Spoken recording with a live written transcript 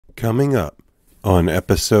Coming up on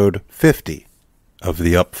episode 50 of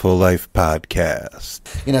the Up Full Life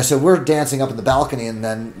podcast. You know, so we're dancing up in the balcony, and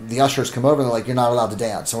then the ushers come over and they're like, "You're not allowed to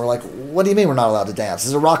dance." And we're like, "What do you mean we're not allowed to dance? This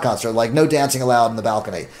is a rock concert. Like, no dancing allowed in the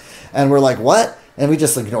balcony." And we're like, "What?" And we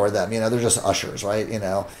just ignore them. You know, they're just ushers, right? You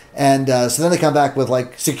know, and so then they come back with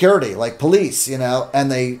like security, like police, you know,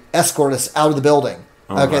 and they escort us out of the building.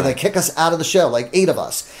 Okay, they kick us out of the show, like 8 of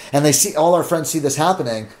us, and they see all our friends see this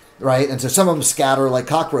happening. Right, and so some of them scatter like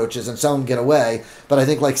cockroaches, and some of them get away. But I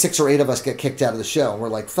think like 6 or 8 of us get kicked out of the show, and we're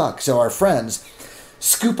like, "Fuck!" So our friends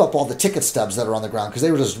scoop up all the ticket stubs that are on the ground, because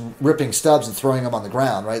they were just ripping stubs and throwing them on the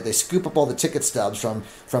ground. Right, they scoop up all the ticket stubs from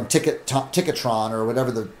Ticketron or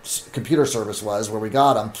whatever the computer service was where we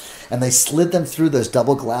got them, and they slid them through those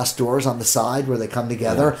double glass doors on the side where they come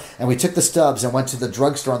together. Yeah. And we took the stubs and went to the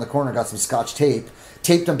drugstore on the corner, got some Scotch tape.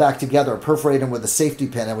 Taped them back together, perforated them with a safety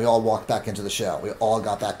pin, and we all walked back into the show. We all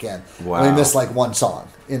got back in. Wow. We missed like one song,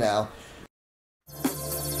 you know. I'm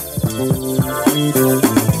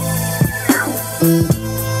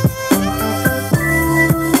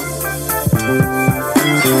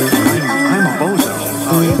a bozo.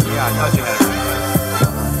 Oh, yeah, I thought you had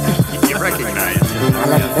it. You recognize it. I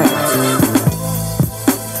love it very much.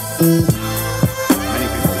 Many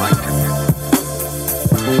people like it.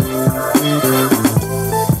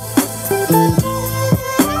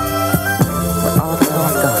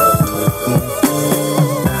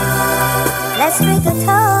 Let's drink a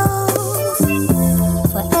toast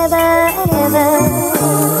forever and ever.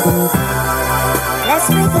 Let's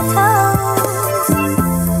drink a toast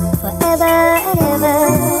forever and ever.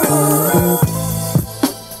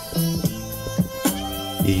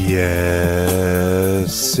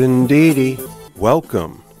 Yes, indeedy.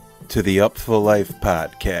 Welcome to the Up Full Life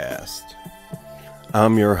podcast.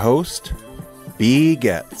 I'm your host, B.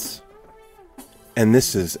 Getz, and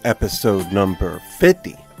this is episode number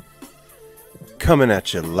 50. Coming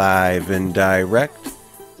at you live and direct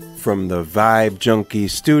from the Vibe Junkie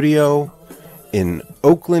studio in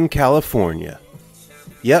Oakland, California.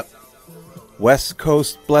 Yep, West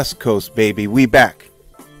Coast, Blest Coast, baby, we back.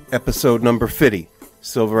 Episode number 50,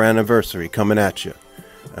 silver anniversary coming at you.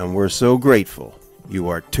 And we're so grateful you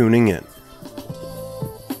are tuning in.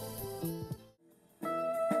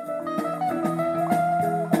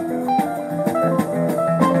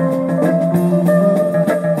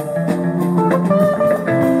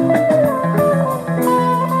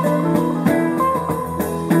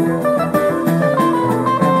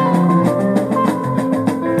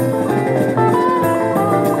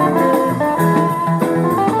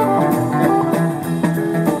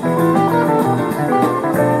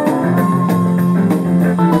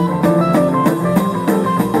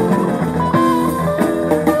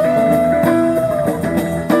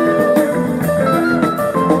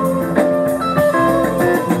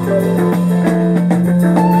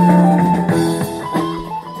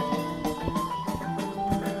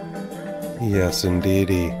 Yes,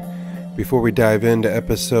 indeedy. Before we dive into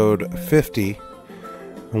episode 50,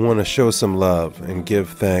 I want to show some love and give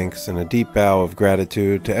thanks and a deep bow of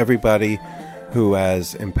gratitude to everybody who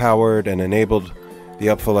has empowered and enabled the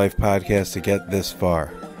Up For Life podcast to get this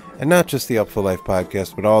far. And not just the Up For Life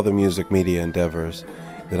podcast, but all the music media endeavors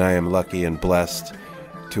that I am lucky and blessed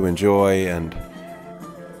to enjoy and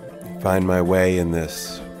find my way in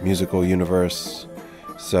this musical universe.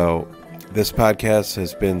 So this podcast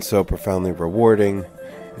has been so profoundly rewarding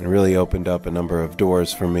and really opened up a number of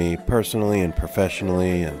doors for me personally and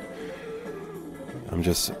professionally, and I'm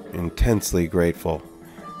just intensely grateful.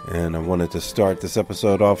 And I wanted to start this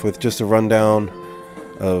episode off with just a rundown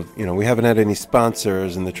of, we haven't had any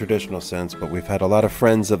sponsors in the traditional sense, but we've had a lot of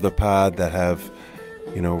friends of the pod that have,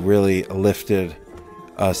 really lifted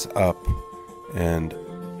us up, and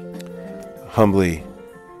humbly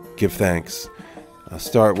give thanks. I'll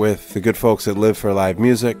start with the good folks at Live for Live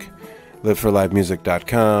Music,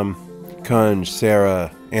 liveforlivemusic.com, Kunj, Sarah,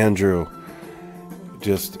 Andrew,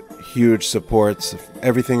 just huge supports of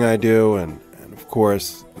everything I do, and of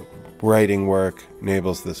course, writing work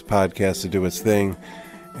enables this podcast to do its thing,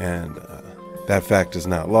 and that fact is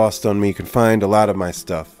not lost on me. You can find a lot of my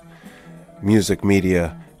stuff, music,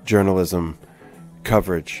 media, journalism,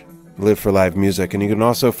 coverage, Live for Live Music, and you can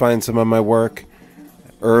also find some of my work,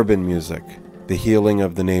 urban music, The Healing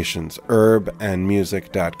of the Nations,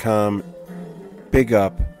 herbandmusic.com. Big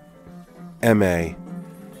up, MA.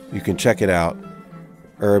 You can check it out,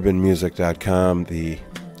 urbanmusic.com, the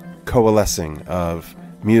coalescing of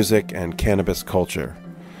music and cannabis culture.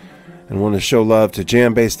 And I want to show love to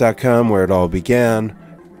jambase.com, where it all began.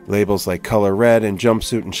 Labels like Color Red and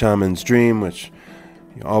Jumpsuit and Shaman's Dream, which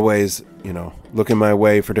always, looking my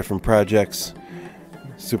way for different projects.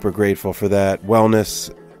 Super grateful for that.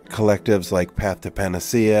 Wellness collectives like Path to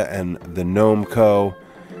Panacea and the Gnome Co.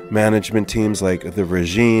 Management teams like The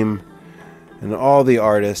Regime. And all the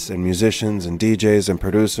artists and musicians and DJs and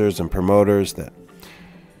producers and promoters that,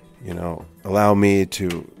 allow me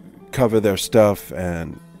to cover their stuff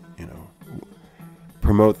and,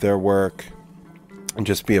 promote their work and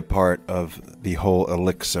just be a part of the whole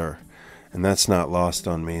elixir. And that's not lost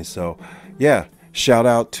on me. So, yeah, shout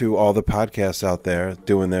out to all the podcasts out there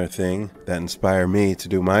doing their thing that inspire me to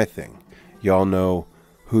do my thing. Y'all know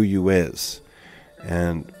who you is.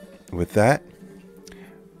 And with that,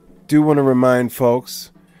 do want to remind folks,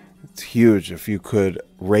 it's huge if you could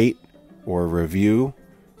rate or review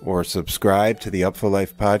or subscribe to the Up for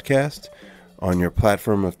Life podcast on your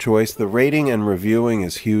platform of choice. The rating and reviewing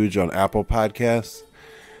is huge on Apple Podcasts.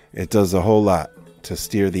 It does a whole lot to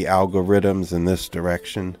steer the algorithms in this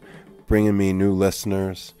direction, bringing me new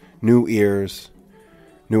listeners, new ears,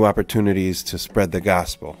 new opportunities to spread the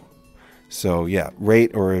gospel. So yeah,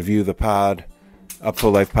 rate or review the pod, Up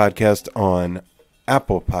for Life podcast on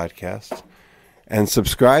Apple Podcasts, and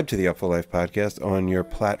subscribe to the Up for Life podcast on your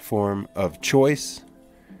platform of choice.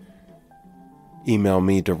 Email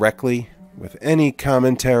me directly with any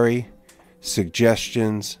commentary,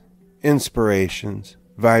 suggestions, inspirations,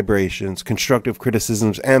 vibrations, constructive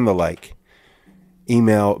criticisms, and the like.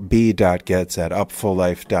 Email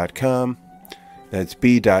b.getz@upfullife.com. That's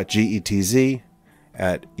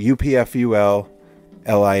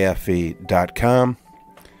b.getz@upfullife.com.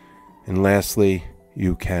 And lastly,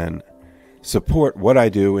 you can support what I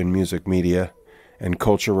do in music media and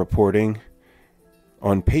culture reporting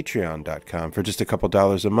on patreon.com. For just a couple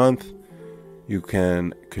dollars a month, you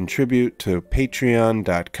can contribute to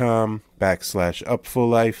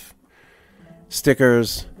patreon.com/upfullife.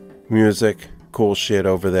 Stickers, music, cool shit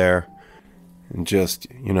over there. And just,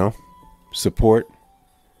 support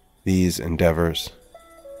these endeavors.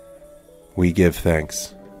 We give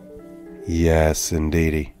thanks. Yes,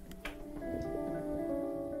 indeedy.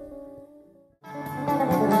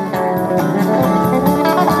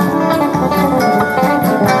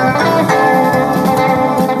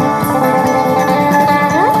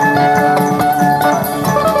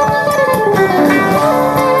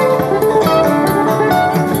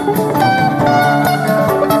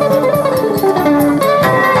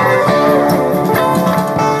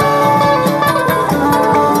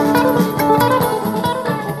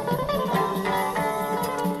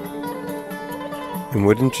 And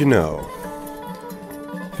wouldn't you know,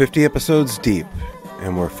 50 episodes deep,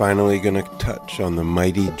 and we're finally going to touch on the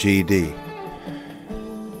mighty GD.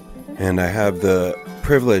 And I have the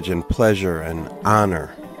privilege and pleasure and honor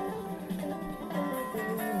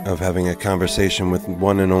of having a conversation with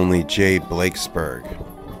one and only Jay Blakesberg.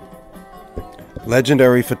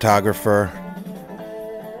 Legendary photographer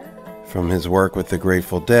from his work with the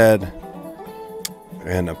Grateful Dead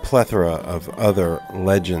and a plethora of other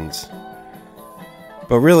legends.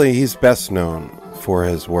 But really, he's best known for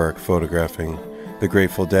his work photographing the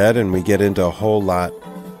Grateful Dead, and we get into a whole lot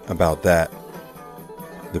about that.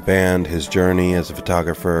 The band, his journey as a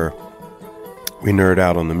photographer. We nerd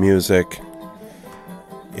out on the music,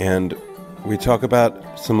 and we talk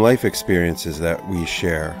about some life experiences that we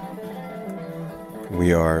share.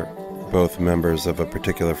 We are both members of a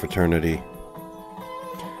particular fraternity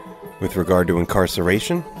with regard to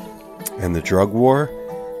incarceration and the drug war.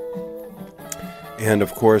 And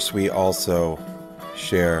of course, we also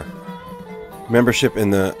share membership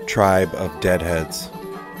in the tribe of Deadheads.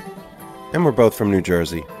 And we're both from New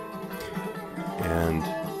Jersey. And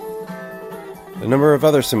a number of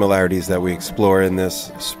other similarities that we explore in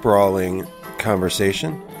this sprawling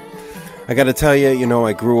conversation. I got to tell you,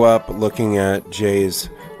 I grew up looking at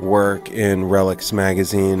Jay's work in Relics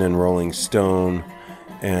magazine and Rolling Stone,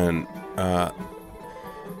 and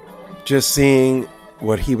just seeing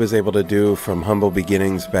what he was able to do from humble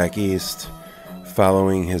beginnings back east,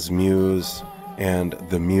 following his muse and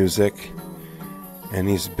the music. And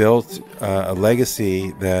he's built a legacy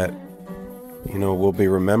that, will be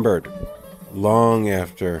remembered long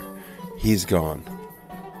after he's gone.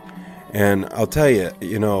 And I'll tell you,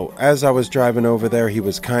 as I was driving over there, he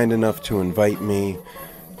was kind enough to invite me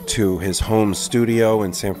to his home studio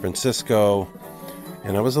in San Francisco.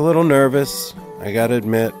 And I was a little nervous, I gotta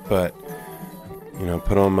admit, but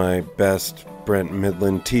put on my best Brent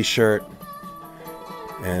Midland t-shirt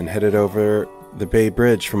and headed over the Bay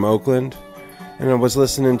Bridge from Oakland. And I was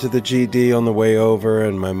listening to the GD on the way over,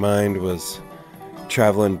 and my mind was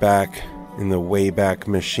traveling back in the Wayback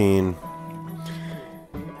Machine,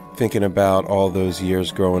 thinking about all those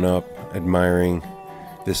years growing up, admiring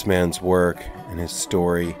this man's work and his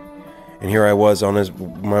story, And here I was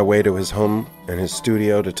on my way to his home and his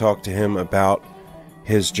studio to talk to him about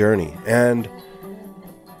his journey and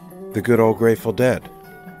the good old Grateful Dead.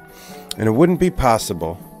 And it wouldn't be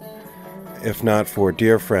possible if not for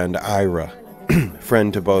dear friend Ira,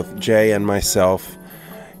 friend to both Jay and myself.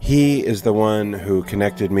 He is the one who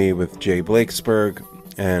connected me with Jay Blakesberg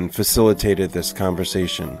and facilitated this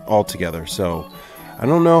conversation altogether. So I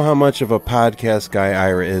don't know how much of a podcast guy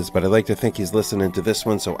Ira is, but I'd like to think he's listening to this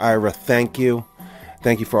one. So Ira, thank you.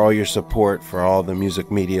 Thank you for all your support, for all the music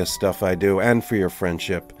media stuff I do, and for your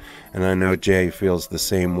friendship. And I know Jay feels the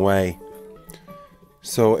same way.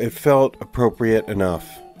 So it felt appropriate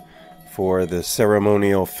enough for the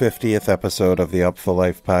ceremonial 50th episode of the Up for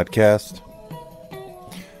Life podcast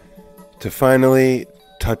to finally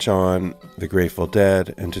touch on the Grateful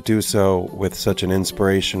Dead, and to do so with such an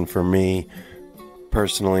inspiration for me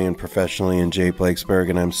personally and professionally in Jay Blakesberg.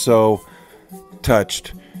 And I'm so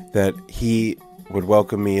touched that he would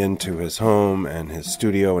welcome me into his home and his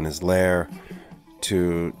studio and his lair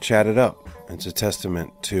to chat it up. It's a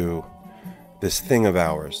testament to this thing of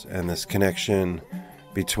ours and this connection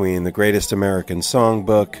between the greatest American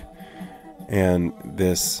songbook and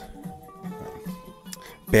this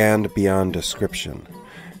band beyond description.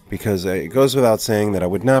 Because it goes without saying that I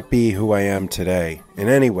would not be who I am today in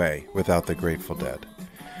any way without the Grateful Dead.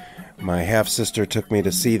 My half-sister took me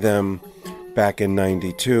to see them back in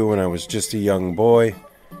 '92 when I was just a young boy,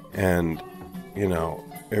 and, you know,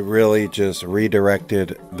 it really just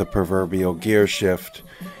redirected the proverbial gear shift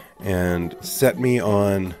and set me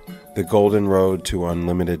on the golden road to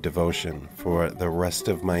unlimited devotion for the rest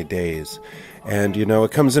of my days. And, you know,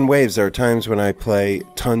 it comes in waves. There are times when I play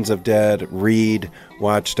tons of Dead, read,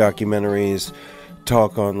 watch documentaries,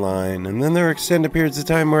 talk online, and then there are extended periods of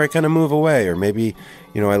time where I kind of move away, or maybe,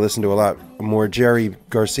 you know, I listen to a lot more Jerry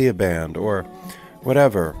Garcia band or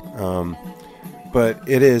whatever. But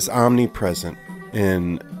it is omnipresent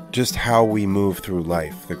in just how we move through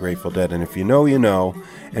life, the Grateful Dead. And if you know, you know.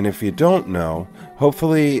 And if you don't know,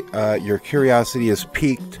 hopefully your curiosity is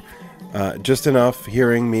piqued just enough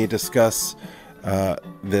hearing me discuss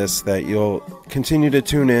this that you'll continue to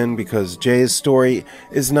tune in, because Jay's story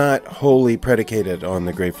is not wholly predicated on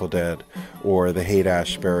the Grateful Dead or the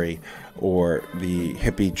Haight-Ashbury or the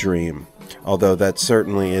hippie dream, although that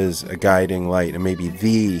certainly is a guiding light and maybe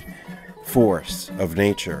the force of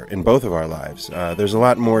nature in both of our lives. There's a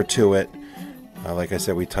lot more to it. Like I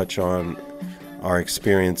said, we touch on our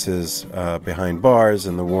experiences behind bars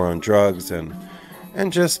and the war on drugs and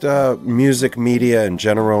just music media in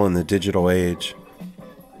general in the digital age.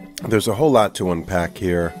 There's a whole lot to unpack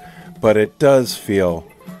here, but it does feel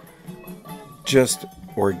just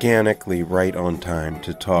organically right on time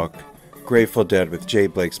to talk Grateful Dead with Jay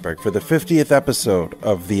Blakesberg for the 50th episode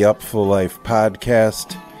of the Up for Life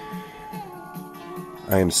podcast.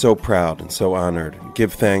 I am so proud and so honored.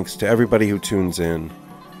 Give thanks to everybody who tunes in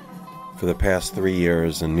for the past 3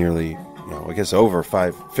 years and nearly, I guess over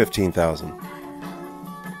 15,000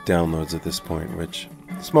 downloads at this point, which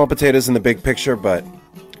small potatoes in the big picture, but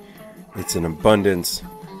it's an abundance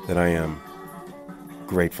that I am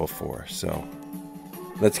grateful for. So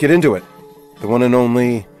let's get into it. The one and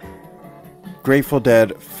only Grateful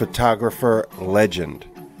Dead photographer legend.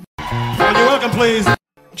 You're welcome, please.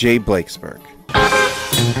 Jay Blakesberg.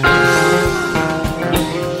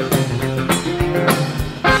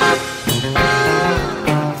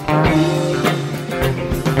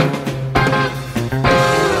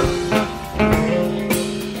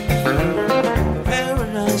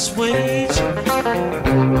 Paradise waits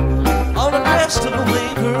on the crest of the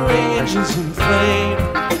wave, her angels in flame.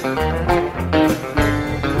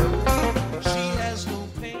 She has no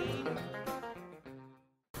pain.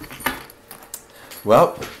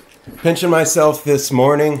 Well, pinching myself this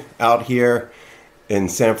morning out here in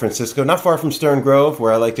San Francisco, not far from Stern Grove,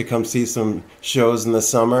 where I like to come see some shows in the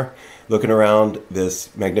summer, looking around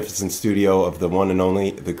this magnificent studio of the one and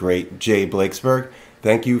only, the great Jay Blakesberg.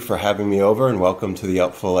 Thank you for having me over, and welcome to the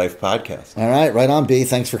Up for Life podcast. All right on, B.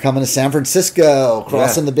 Thanks for coming to San Francisco,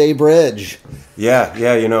 crossing the Bay Bridge. Yeah,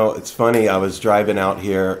 it's funny. I was driving out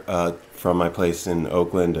here from my place in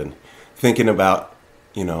Oakland and thinking about,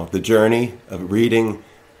 the journey of reading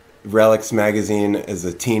Relics magazine as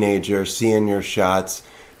a teenager, seeing your shots,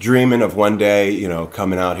 dreaming of one day,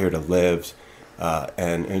 coming out here to live,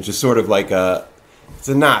 and just sort of like it's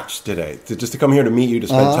a notch today. Just to come here to meet you, to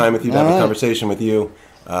spend time with you, to have a conversation with you,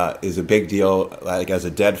 is a big deal. Like as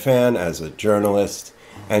a Dead fan, as a journalist,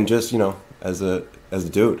 and just as a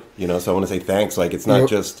dude. So I want to say thanks. Like it's not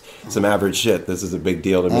just some average shit. This is a big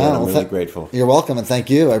deal to me, and I'm really grateful. You're welcome, and thank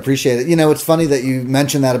you. I appreciate it. It's funny that you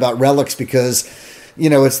mentioned that about Relics, because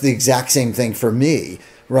it's the exact same thing for me,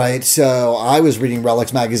 right? So I was reading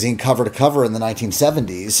Relics magazine cover to cover in the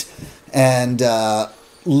 1970s, and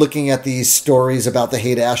looking at these stories about the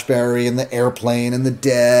Haight-Ashbury and the airplane and the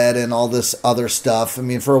dead and all this other stuff. I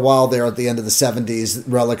mean, for a while there at the end of the 70s,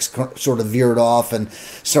 Relics sort of veered off and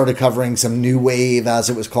started covering some new wave, as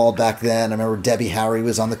it was called back then. I remember Debbie Harry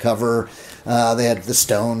was on the cover. They had the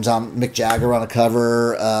Stones on, Mick Jagger on a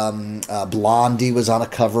cover. Blondie was on a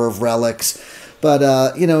cover of Relics. But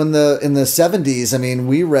in the 70s, I mean,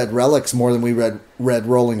 we read Relics more than we read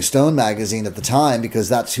Rolling Stone magazine at the time, because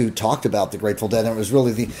that's who talked about the Grateful Dead. And it was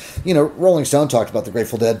really Rolling Stone talked about the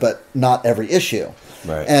Grateful Dead, but not every issue.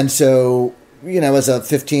 Right. And so, as a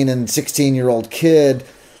 15 and 16-year-old kid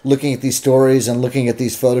looking at these stories and looking at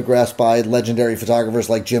these photographs by legendary photographers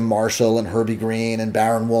like Jim Marshall and Herbie Green and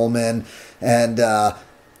Baron Woolman, and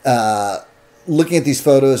looking at these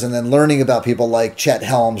photos and then learning about people like Chet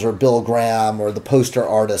Helms or Bill Graham or the poster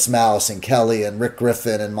artists Mouse and Kelly and Rick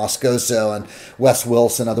Griffin and Moscoso and Wes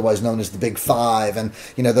Wilson, otherwise known as the Big Five. And,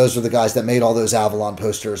 those are the guys that made all those Avalon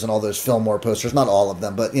posters and all those Fillmore posters. Not all of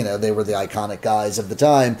them, but, they were the iconic guys of the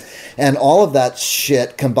time. And all of that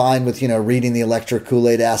shit combined with, reading the electric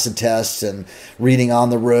Kool-Aid acid tests and reading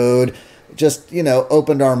On the Road just,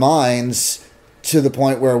 opened our minds to the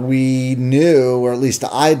point where we knew, or at least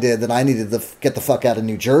I did, that I needed to get the fuck out of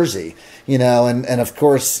New Jersey, and of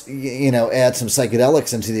course, add some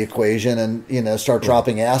psychedelics into the equation and, start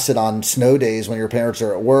dropping acid on snow days when your parents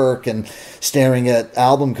are at work and staring at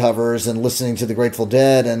album covers and listening to the Grateful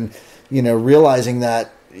Dead and, realizing that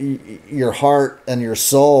your heart and your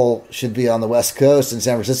soul should be on the West Coast in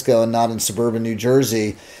San Francisco and not in suburban New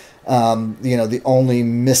Jersey. The only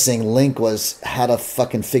missing link was how to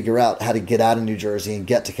fucking figure out how to get out of New Jersey and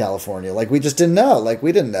get to California. Like, we just didn't know. Like,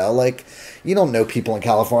 we didn't know. Like, you don't know people in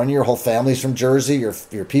California. Your whole family's from Jersey.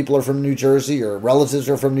 Your people are from New Jersey. Your relatives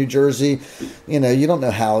are from New Jersey. You don't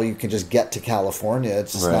know how you can just get to California.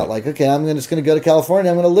 It's just not like, okay, I'm just going to go to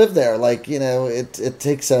California. I'm going to live there. Like, it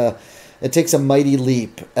takes a mighty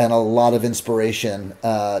leap and a lot of inspiration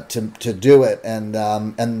to do it. And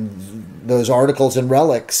those articles in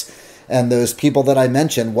Relics and those people that I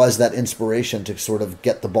mentioned was that inspiration to sort of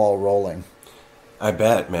get the ball rolling. I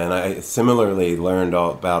bet, man. I similarly learned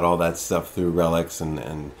about all that stuff through Relics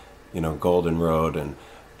and Golden Road and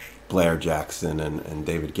Blair Jackson and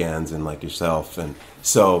David Ganson, like yourself. And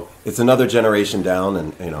so it's another generation down.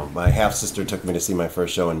 And, my half-sister took me to see my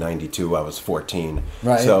first show in 92. I was 14.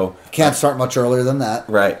 Right. So can't start much earlier than that.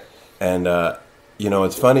 Right. And,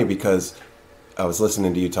 it's funny because I was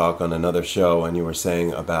listening to you talk on another show, and you were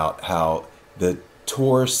saying about how the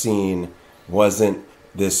tour scene wasn't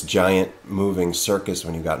this giant moving circus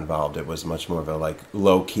when you got involved. It was much more of a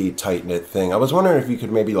low-key, tight-knit thing. I was wondering if you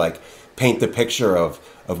could maybe paint the picture of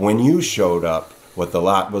when you showed up, what the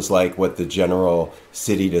lot was like, what the general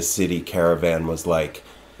city-to-city caravan was like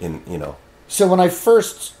So when I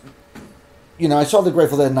first... I saw the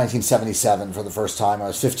Grateful Dead in 1977 for the first time. I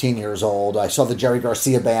was 15 years old. I saw the Jerry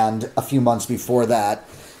Garcia Band a few months before that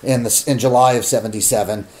in July of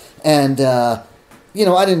 77. And, I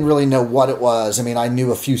didn't really know what it was. I mean, I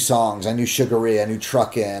knew a few songs. I knew Sugar-Ray. I knew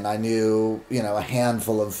Truckin'. I knew, a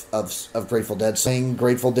handful of Grateful Dead. Saying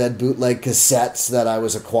Grateful Dead bootleg cassettes that I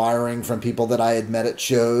was acquiring from people that I had met at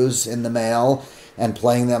shows in the mail and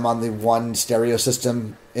playing them on the one stereo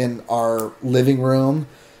system in our living room.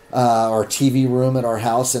 Our TV room at our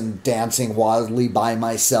house and dancing wildly by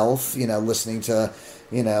myself, listening to,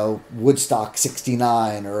 Woodstock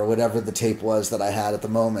 69 or whatever the tape was that I had at the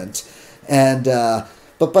moment. And,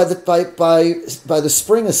 but by the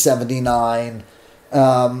spring of 79,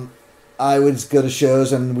 I would go to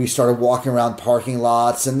shows and we started walking around parking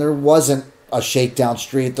lots and there wasn't a shakedown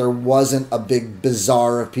street. There wasn't a big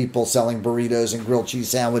bazaar of people selling burritos and grilled cheese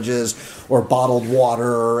sandwiches or bottled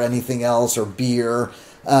water or anything else or beer.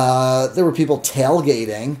 There were people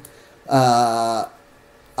tailgating.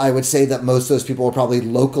 I would say that most of those people were probably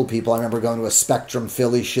local people. I remember going to a Spectrum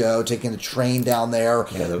Philly show, taking the train down there,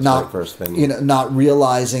 yeah, that was my first thing. Not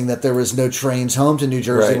realizing that there was no trains home to New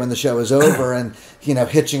Jersey when the show was over, and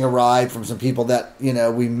hitching a ride from some people that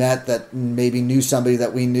we met that maybe knew somebody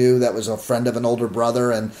that we knew that was a friend of an older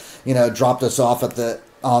brother, and dropped us off at the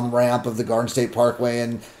on-ramp of the Garden State Parkway,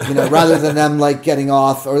 and rather than them getting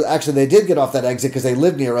off, or actually they did get off that exit because they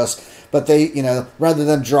lived near us, but they rather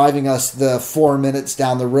than driving us the 4 minutes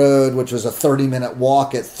down the road, which was a 30-minute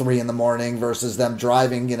walk at 3 a.m, versus them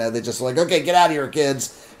driving, they just okay, get out of here,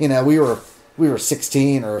 kids. We were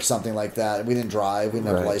 16 or something like that. We didn't drive. We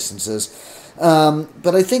didn't have licenses.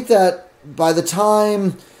 But I think that by the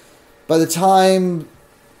time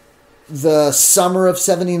the summer of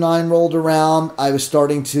 79 rolled around, I was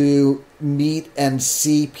starting to meet and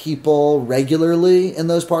see people regularly in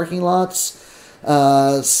those parking lots.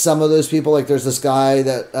 Some of those people, like there's this guy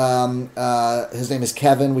that his name is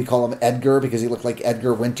Kevin. We call him Edgar because he looked like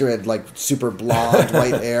Edgar Winter, had like super blonde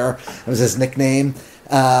white hair. It was his nickname.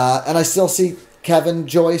 And I still see Kevin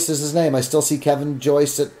Joyce is his name. I still see Kevin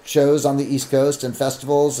Joyce at shows on the East Coast and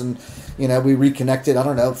festivals. And, you know, we reconnected, I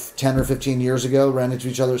don't know, 10 or 15 years ago, ran into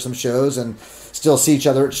each other at some shows and still see each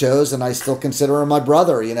other at shows. And I still consider him my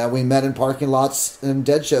brother. You know, we met in parking lots and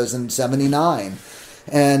Dead shows in 79.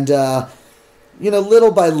 And, you know,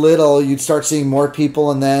 little by little, you'd start seeing more people.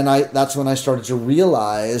 And then that's when I started to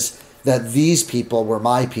realize that these people were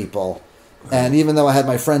my people. And even though I had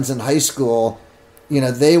my friends in high school, you know,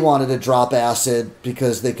 they wanted to drop acid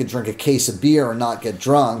because they could drink a case of beer and not get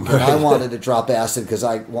drunk. And I wanted to drop acid because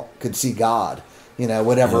I could see God, you know,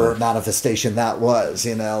 whatever manifestation that was,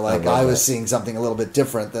 you know, like I was seeing something a little bit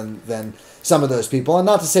different than some of those people. And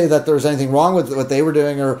not to say that there was anything wrong with what they were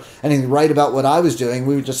doing or anything right about what I was doing.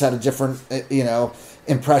 We just had a different, you know,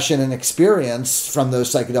 impression and experience from those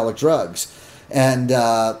psychedelic drugs. And,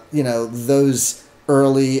 you know, those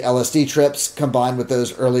early LSD trips combined with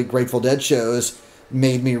those early Grateful Dead shows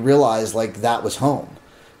made me realize like that was home,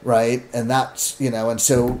 right? And that's, you know, and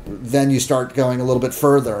so then you start going a little bit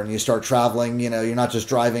further and you start traveling, you know, you're not just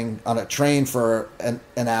driving on a train for an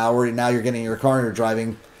hour. Now you're getting in your car and you're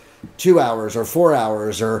driving 2 hours or 4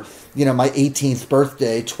 hours, or, you know, my 18th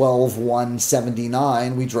birthday,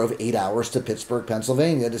 12/1/79, we drove 8 hours to Pittsburgh,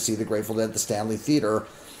 Pennsylvania to see the Grateful Dead at the Stanley Theater.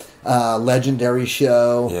 Legendary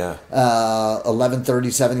show.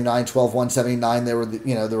 11/30/79, 12/1/79.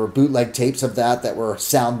 There were bootleg tapes of that were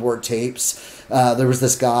soundboard tapes. There was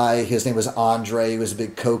this guy. His name was Andre. He was a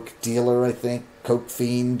big coke dealer, I think. Coke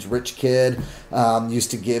fiend, rich kid.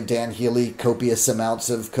 Used to give Dan Healy copious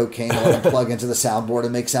amounts of cocaine to plug into the soundboard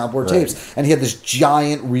and make soundboard tapes. And he had this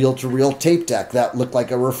giant reel-to-reel tape deck that looked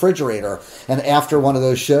like a refrigerator. And after one of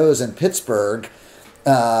those shows in Pittsburgh,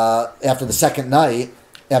 after the second night,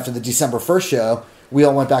 after the December 1st show, we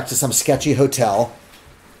all went back to some sketchy hotel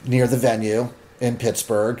near the venue in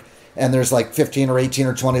Pittsburgh. And there's like 15 or 18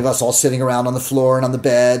 or 20 of us all sitting around on the floor and on the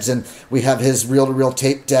beds. And we have his reel-to-reel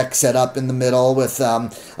tape deck set up in the middle with a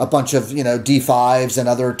bunch of, you know, D5s and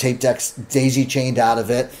other tape decks daisy-chained out of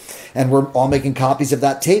it. And we're all making copies of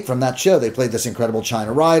that tape from that show. They played this incredible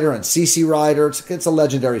China Rider and CC Rider. It's a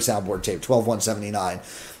legendary soundboard tape, 12/1/79,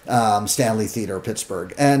 Stanley Theater,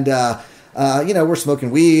 Pittsburgh. And, you know, we're smoking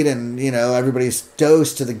weed and, you know, everybody's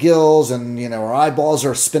dosed to the gills and, you know, our eyeballs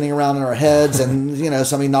are spinning around in our heads and, you know,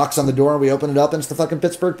 somebody knocks on the door and we open it up and it's the fucking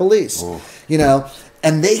Pittsburgh police, you know,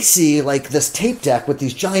 and they see like this tape deck with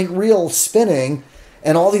these giant reels spinning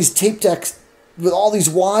and all these tape decks with all these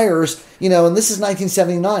wires, you know, and this is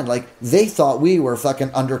 1979. Like they thought we were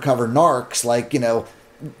fucking undercover narcs, like, you know,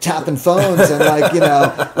 tapping phones and like, you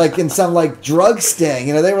know, like in some like drug sting,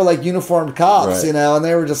 you know, they were like uniformed cops, you know, and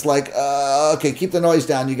they were just like, okay, keep the noise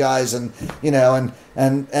down, you guys. And, you know,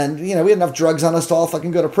 and, you know, we had enough drugs on us to all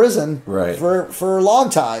fucking go to prison for a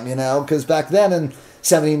long time, you know, because back then in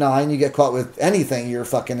 79, you get caught with anything, you're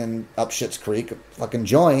fucking in up Schitt's Creek, fucking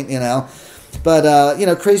joint, you know, but, you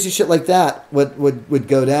know, crazy shit like that would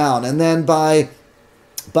go down. And then by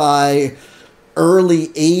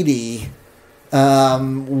early 80,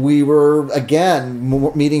 we were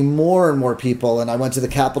again meeting more and more people, and I went to the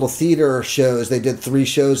Capitol Theater shows. They did 3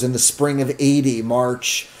 shows in the spring of 80,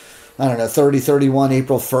 March, I don't know, 30, 31,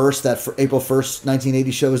 April 1st. That for April 1st,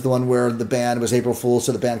 1980 show is the one where the band was April Fool's,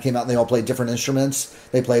 so the band came out and they all played different instruments.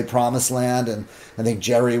 They played Promised Land, and I think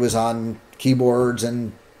Jerry was on keyboards,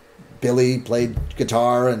 and Billy played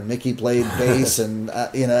guitar, and Mickey played bass, and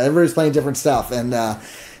you know, everybody's playing different stuff, and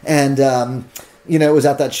you know, it was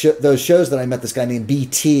at those shows that I met this guy named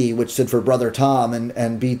BT, which stood for Brother Tom,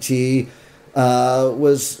 and BT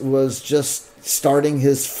was just starting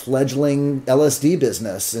his fledgling LSD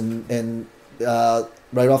business and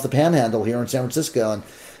right off the Panhandle here in San Francisco,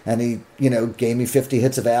 and he, you know, gave me 50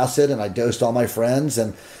 hits of acid, and I dosed all my friends,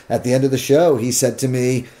 and at the end of the show, he said to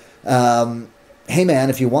me, hey man,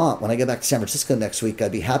 if you want, when I get back to San Francisco next week,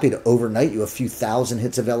 I'd be happy to overnight you a few thousand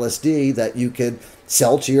hits of LSD that you could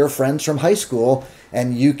sell to your friends from high school,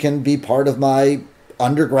 and you can be part of my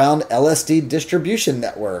underground LSD distribution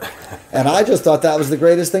network. And I just thought that was the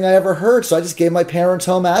greatest thing I ever heard. So I just gave my parents'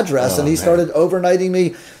 home address, and he started overnighting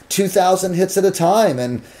me 2,000 hits at a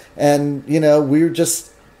time. And you know, we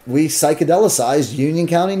psychedelicized Union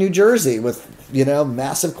County, New Jersey with, you know,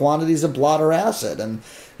 massive quantities of blotter acid. And,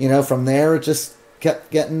 you know, from there it just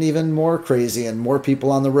kept getting even more crazy, and more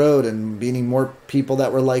people on the road, and meeting more people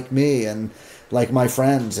that were like me and like my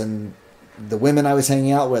friends. And, the women I was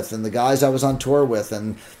hanging out with and the guys I was on tour with,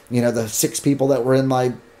 and the 6 people that were in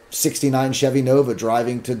my '69 Chevy Nova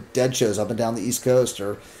driving to Dead shows up and down the East Coast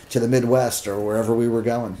or to the Midwest or wherever we were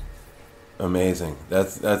going. Amazing.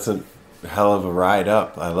 That's a hell of a ride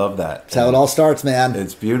up. I love that. That's how it all starts, man.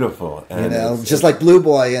 It's beautiful. And just like Blue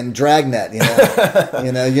Boy and Dragnet, you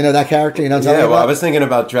know that character, yeah, well, I was thinking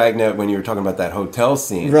about Dragnet when you were talking about that hotel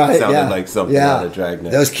scene. Right, It sounded like something out of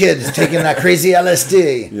Dragnet. Those kids taking that crazy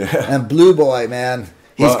LSD. Yeah. And Blue Boy, man,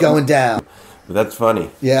 he's going down. That's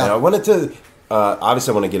funny. Yeah. And I wanted to,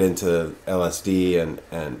 obviously I want to get into LSD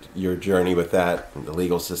and your journey with that and the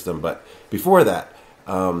legal system. But before that,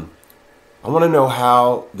 I want to know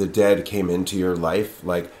how the Dead came into your life.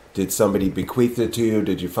 Like, did somebody bequeath it to you?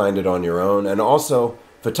 Did you find it on your own? And also,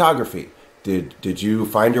 photography. Did you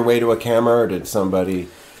find your way to a camera, or did somebody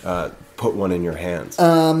put one in your hands?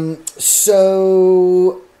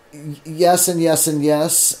 So, yes and yes and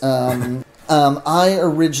yes. I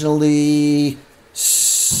originally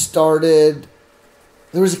started...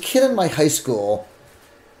 There was a kid in my high school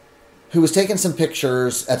who was taking some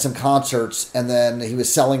pictures at some concerts, and then he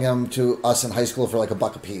was selling them to us in high school for like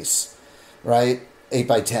 $1 a piece, right?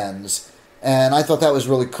 8x10s. And I thought that was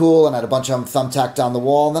really cool, and I had a bunch of them thumbtacked on the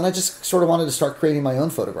wall, and then I just sort of wanted to start creating my own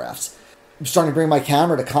photographs. I'm starting to bring my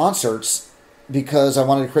camera to concerts because I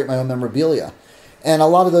wanted to create my own memorabilia. And a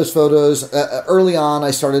lot of those photos, early on,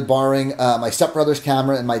 I started borrowing my stepbrother's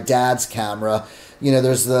camera and my dad's camera.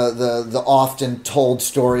 There's the often told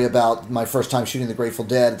story about my first time shooting the Grateful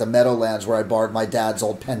Dead at the Meadowlands, where I borrowed my dad's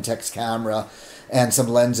old Pentax camera and some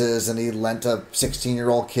lenses, and he lent a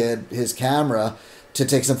 16-year-old kid his camera to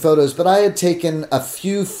take some photos. But I had taken a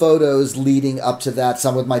few photos leading up to that,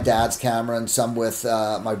 some with my dad's camera and some with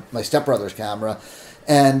my stepbrother's camera.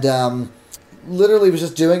 And literally was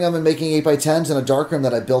just doing them and making 8x10s in a darkroom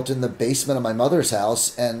that I built in the basement of my mother's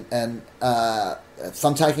house, and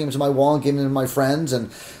thumbtacking them to my wall and giving them to my friends,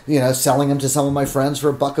 and selling them to some of my friends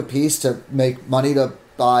for $1 a piece to make money to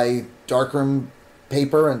buy darkroom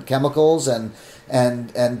paper and chemicals and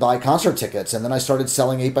buy concert tickets. And then I started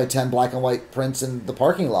selling 8x10 black and white prints in the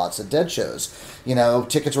parking lots at Dead shows.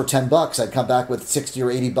 Tickets were $10. I'd come back with $60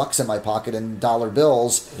 or $80 in my pocket in dollar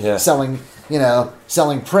bills, selling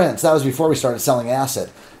prints. That was before we started selling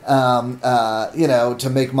acid. To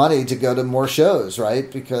make money to go to more shows,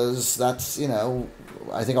 right? Because that's,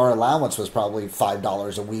 I think our allowance was probably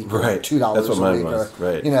 $5 a week, right? Or $2 that's what a mine week, was,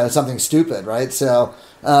 or right? Something stupid, right? So,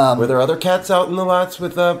 were there other cats out in the lots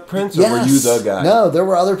with prints, or were you the guy? No, there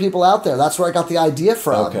were other people out there. That's where I got the idea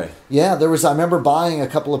from. Okay. Yeah, there was. I remember buying a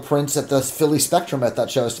couple of prints at the Philly Spectrum at that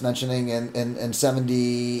show I was mentioning in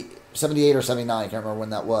 78 or 79. I can't remember when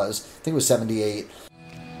that was. I think it was 78.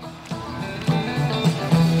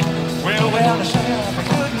 Well, I said I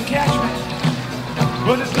couldn't catch me,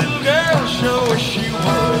 but this little girl sure she would.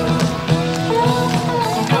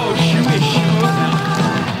 Oh, she would.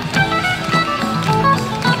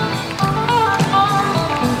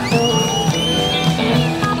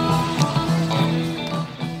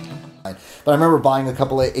 But I remember buying a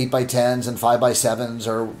couple of 8x10s and 5x7s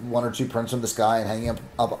or 1 or 2 prints from this guy and hanging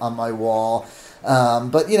up on my wall.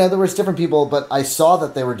 But, there was different people, but I saw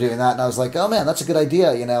that they were doing that, and I was like, oh, man, that's a good idea,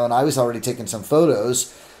 and I was already taking some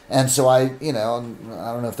photos, and so I don't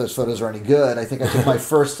know if those photos are any good. I think I took I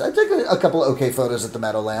took a couple of okay photos at the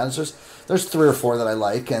Meadowlands. There's 3 or 4 that I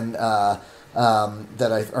like, and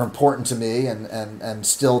that are important to me, and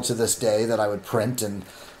still to this day that I would print. And,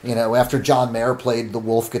 after John Mayer played the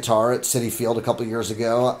Wolf guitar at Citi Field a couple of years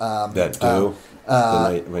ago. That do? The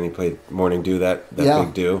night when he played Morning Dew, that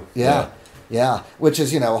big do? Yeah, which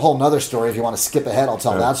is, a whole nother story. If you want to skip ahead, I'll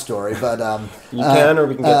tell that story. But you can, or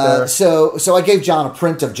we can get there. So I gave John a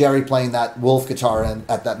print of Jerry playing that Wolf guitar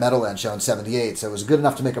at that Meadowland show in 78. So it was good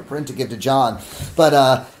enough to make a print to give to John. But,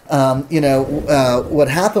 what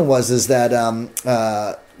happened was that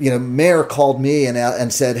Mayer called me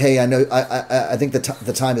and said, hey, I know, I think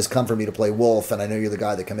the time has come for me to play Wolf, and I know you're the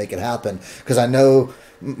guy that can make it happen. Because I know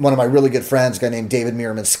one of my really good friends, a guy named David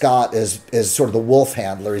Meerman Scott, is sort of the Wolf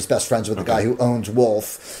handler. He's best friends with the guy who owns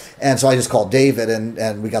Wolf. And so I just called David,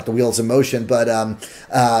 and we got the wheels in motion. But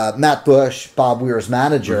Matt Bush, Bob Weir's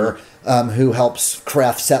manager, who helps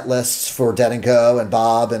craft set lists for Dead & Co. and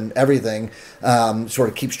Bob and everything, sort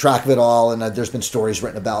of keeps track of it all. And there's been stories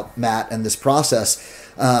written about Matt and this process.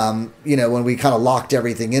 When we kind of locked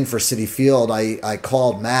everything in for Citi Field, I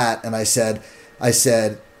called Matt and I said,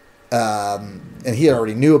 and he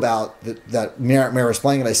already knew about that Mayer was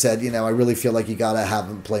playing it. I said, I really feel like you got to have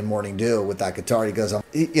him play Morning Dew with that guitar. He goes, I'm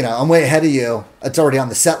way ahead of you. It's already on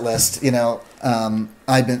the set list.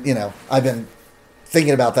 I've been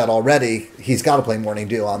thinking about that already. He's got to play Morning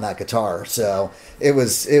Dew on that guitar. So it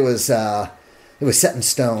was set in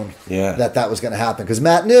stone that was going to happen, because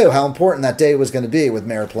Matt knew how important that day was going to be with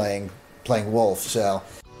Mayer playing Wolf. So.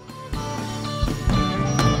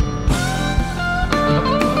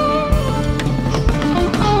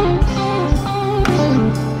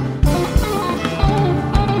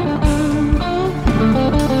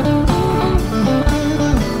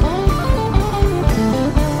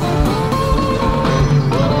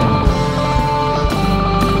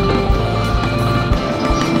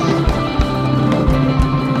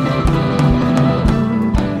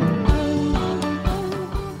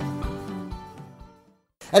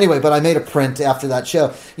 Anyway, but I made a print after that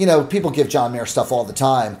show. You know, people give John Mayer stuff all the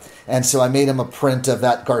time. And so I made him a print of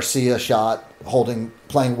that Garcia shot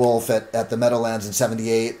playing Wolf at the Meadowlands in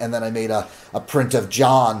 78. And then I made a print of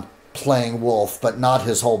John playing Wolf, but not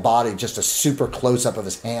his whole body, just a super close-up of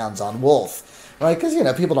his hands on Wolf. Right, because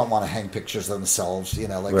people don't want to hang pictures of themselves,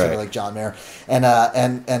 like John Mayer,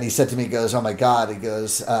 and he said to me, he goes, "Oh my God," he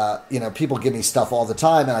goes, "people give me stuff all the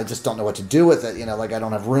time, and I just don't know what to do with it. Like I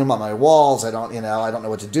don't have room on my walls. I don't know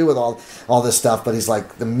what to do with all this stuff." But he's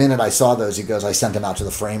like, the minute I saw those, he goes, I sent them out to the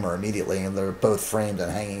framer immediately, and they're both framed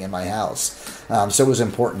and hanging in my house. So it was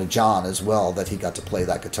important to John as well that he got to play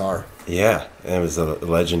that guitar. Yeah, it was a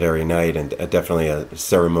legendary night, and definitely a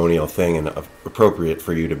ceremonial thing, and appropriate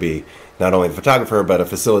for you to be not only a photographer but a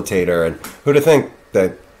facilitator. And who to think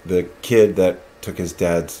that the kid that took his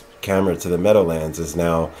dad's camera to the Meadowlands is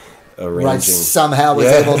now arranging, right, somehow was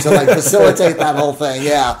able to facilitate that whole thing.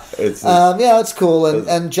 Yeah, it's cool.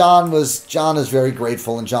 And John is very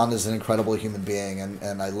grateful, and John is an incredible human being,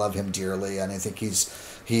 and I love him dearly, and I think he's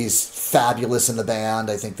fabulous in the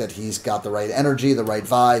band. I think that he's got the right energy, the right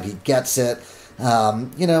vibe. He gets it.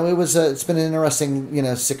 It's been an interesting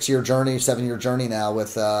 7-year journey now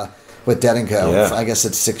with Dead & Co. Yeah. I guess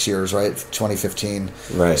it's 6 years, right? 2015.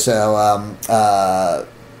 Right. So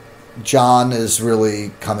John has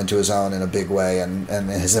really come into his own in a big way and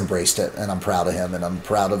has embraced it. And I'm proud of him, and I'm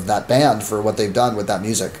proud of that band for what they've done with that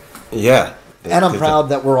music. Yeah. And I'm proud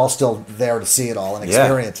that we're all still there to see it all and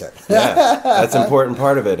experience it. Yeah, that's an important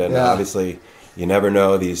part of it. And obviously, you never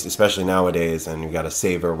know these, especially nowadays, and you got to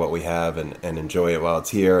savor what we have and enjoy it while it's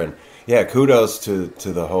here. And kudos to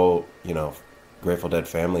the whole, Grateful Dead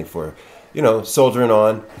family for, soldiering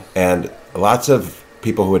on. And lots of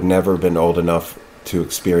people who had never been old enough to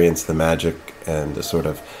experience the magic and the sort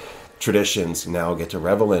of traditions now get to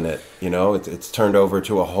revel in it. It's turned over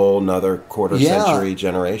to a whole nother quarter century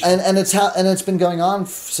generation, and it's been going on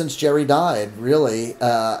since Jerry died, really.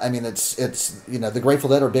 It's the Grateful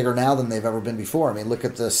Dead are bigger now than they've ever been before. I mean, look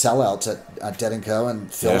at the sellouts at Dead & Co.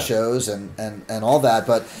 and Phil shows and all that.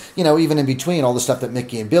 But even in between, all the stuff that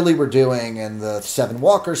Mickey and Billy were doing, and the Seven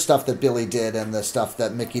Walker stuff that Billy did, and the stuff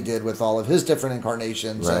that Mickey did with all of his different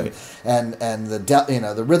incarnations, right. and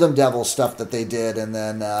the Rhythm Devil stuff that they did, and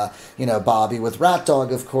then Bobby with Rat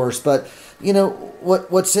Dog, of course. But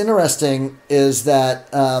what's interesting is that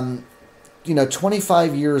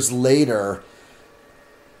 25 years later,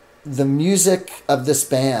 the music of this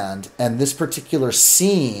band and this particular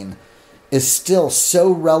scene is still so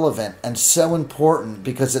relevant and so important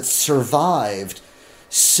because it survived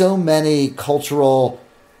so many cultural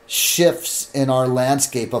shifts in our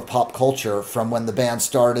landscape of pop culture, from when the band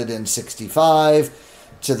started in 65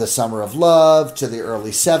 to the Summer of Love, to the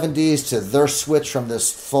early 70s, to their switch from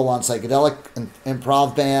this full-on psychedelic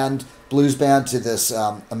improv band, blues band, to this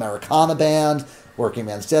Americana band, Working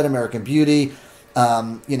Man's Dead, American Beauty.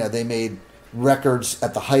 They made records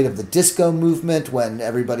at the height of the disco movement, when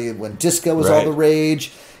disco was all the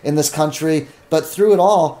rage in this country. But through it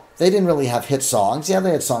all, they didn't really have hit songs. Yeah,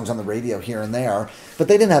 they had songs on the radio here and there, but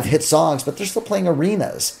they didn't have hit songs, but they're still playing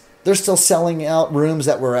arenas. They're still selling out rooms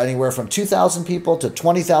that were anywhere from 2,000 people to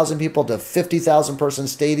 20,000 people to 50,000 person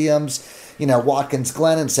stadiums. Watkins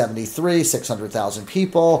Glen in 73, 600,000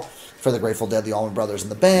 people for the Grateful Dead, the Allman Brothers,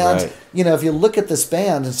 and the band. Right. If you look at this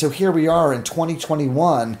band, and so here we are in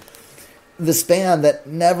 2021, this band that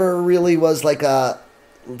never really was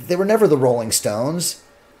they were never the Rolling Stones.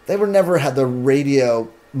 They were never had the radio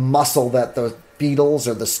muscle that the Beatles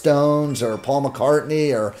or the Stones or Paul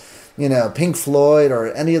McCartney or Pink Floyd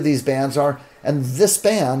or any of these bands are. And this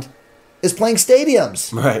band is playing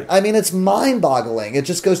stadiums. Right. I mean, it's mind-boggling. It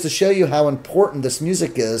just goes to show you how important this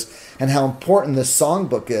music is and how important this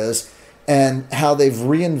songbook is, and how they've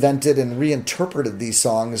reinvented and reinterpreted these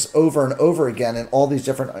songs over and over again in all these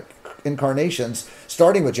different incarnations,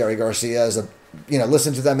 starting with Jerry Garcia as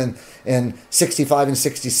listen to them in 65 and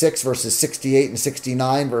 66 versus 68 and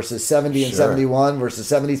 69 versus 70 and 71 versus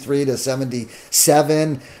 73 to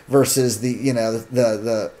 77 versus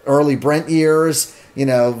the early Brent years,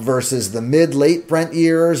 versus the mid-late Brent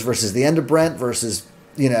years versus the end of Brent versus,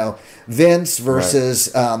 Vince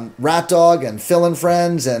versus Rat Dog and Phil and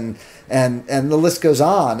Friends and the list goes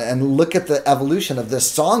on. And look at the evolution of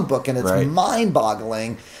this songbook, and it's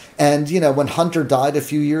mind-boggling. And, when Hunter died a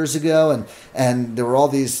few years ago and there were all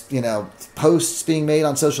these, posts being made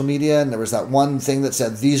on social media, and there was that one thing that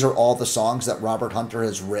said, these are all the songs that Robert Hunter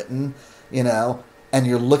has written, and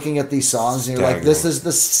you're looking at these songs and you're like, this is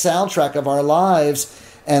the soundtrack of our lives.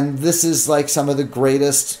 And this is like some of the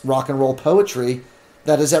greatest rock and roll poetry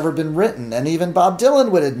that has ever been written. And even Bob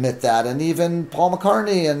Dylan would admit that, and even Paul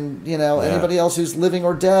McCartney and, anybody else who's living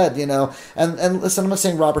or dead, and listen, I'm not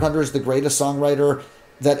saying Robert Hunter is the greatest songwriter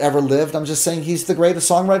that ever lived. I'm just saying he's the greatest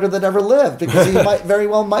songwriter that ever lived, because he might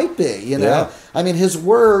be, I mean, his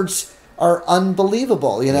words are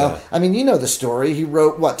unbelievable, I mean, the story. He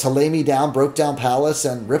wrote To Lay Me Down, Broke Down Palace,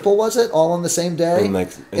 and Ripple, was it, all in the same day? In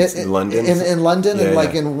London? In London,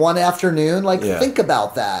 in one afternoon. Think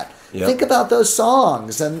about that. Yep. Think about those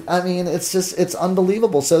songs. And I mean, it's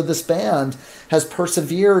unbelievable. So this band has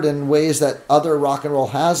persevered in ways that other rock and roll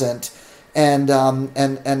hasn't. And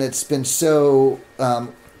it's been so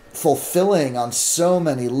fulfilling on so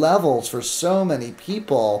many levels for so many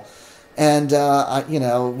people. And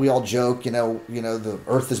we all joke, the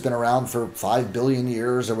Earth has been around for 5 billion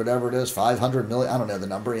years or whatever it is, 500 million. I don't know the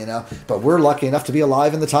number, but we're lucky enough to be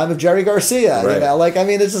alive in the time of Jerry Garcia. Right.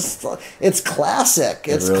 It's classic.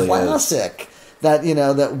 It's really classic. That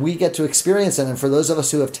that we get to experience it. And for those of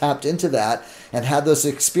us who have tapped into that and had those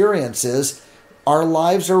experiences, our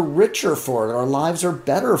lives are richer for it. Our lives are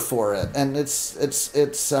better for it. And it's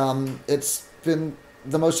been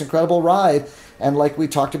the most incredible ride. And like we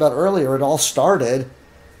talked about earlier, it all started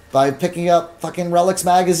by picking up fucking Relics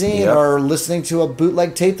magazine or listening to a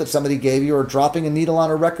bootleg tape that somebody gave you, or dropping a needle on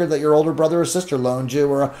a record that your older brother or sister loaned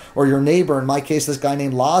you, or your neighbor, in my case, this guy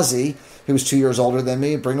named Lozzie, who was 2 years older than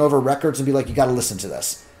me, bring over records and be like, you got to listen to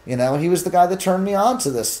this. He was the guy that turned me on to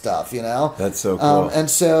this stuff, That's so cool. And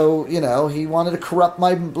so, he wanted to corrupt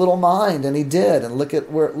my little mind, and he did. And look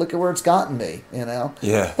at where it's gotten me,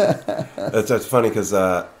 Yeah. That's funny, because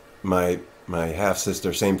my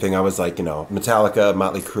half-sister, same thing. I was like, Metallica,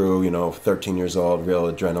 Motley Crue, 13 years old,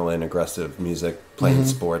 real adrenaline, aggressive music, playing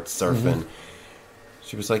sports, surfing.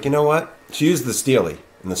 She was like, you know what? She used the Steely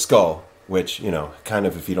and the skull, which, kind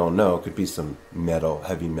of, if you don't know, could be some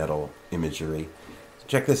heavy metal imagery.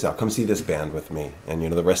 Check this out. Come see this band with me. And,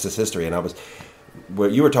 the rest is history. And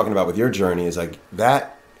what you were talking about with your journey is like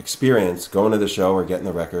that experience, going to the show or getting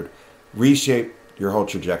the record, reshaped your whole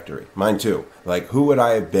trajectory. Mine too. Like, who would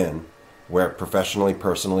I have been, where professionally,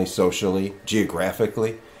 personally, socially,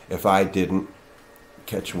 geographically, if I didn't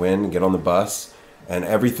catch wind, get on the bus, and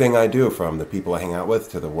everything I do, from the people I hang out with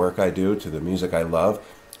to the work I do to the music I love,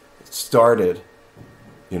 started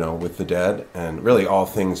with the Dead and really all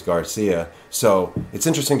things Garcia. So it's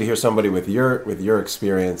interesting to hear somebody with your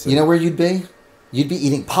experience. You know where you'd be? You'd be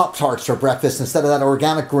eating Pop-Tarts for breakfast instead of that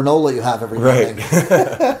organic granola you have every morning.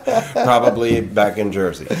 Right. Probably back in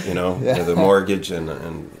Jersey, with a mortgage and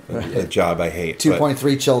a job I hate.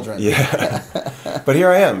 2.3 children. Yeah. But here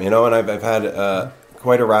I am, and I've had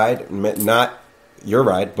quite a ride. Not your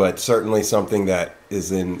ride, but certainly something that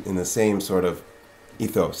is in the same sort of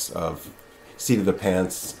ethos of seat of the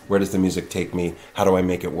pants. Where does the music take me? How do I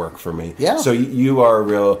make it work for me? Yeah. So you are a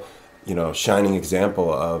real, shining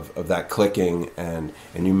example of that clicking and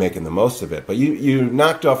you making the most of it. But you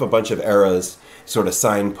knocked off a bunch of eras, sort of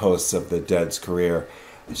signposts of the Dead's career.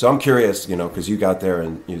 So I'm curious, because you got there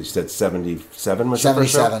and you said 77 was the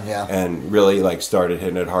first show? 77, yeah. And really started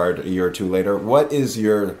hitting it hard a year or two later. What is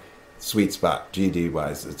your sweet spot, GD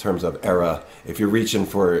wise, in terms of era? If you're reaching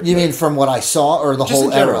for, you mean from what I saw or the just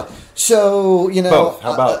whole era? So both.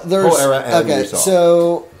 How about whole era and okay? you saw?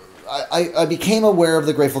 So I became aware of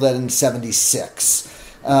the Grateful Dead in '76.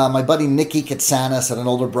 My buddy Nicky Katsanis had an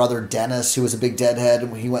older brother, Dennis, who was a big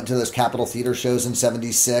Deadhead. He went to those Capitol Theater shows in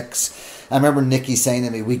 '76. I remember Nicky saying to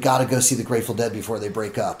me, "We got to go see the Grateful Dead before they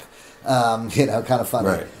break up." Kind of funny.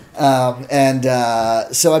 Right.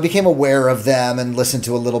 So I became aware of them and listened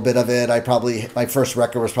to a little bit of it. My first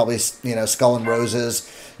record was probably, Skull and Roses,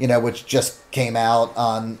 which just came out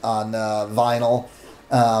on vinyl,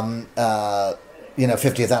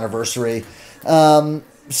 50th anniversary.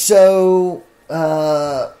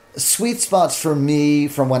 Sweet spots for me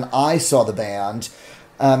from when I saw the band.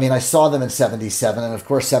 I mean, I saw them in 77, and of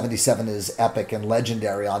course 77 is epic and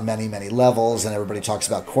legendary on many, many levels, and everybody talks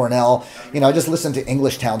about Cornell. I just listened to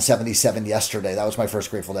Englishtown 77 yesterday. That was my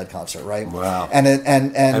first Grateful Dead concert, right? Wow. And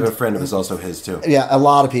I have a friend who was also his, too. Yeah, a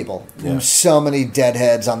lot of people. Yeah. So many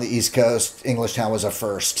Deadheads on the East Coast. Englishtown was a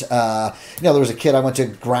first. There was a kid, I went to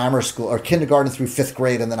grammar school, or kindergarten through 5th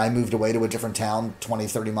grade, and then I moved away to a different town 20,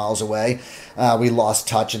 30 miles away. We lost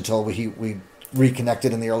touch until we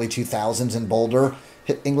reconnected in the early 2000s in Boulder.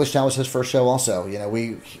 Englishtown was his first show also.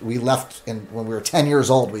 We left when we were 10 years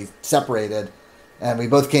old. We separated, and we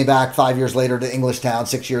both came back 5 years later to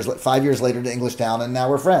Englishtown, 5 years later to Englishtown, and now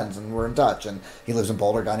we're friends, and we're in touch. And he lives in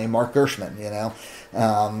Boulder, a guy named Mark Gershman,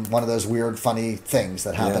 one of those weird, funny things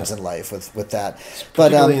that happens in life with that.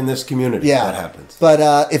 Particularly in this community, that happens.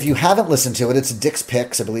 But if you haven't listened to it, it's Dick's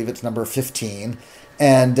Picks. I believe it's number 15.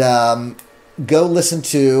 And go listen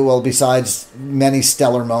to, well, besides many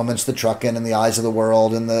stellar moments, the Truckin' and the Eyes of the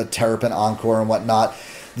World and the Terrapin Encore and whatnot,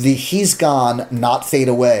 the He's Gone, Not Fade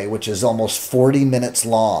Away, which is almost 40 minutes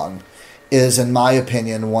long, is, in my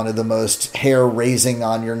opinion, one of the most hair-raising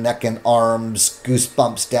on your neck and arms,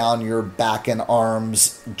 goosebumps down your back and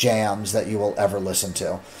arms jams that you will ever listen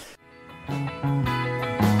to.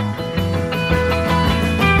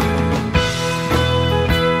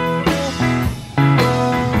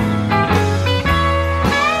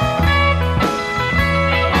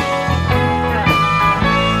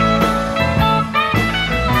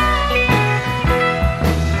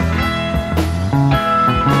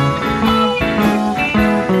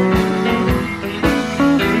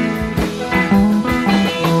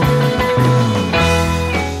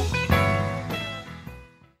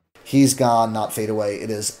 He's Gone, Not Fade Away. It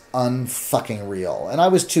is unfucking real. And I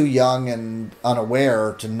was too young and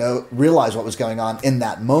unaware to realize what was going on in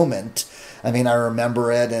that moment. I mean, I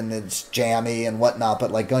remember it, and it's jammy and whatnot,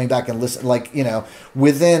 but like going back and listen,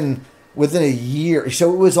 within a year.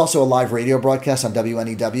 So it was also a live radio broadcast on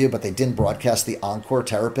WNEW, but they didn't broadcast the Encore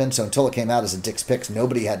Terrapin. So until it came out as a Dick's Picks,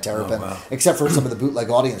 nobody had Terrapin, except for some of the bootleg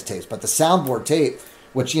audience tapes. But the soundboard tape,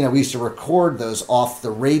 which, we used to record those off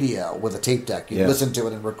the radio with a tape deck. You'd listen to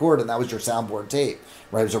it and record, and that was your soundboard tape,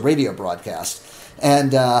 right? It was a radio broadcast.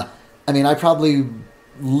 And, I probably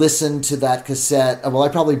listened to that cassette. Well, I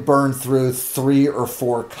probably burned through 3 or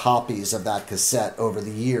 4 copies of that cassette over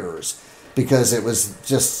the years because it was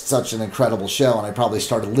just such an incredible show. And I probably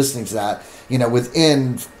started listening to that,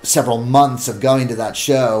 within several months of going to that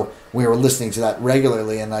show. We were listening to that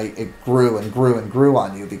regularly, and it grew and grew and grew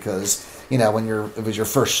on you because, when it was your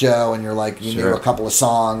first show and you're like, you knew a couple of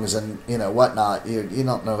songs and, whatnot, you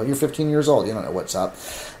don't know, you're 15 years old, you don't know what's up.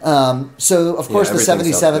 So of course the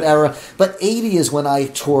 77 era, but 80 is when I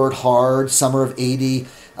toured hard, summer of 80.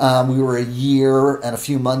 We were a year and a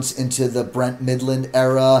few months into the Brent Midland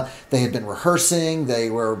era. They had been rehearsing. They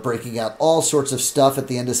were breaking out all sorts of stuff at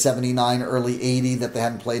the end of 79, early 80 that they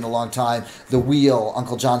hadn't played in a long time. The Wheel,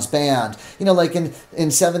 Uncle John's Band. Like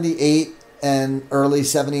in 78 and early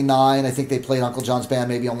 79, I think they played Uncle John's Band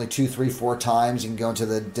maybe only 2, 3, 4 times. You can go into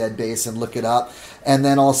the Dead Base and look it up. And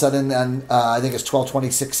then all of a sudden, I think it's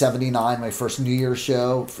 12/26/79, my first New Year's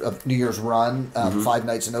show, New Year's run, 5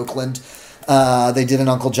 nights in Oakland. They did an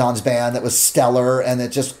Uncle John's Band that was stellar, and it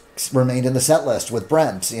just remained in the set list with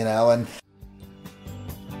Brent, and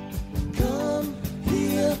come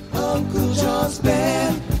hear Uncle John's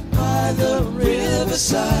Band by the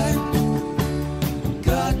riverside.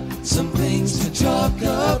 Got some things to talk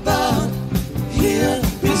about here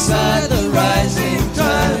beside the rising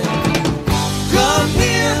tide. Come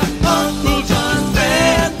hear Uncle John's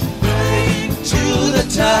Band bring to the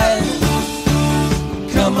tide.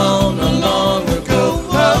 Come on along or go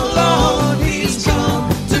alone. He's come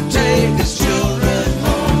to take his children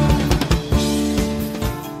home.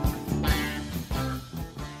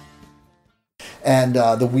 And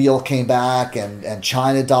the Wheel came back, and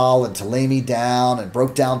China Doll, and To Lay Me Down, and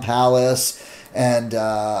Broke Down Palace, and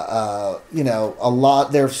a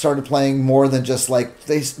lot. They started playing more than just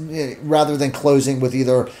rather than closing with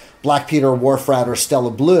either Black Peter, Wharf Rat, or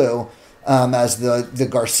Stella Blue. As the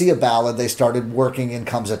Garcia ballad, they started working in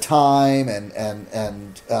Comes a Time and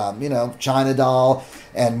China Doll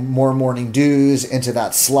and More Morning Dews into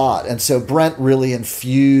that slot. And so Brent really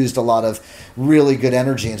infused a lot of really good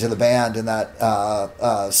energy into the band in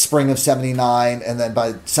that spring of 79, and then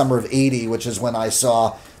by summer of 80, which is when I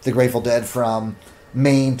saw the Grateful Dead from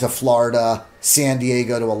Maine to Florida, San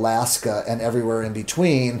Diego to Alaska, and everywhere in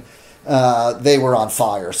between. They were on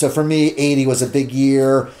fire. So for me, 80 was a big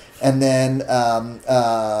year. And then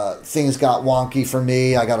things got wonky for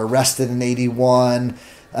me. I got arrested in 81.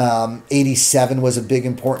 87 was a big,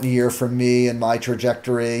 important year for me and my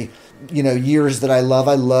trajectory. years that I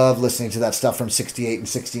love listening to that stuff from 68 and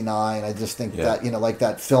 69. I just think that, like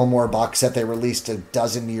that Fillmore box set they released a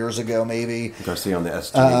dozen years ago, maybe. Garcia on the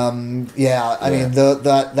ST. I mean,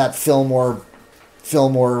 that Fillmore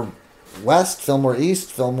West, Fillmore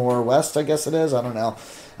East, Fillmore West, I guess it is. I don't know.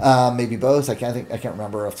 Maybe both. I can't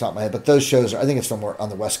remember off the top of my head, but those shows I think it's Fillmore on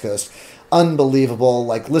the West Coast. Unbelievable.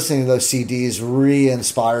 Like listening to those CDs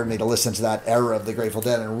re-inspired me to listen to that era of the Grateful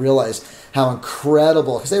Dead and realize how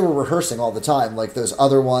incredible, because they were rehearsing all the time, like those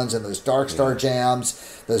other ones and those Dark Star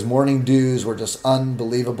jams, those Morning Dews were just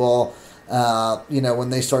unbelievable. When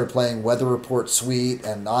they started playing Weather Report Suite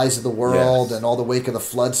and Eyes of the World and all the Wake of the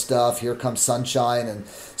Flood stuff, Here Comes Sunshine and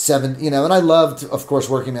and I loved, of course,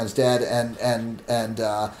 Working Man's Dead and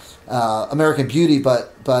American Beauty,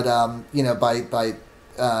 but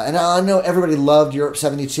and I know everybody loved Europe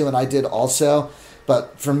 72 and I did also,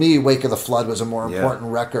 but for me, Wake of the Flood was a more important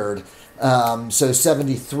record. So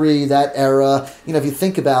 73, that era, if you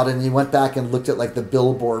think about it and you went back and looked at like the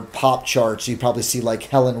Billboard pop charts, you probably see like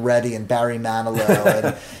Helen Reddy and Barry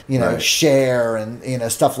Manilow and, Cher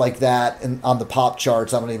and, stuff like that on the pop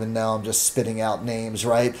charts. I don't even know. I'm just spitting out names,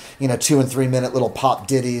 right? 2 and 3 minute little pop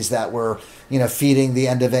ditties that were, feeding the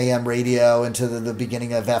end of AM radio into the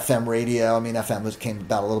beginning of FM radio. I mean, FM came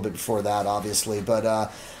about a little bit before that, obviously,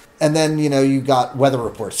 but, and then, you got Weather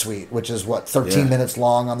Report Suite, which is 13 minutes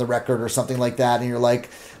long on the record or something like that. And you're like,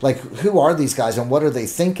 who are these guys and what are they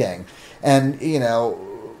thinking? And,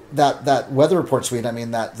 that Weather Report Suite, I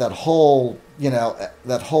mean, that whole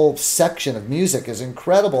section of music is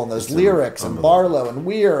incredible. And those lyrics and Barlow and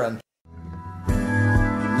Weir and.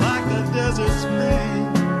 Like the desert spring,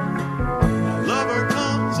 a lover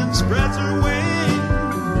comes and spreads her wings.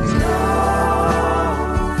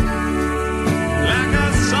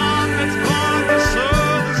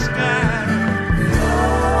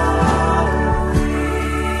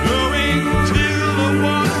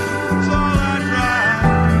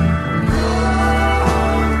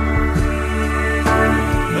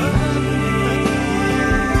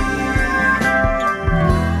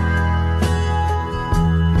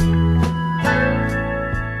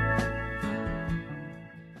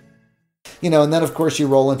 And then, of course, you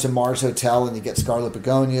roll into Mars Hotel and you get Scarlet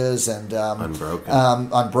Begonias and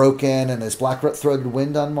Unbroken, and is Black-Throated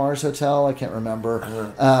Wind on Mars Hotel? I can't remember.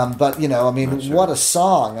 But, what a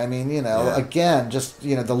song. I mean, again, just,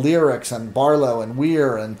 the lyrics and Barlow and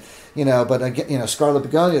Weir and, but again, Scarlet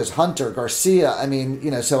Begonias, Hunter, Garcia. I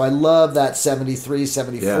mean, so I love that 73,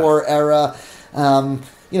 74 era.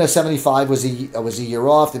 75 was a year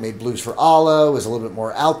off. They made Blues for Allah. It was a little bit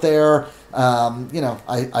more out there.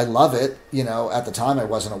 I love it. At the time I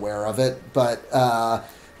wasn't aware of it, but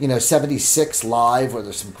 76 live, where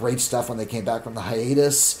there's some great stuff when they came back from the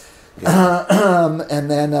hiatus. And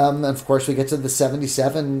then of course we get to the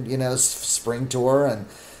 77 spring tour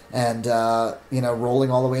and rolling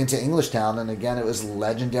all the way into Englishtown, and again it was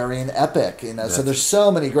legendary and epic. So there's so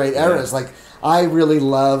many great eras. Like I really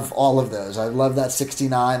love all of those. I love that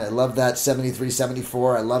 69. I love that 73,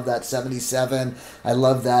 74. I love that 77. I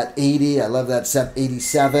love that 80. I love that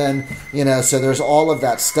 87. So there's all of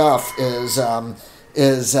that stuff is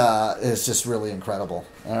just really incredible.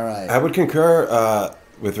 All right. I would concur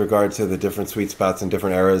with regard to the different sweet spots and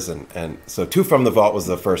different eras, and so Two from the Vault was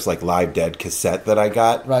the first Live Dead cassette that I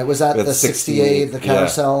got. Right, was that the 68, the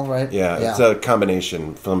Carousel, right? Yeah, it's a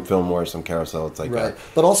combination from Fillmore, some Carousel. It's like right,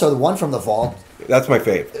 but also the one from the Vault. That's my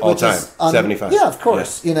fave all time. 75. Yeah, of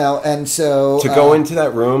course. And so to go into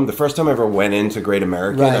that room, the first time I ever went into Great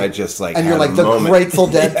American, I just and you're like, the Grateful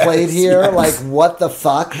Dead played here. Yes. Like, what the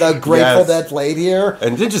fuck? The Grateful Dead played here,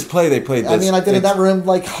 and didn't just play. They played. This, I've been in that room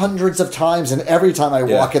hundreds of times, and every time I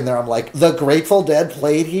walk in there, I'm like, the Grateful Dead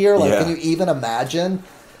played here. Like, can you even imagine?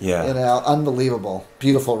 Yeah, unbelievable,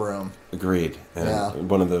 beautiful room. Agreed. And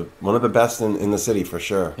one of the best in the city for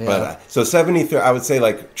sure. Yeah. But so 73, I would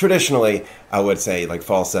say traditionally I would say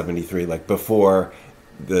fall 73, before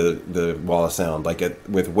the Wall of Sound,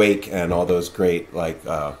 with Wake and all those great Let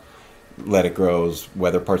It Grow's,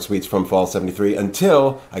 Weather Part Suites from fall 73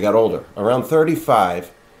 until I got older. Around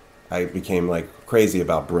 35, I became crazy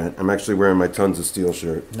about Brent. I'm actually wearing my Tons of Steel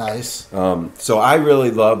shirt. Nice. So I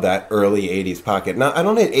really love that early 80s pocket. Now, I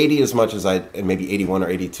don't hit 80 as much as maybe 81 or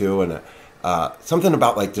 82, and something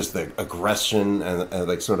about just the aggression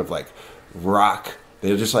and sort of rock.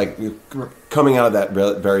 They're just coming out of that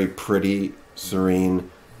very pretty, serene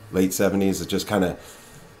late 70s. It just kind of,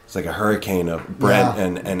 it's like a hurricane of Brent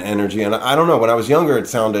and energy. And I don't know, when I was younger it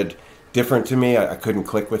sounded different to me. I couldn't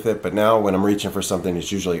click with it, but now when I'm reaching for something,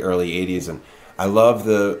 it's usually early 80s, and I love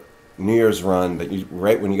the New Year's run that you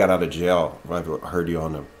right when you got out of jail. I heard you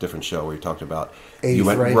on a different show where you talked about you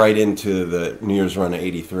went 83. right into the New Year's run of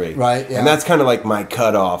 '83. Right, yeah. And that's kind of like my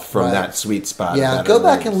cutoff from Right. that sweet spot. Yeah, that go I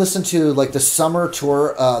back lived. and listen to like the summer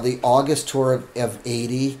tour, the August tour of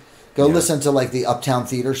 '80. Go Yeah. listen to like the Uptown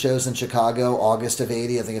Theater shows in Chicago, August of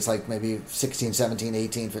 '80. I think it's like maybe 16, 17,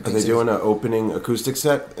 18, 15. Are they 16. doing an opening acoustic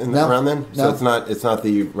set No, around then? no. So it's not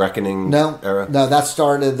the Reckoning No, era? no, that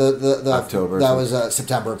started the October. That was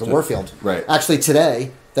September at the Warfield. Right. Actually,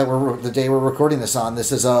 today the day we're recording this on,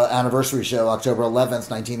 this is an anniversary show, October 11th,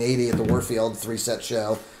 1980, at the Warfield 3-set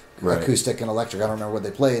show, Right. acoustic and electric. I don't remember what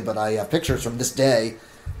they played, but I have pictures from this day.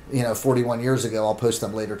 41 years ago. I'll post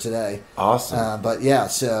them later today. Awesome. But yeah,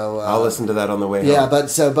 so I'll listen to that on the way yeah,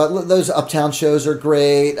 home. but those Uptown shows are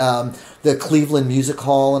great. The Cleveland Music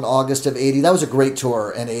Hall in August of '80, that was a great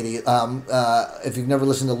tour in '80. If you've never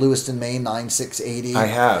listened to Lewiston, Maine, 9680, I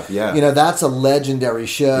have, yeah. that's a legendary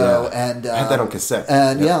show, Yeah. and I had that on cassette.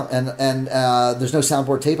 And Yeah. and there's no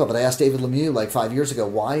soundboard tape of it. I asked David Lemieux like 5 years ago,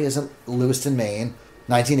 why isn't Lewiston, Maine,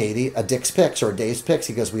 1980, a Dick's Picks or a Dave's Picks?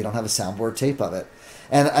 He goes, we don't have a soundboard tape of it.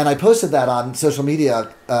 And I posted that on social media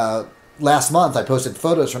last month. I posted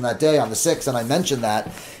photos from that day on the 6th, and I mentioned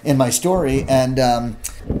that in my story. And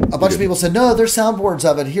a bunch of people said, no, there's soundboards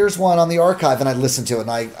of it. Here's one on the archive. And I listened to it,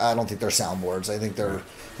 and I don't think they're soundboards. I think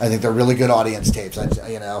they're really good audience tapes.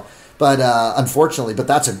 But unfortunately,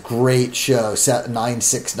 that's a great show.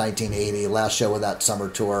 9/6/1980, last show of that summer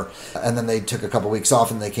tour, and then they took a couple weeks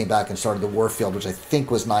off, and they came back and started the Warfield, which I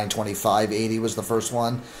think was 9/25/80 was the first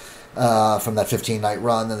one. From that 15-night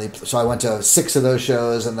run. So I went to 6 of those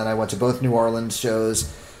shows, and then I went to both New Orleans shows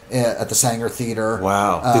at the Sanger Theater.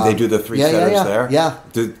 Wow. Did they do the 3 setters there? Yeah.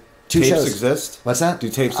 Do 2 tapes shows. exist? What's that? Do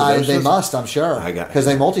tapes of those They shows? must, I'm sure. Because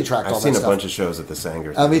they multi-tracked all I've that seen stuff. a bunch of shows at the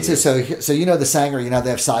Sanger. Me too. So the Sanger, they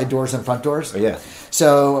have side doors and front doors? Oh, yeah.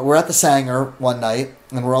 So we're at the Sanger one night,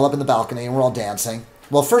 and we're all up in the balcony, and we're all dancing.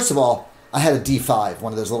 Well, first of all, I had a D5,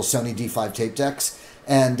 one of those little Sony D5 tape decks,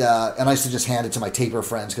 and I used to just hand it to my taper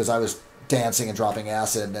friends because I was dancing and dropping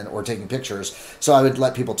acid or taking pictures. So I would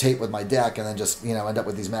let people tape with my deck and then just, end up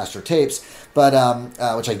with these master tapes, but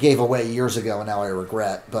which I gave away years ago and now I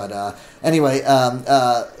regret. But anyway,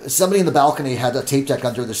 somebody in the balcony had a tape deck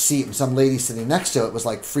under the seat, and some lady sitting next to it was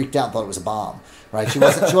like freaked out and thought it was a bomb. Right? She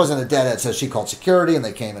wasn't a deadhead, so she called security, and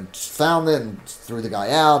they came and found it and threw the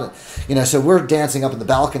guy out. And so we're dancing up in the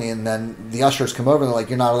balcony, and then the ushers come over and they're like,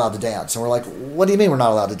 "You're not allowed to dance." And we're like, "What do you mean we're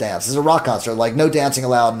not allowed to dance? This is a rock concert. Like, no dancing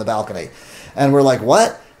allowed in the balcony." And we're like,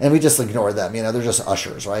 "What?" And we just ignore them. They're just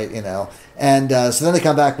ushers, right? And so then they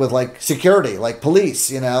come back with like security, like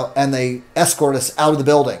police, and they escort us out of the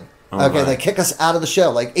building. Okay, right. They kick us out of the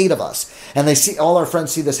show, like 8 of us, and they see all our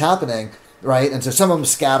friends see this happening. Right, and so some of them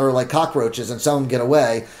scatter like cockroaches, and some of them get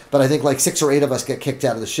away. But I think like 6 or 8 of us get kicked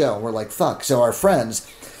out of the show, and we're like, "Fuck!" So our friends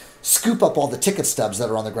scoop up all the ticket stubs that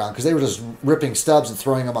are on the ground because they were just ripping stubs and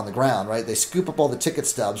throwing them on the ground. Right, they scoop up all the ticket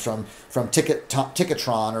stubs from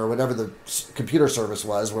Ticketron or whatever the computer service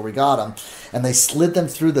was where we got them, and they slid them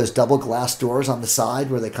through those double glass doors on the side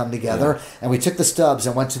where they come together. Yeah. And we took the stubs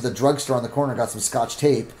and went to the drugstore on the corner, got some Scotch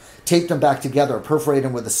tape. Taped them back together, perforated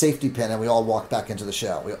them with a safety pin, and we all walked back into the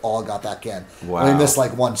show. We all got back in. Wow. We missed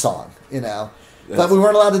like one song, But we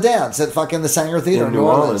weren't allowed to dance at fucking the Sanger Theater in New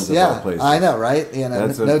Orleans. Yeah, I know, right?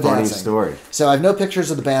 That's no a funny dancing. story. So I have no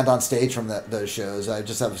pictures of the band on stage from those shows. I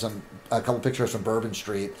just have a couple pictures from Bourbon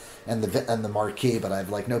Street and the Marquee, but I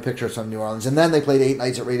have like no pictures from New Orleans. And then they played 8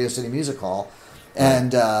 nights at Radio City Music Hall,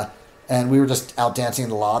 and we were just out dancing in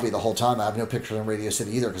the lobby the whole time. I have no pictures on Radio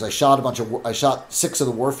City either because I shot 6 of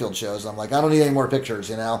the Warfield shows. And I'm like, I don't need any more pictures,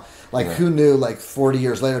 Who knew? Like 40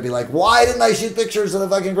 years later, be like, why didn't I shoot pictures of the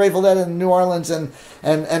fucking Grateful Dead in New Orleans and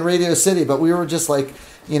Radio City? But we were just like,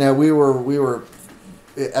 we were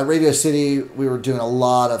at Radio City. We were doing a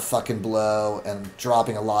lot of fucking blow and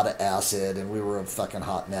dropping a lot of acid, and we were a fucking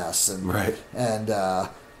hot mess. And right. And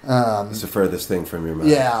it's the furthest thing from your mind.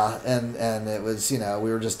 Yeah, and it was, we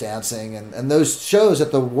were just dancing. And those shows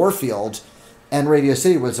at the Warfield and Radio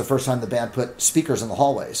City was the first time the band put speakers in the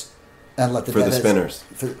hallways and let the For the Spinners.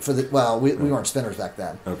 We weren't Spinners back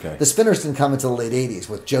then. Okay. The Spinners didn't come until the late 80s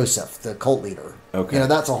with Joseph, the cult leader. Okay.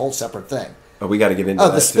 That's a whole separate thing. But we got to get into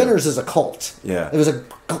that the Spinners too. is a cult. Yeah. It was a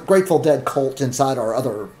Grateful Dead cult inside our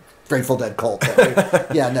other Grateful Dead cult.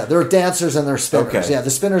 They're dancers and they're Spinners. Okay. Yeah, the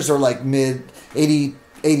Spinners are like mid-80s.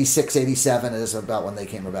 86, 87 is about when they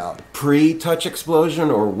came about. Pre-Touch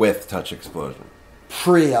Explosion or with Touch Explosion?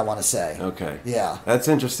 Pre, I want to say. Okay. Yeah. That's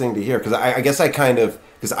interesting to hear because I guess I kind of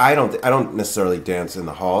because I don't necessarily dance in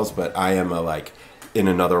the halls, but I am a like in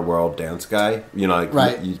another world dance guy.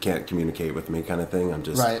 Right. You can't communicate with me kind of thing. I'm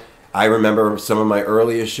just right. I remember some of my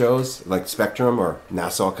earliest shows, like Spectrum or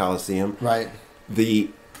Nassau Coliseum. Right. The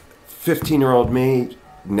 15-year-old me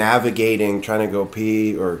navigating, trying to go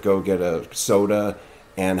pee or go get a soda,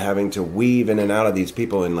 and having to weave in and out of these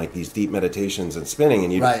people in like these deep meditations and spinning,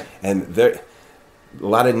 and and there a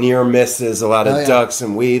lot of near misses, a lot of ducks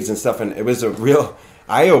and weaves and stuff, and it was a real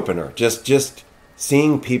eye opener. Just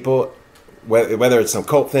seeing people, whether it's some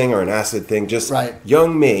cult thing or an acid thing, just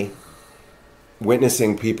young me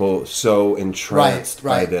witnessing people so entranced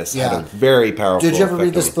by this had a very powerful. Did you ever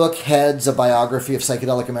read this book, Heads, a biography of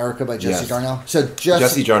psychedelic America by Jesse Darnell? So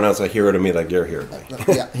Jesse Darnell's a hero to me, like you're a hero to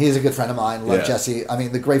me. Yeah, he's a good friend of mine. Love Jesse. I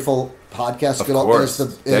mean, the Grateful podcast. Of course,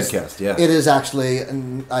 Deadcast. Yeah, it is actually.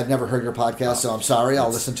 And I've never heard your podcast, so I'm sorry. I'll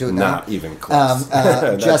listen to it now. Not even close.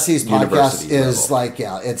 Jesse's podcast is like,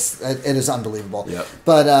 it is unbelievable. Yep.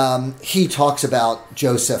 But he talks about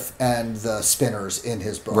Joseph and the spinners in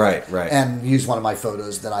his book. Right. And use one of my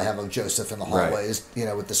photos that I have of Joseph in the hallways,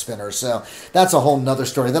 with the spinners. So that's a whole nother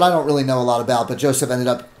story that I don't really know a lot about. But Joseph ended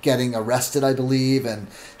up getting arrested, I believe, and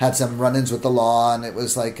had some run-ins with the law. And it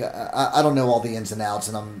was like, I don't know all the ins and outs,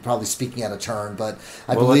 and I'm probably speaking out of turn, but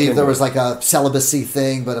I believe there was like a celibacy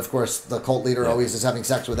thing. But of course, the cult leader always is having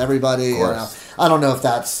sex with everybody. I don't know if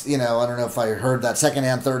that's, I don't know if I heard that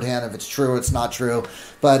secondhand, thirdhand, if it's true, it's not true.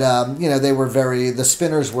 But, they were the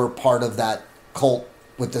spinners were part of that cult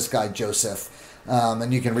with this guy, Joseph.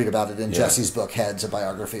 And you can read about it in Jesse's book, Heads, a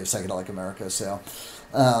biography of psychedelic America. So,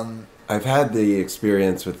 I've had the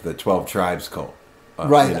experience with the 12 Tribes cult. On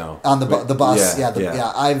the bus.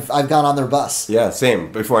 I've gone on their bus. Yeah,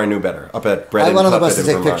 same. Before I knew better, up at Bread. I went on the bus to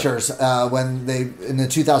take pictures when they in the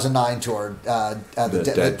 2009 tour,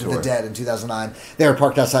 the Dead in 2009. They were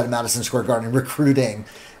parked outside of Madison Square Garden recruiting,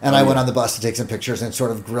 and I went on the bus to take some pictures and sort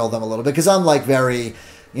of grill them a little bit because I'm like very.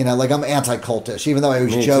 I'm anti-cultish, even though I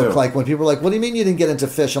always joke, like, when people are like, what do you mean you didn't get into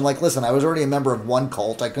Fish? I'm like, listen, I was already a member of one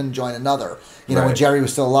cult. I couldn't join another. When Jerry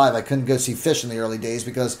was still alive, I couldn't go see Fish in the early days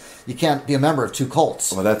because you can't be a member of two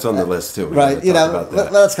cults. Well, that's on the list, too.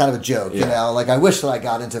 That's kind of a joke, Like, I wish that I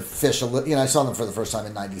got into Fish I saw them for the first time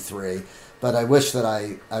in 93, but I wish that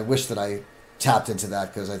I tapped into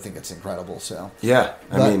that because I think it's incredible, so. Yeah,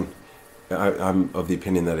 I mean... I'm of the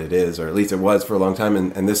opinion that it is, or at least it was for a long time,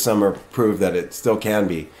 and this summer proved that it still can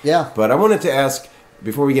be. Yeah. But I wanted to ask,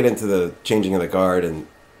 before we get into the changing of the guard and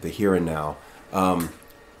the here and now,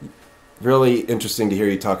 really interesting to hear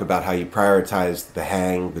you talk about how you prioritized the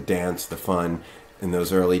hang, the dance, the fun in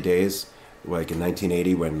those early days, like in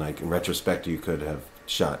 1980 when, like, in retrospect, you could have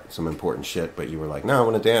shot some important shit, but you were like, no, I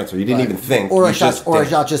want to dance, or you didn't even think. Or I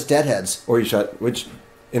shot just deadheads. Or you shot, which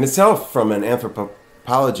in itself, from an anthropology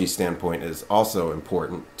standpoint, is also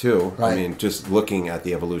important too. I mean, just looking at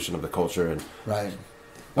the evolution of the culture and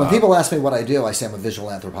when people ask me what I do, I say I'm a visual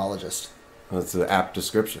anthropologist. That's an apt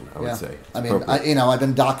description, I would say. I mean, I've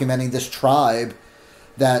been documenting this tribe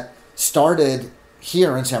that started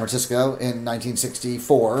here in San Francisco in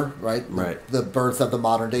 1964, right? The birth of the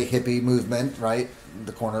modern day hippie movement, right?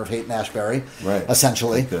 The corner of Haight and Ashbury,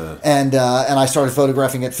 essentially. And I started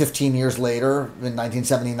photographing it 15 years later in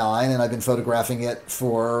 1979, and I've been photographing it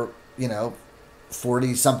for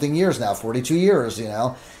 40-something years now, 42 years,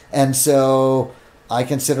 And so I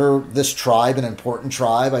consider this tribe an important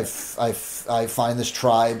tribe. I find this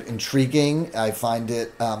tribe intriguing. I find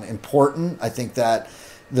it important. I think that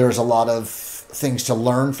there's a lot of things to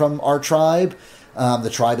learn from our tribe. The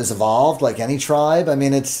tribe has evolved like any tribe. I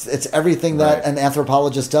mean, it's everything that an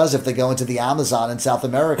anthropologist does if they go into the Amazon in South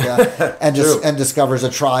America and discovers a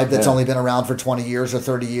tribe that's only been around for 20 years or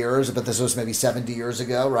 30 years, but this was maybe 70 years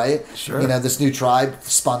ago, right? Sure. This new tribe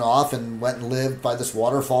spun off and went and lived by this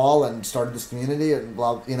waterfall and started this community and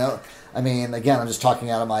blah, I mean, again, I'm just talking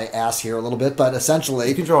out of my ass here a little bit, but essentially...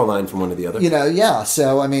 You can draw a line from one to the other.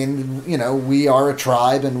 So, I mean, we are a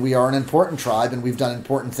tribe and we are an important tribe and we've done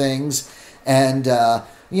important things. And,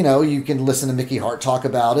 you can listen to Mickey Hart talk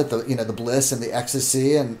about it, the bliss and the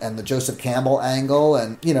ecstasy and the Joseph Campbell angle.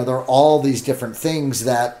 And, there are all these different things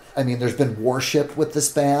that, I mean, there's been worship with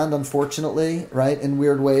this band, unfortunately, right, in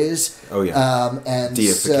weird ways. Oh, yeah. And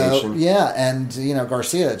deification. So, and,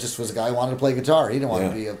 Garcia just was a guy who wanted to play guitar. He didn't want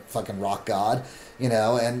to be a fucking rock god.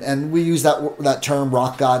 And we use that term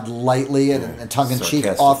rock god lightly and tongue in cheek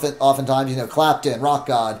oftentimes. Clapton, rock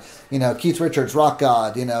god. Keith Richards, rock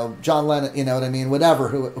god. John Lennon. You know what I mean? Whatever,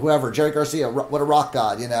 whoever. Jerry Garcia, what a rock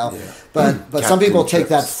god. But some people take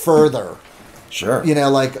that further. Sure.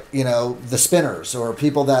 The Spinners or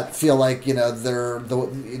people that feel like they're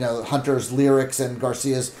the Hunter's lyrics and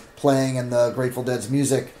Garcia's playing and the Grateful Dead's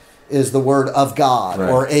music is the word of God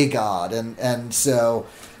or a god, and so.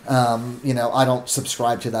 I don't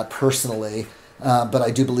subscribe to that personally. But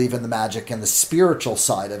I do believe in the magic and the spiritual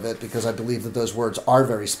side of it, because I believe that those words are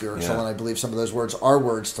very spiritual, and I believe some of those words are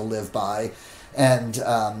words to live by.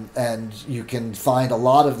 And you can find a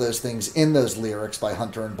lot of those things in those lyrics by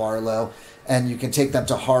Hunter and Barlow, and you can take them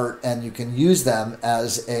to heart, and you can use them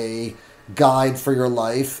as a guide for your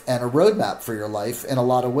life and a roadmap for your life in a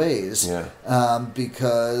lot of ways.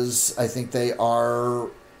 Because I think they are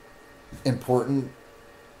important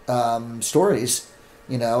stories,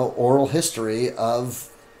 oral history of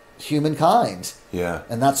humankind.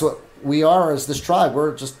 And that's what we are as this tribe.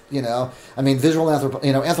 We're just, visual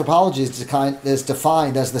anthropology is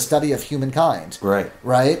defined as the study of humankind.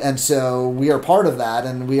 Right. And so we are part of that,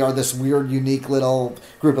 and we are this weird, unique little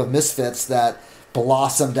group of misfits that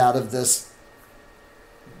blossomed out of this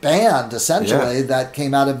band, essentially, that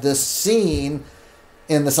came out of this scene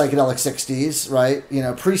in the psychedelic 60s, right?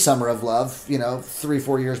 Pre-Summer of Love,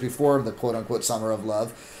 3-4 years before the quote-unquote Summer of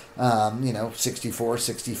Love. 64,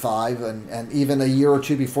 65, and even a year or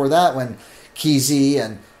two before that, when Kesey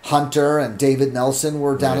and Hunter and David Nelson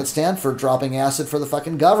were down at Stanford dropping acid for the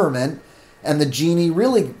fucking government, and the genie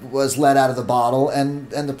really was let out of the bottle, and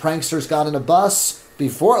the pranksters got in a bus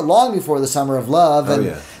long before the Summer of Love,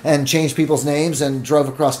 and changed people's names and drove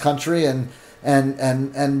across country and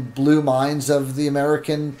blew minds of the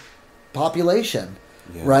American population.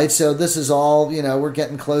 Right, so this is all, we're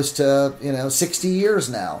getting close to 60 years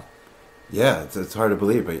now. It's hard to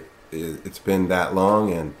believe, but it's been that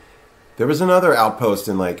long. And there was another outpost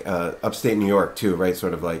in upstate New York too, right?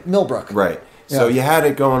 Sort of like Millbrook, right? So you had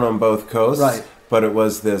it going on both coasts, right? But it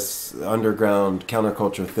was this underground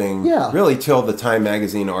counterculture thing, really, till the Time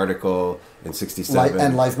magazine article in '67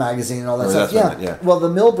 and Life magazine and all that stuff. Well, the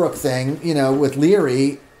Millbrook thing, with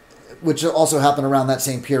Leary, which also happened around that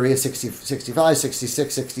same period, 65,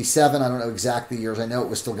 66, 67. I don't know exact the years. I know it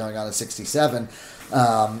was still going on in 67. And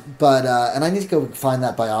I need to go find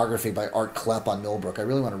that biography by Art Klepp on Millbrook. I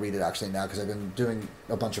really want to read it actually now, because I've been doing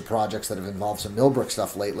a bunch of projects that have involved some Millbrook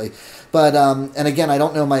stuff lately. But, and again, I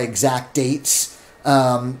don't know my exact dates,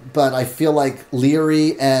 but I feel like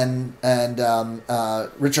Leary and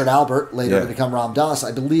Richard Albert, later to become Ram Dass,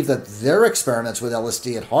 I believe that their experiments with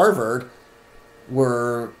LSD at Harvard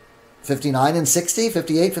were 59 and 60,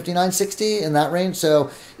 58, 59, 60, in that range. So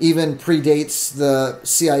even predates the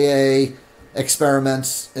CIA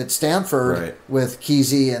experiments at Stanford with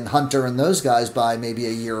Kesey and Hunter and those guys by maybe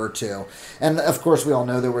a year or two. And of course, we all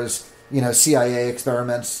know there was, CIA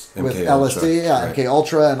experiments with LSD, MK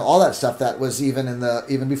Ultra and all that stuff that was even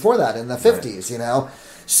before that in the 50s,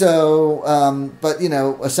 So, but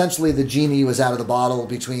essentially the genie was out of the bottle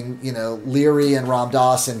between Leary and Ram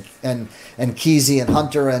Dass and Kesey and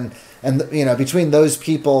Hunter and between those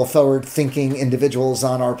people, forward-thinking individuals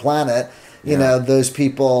on our planet, those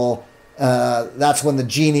people. That's when the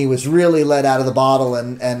genie was really let out of the bottle,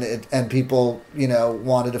 and people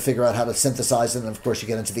wanted to figure out how to synthesize it. And of course, you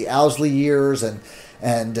get into the Owsley years and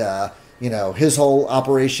his whole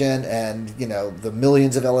operation, and the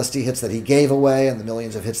millions of LSD hits that he gave away and the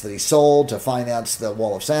millions of hits that he sold to finance the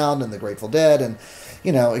Wall of Sound and the Grateful Dead, and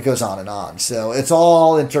it goes on and on. So it's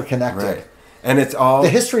all interconnected. Right. And it's all... The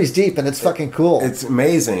history's deep, and it's fucking cool. It's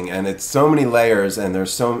amazing, and it's so many layers, and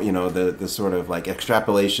there's so, the sort of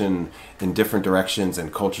extrapolation in different directions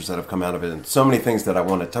and cultures that have come out of it, and so many things that I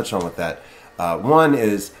want to touch on with that. One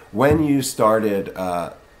is, when you started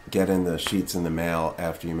getting the sheets in the mail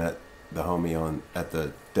after you met the homie at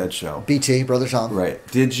the Dead Show. BT, Brother Tom. Right.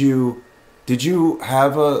 Did you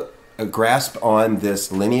have a grasp on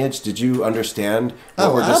this lineage? Did you understand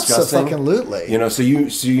what we're discussing? Absolutely. So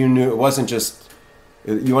you knew it wasn't just,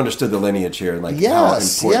 you understood the lineage here, how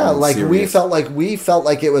important we felt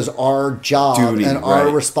like it was our job and our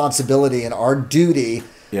responsibility and our duty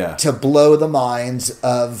to blow the minds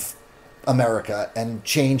of America and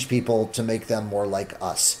change people to make them more like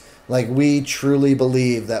us. We truly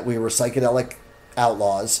believe that we were psychedelic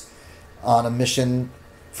outlaws on a mission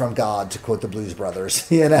from God, to quote the Blues Brothers,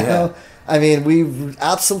 I mean, we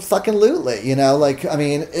absolutely,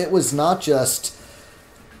 it was not just,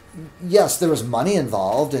 yes, there was money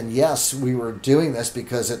involved, and yes, we were doing this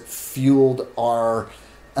because it fueled our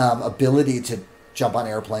ability to jump on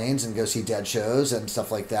airplanes and go see Dead shows and stuff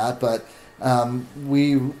like that. But I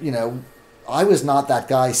was not that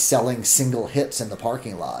guy selling single hits in the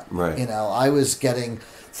parking lot. Right. I was getting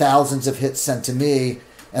thousands of hits sent to me,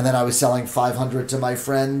 and then I was selling 500 to my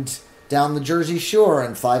friend down the Jersey Shore,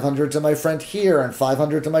 and 500 to my friend here, and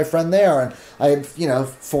 500 to my friend there. And I had,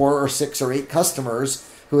 4 or 6 or 8 customers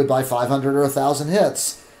who would buy 500 or 1,000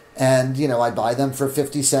 hits. And, I'd buy them for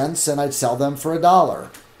 50 cents and I'd sell them for $1,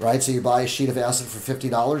 right? So you buy a sheet of acid for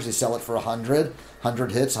 $50, you sell it for $100.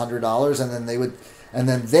 100 hits, $100, and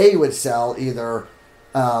then they would sell either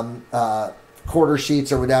quarter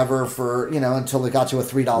sheets or whatever for, until it got to a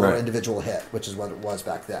 $3 individual hit, which is what it was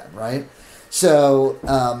back then, right? So,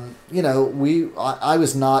 I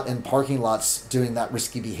was not in parking lots doing that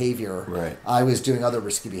risky behavior. Right. I was doing other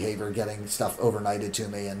risky behavior, getting stuff overnighted to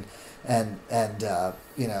me, and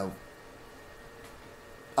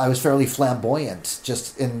I was fairly flamboyant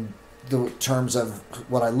just in the terms of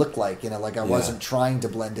what I looked like. I wasn't trying to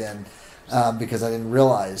blend in. Because I didn't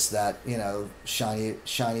realize that,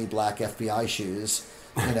 shiny black FBI shoes,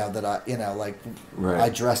 that I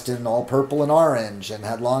dressed in all purple and orange and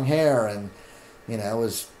had long hair and, I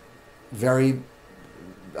was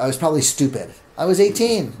probably stupid. I was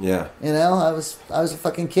 18. Yeah. I was a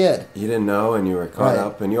fucking kid. You didn't know, and you were caught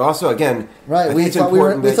up, and you also, again, right. We thought we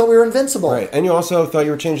were invincible. Right. And you also thought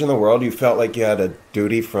you were changing the world. You felt like you had a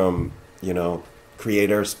duty from,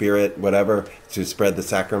 creator, spirit, whatever, to spread the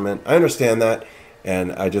sacrament. I understand that,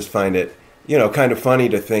 and I just find it, kind of funny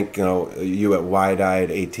to think, you at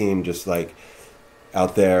wide-eyed 18, just like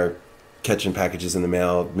out there catching packages in the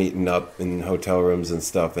mail, meeting up in hotel rooms and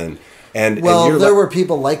stuff, and there were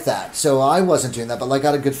people like that. So I wasn't doing that, but I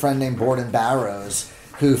got a good friend named Borden Barrows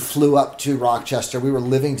who flew up to Rochester. We were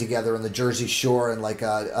living together in the Jersey Shore in there's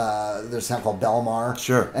a town called Belmar.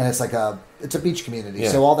 Sure. And it's it's a beach community. Yeah.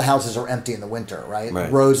 So all the houses are empty in the winter, right?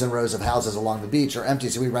 Rows and rows of houses along the beach are empty.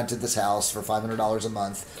 So we rented this house for $500 a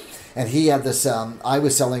month. And he had this, I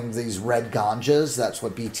was selling these red ganjas. That's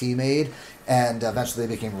what BT made. And eventually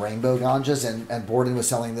they became rainbow ganjas. And Borden was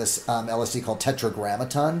selling this LSD called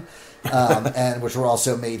Tetragrammaton. And which were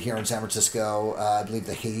also made here in San Francisco. I believe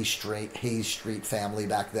the Hayes Street family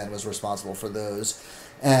back then was responsible for those.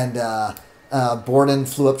 And Borden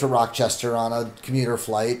flew up to Rochester on a commuter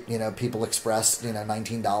flight, People Express,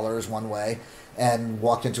 $19 one way, and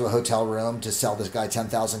walked into a hotel room to sell this guy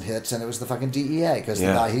 10,000 hits, and it was the fucking DEA because the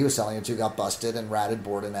guy he was selling it to got busted and ratted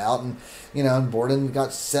Borden out, and and Borden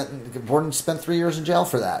got sent. Borden spent 3 years in jail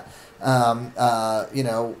for that.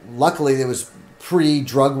 Luckily it was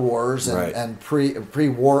pre-drug wars and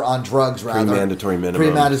pre-war on drugs, rather. Pre-mandatory minimums.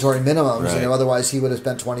 Pre-mandatory minimums. Right. Otherwise he would have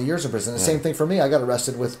spent 20 years in prison. The same thing for me. I got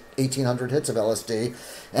arrested with 1,800 hits of LSD,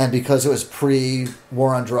 and because it was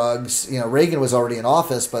pre-war on drugs, Reagan was already in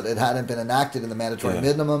office, but it hadn't been enacted in the mandatory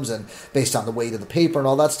minimums and based on the weight of the paper and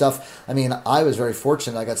all that stuff. I mean, I was very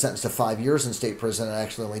fortunate. I got sentenced to 5 years in state prison and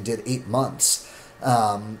actually only did 8 months.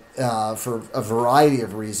 For a variety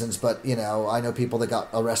of reasons, but I know people that got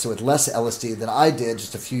arrested with less LSD than I did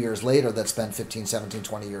just a few years later that spent 15, 17,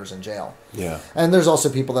 20 years in jail. Yeah. And there's also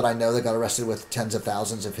people that I know that got arrested with tens of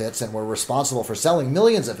thousands of hits and were responsible for selling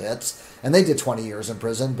millions of hits, and they did 20 years in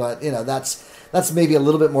prison, but that's maybe a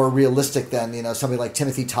little bit more realistic than somebody like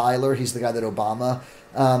Timothy Tyler. He's the guy that Obama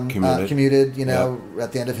commuted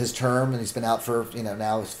at the end of his term, and he's been out for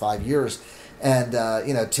now 5 years. And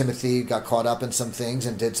Timothy got caught up in some things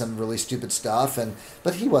and did some really stupid stuff,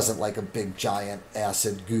 but he wasn't like a big giant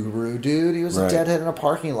acid guru dude. He was a deadhead in a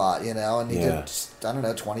parking lot, and he did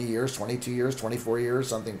 20 years, 22 years, 24 years,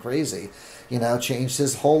 something crazy. Changed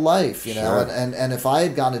his whole life. And if I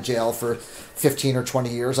had gone to jail for 15 or 20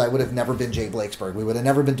 years, I would have never been Jay Blakesberg. We would have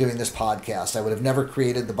never been doing this podcast. I would have never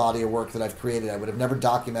created the body of work that I've created. I would have never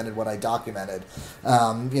documented what I documented.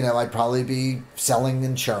 I'd probably be selling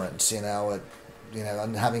insurance, and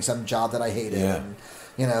having some job that I hated. Yeah. And,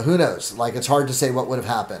 who knows? It's hard to say what would have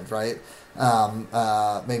happened, right?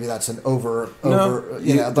 Maybe that's an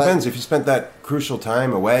it depends. If you spent that crucial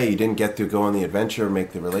time away, you didn't get to go on the adventure,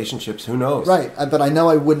 make the relationships, who knows? Right. But I know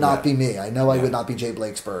I would not be me. I know I would not be Jay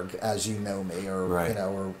Blakesberg as you know me, or,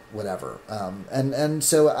 or whatever. And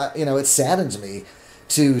so, it saddens me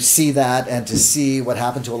to see that and to see what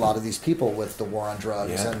happened to a lot of these people with the war on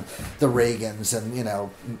drugs and the Reagans and,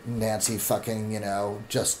 Nancy fucking,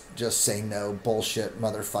 just say no bullshit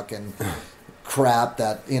motherfucking crap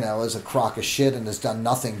that, is a crock of shit and has done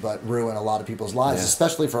nothing but ruin a lot of people's lives,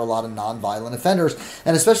 especially for a lot of nonviolent offenders,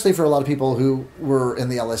 and especially for a lot of people who were in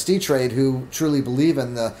the LSD trade who truly believe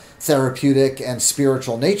in the therapeutic and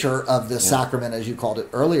spiritual nature of the sacrament, as you called it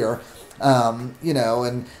earlier.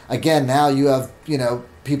 And again, now you have,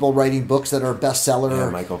 people writing books that are bestseller.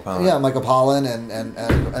 Yeah, Michael Pollan. Yeah, Michael Pollan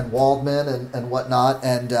and Waldman and whatnot.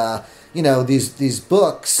 And, these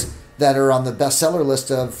books that are on the bestseller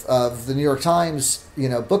list of the New York Times,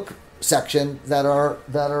 book section that are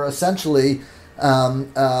essentially,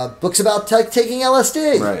 books about taking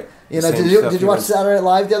LSD. Right. Did you watch Saturday Night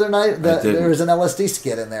Live the other night? There was an LSD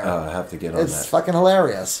skit in there. Oh, I have to get on that. It's fucking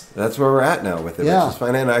hilarious. That's where we're at now with it. Yeah. Which is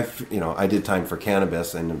fine. And I did time for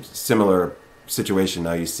cannabis and similar situation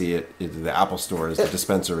now. You see it. The Apple Store is the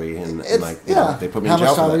dispensary, and like they put me How in jail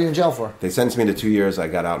much time for were that. you in jail for? They sentenced me to 2 years. I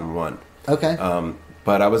got out in 1. Okay.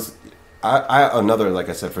 But I another, like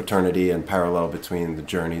I said, fraternity and parallel between the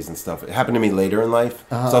journeys and stuff. It happened to me later in life.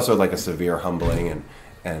 It's also like a severe humbling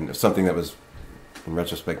and something that was, in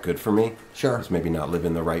retrospect, good for me. Sure. Was maybe not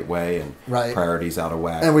living the right way and Right. priorities out of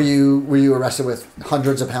whack. And were you arrested with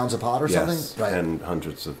hundreds of pounds of pot or Yes, something? Right. and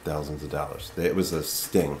hundreds of thousands of dollars. It was a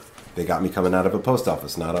sting. They got me coming out of a post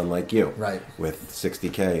office, not unlike you. Right. With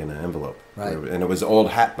 $60K in an envelope. Right. And it was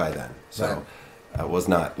old hat by then. So Right. it was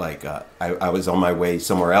not like I was on my way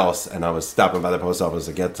somewhere else and I was stopping by the post office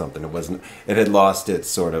to get something. It wasn't. It had lost its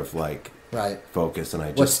sort of like Right. focus, and I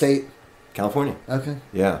just What state? California. Okay.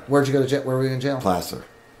 Yeah. Where'd you go to jail? Where were you in jail? Placer.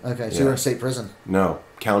 Okay, so Yeah. you were in state prison. No,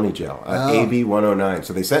 county jail. Oh. AB 109.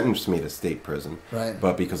 So they sentenced me to state prison. Right.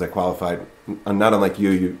 But because I qualified, not unlike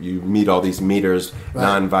you meet all these meters, Right.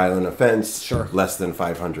 non-violent offense, Sure. less than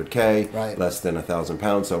 500K, Right. less than 1,000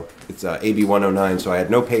 pounds. So it's AB 109. So I had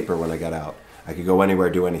no paper when I got out. I could go anywhere,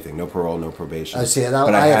 do anything. No parole, no probation. I see.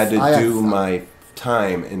 But I had to do my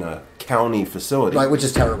time in a county facility. Right, which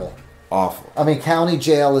is terrible. Awful. I mean, county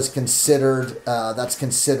jail is considered, that's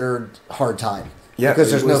considered hard time. Yeah, Because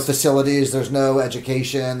it there's no was- facilities, there's no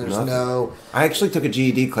education, there's Nothing. no... I actually took a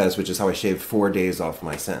GED class, which is how I shaved 4 days off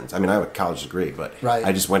my sentence. I mean, I have a college degree, but Right.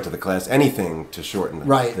 I just went to the class, anything to shorten the,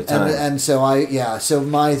 Right, the time. and so so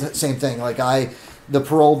my same thing. Like the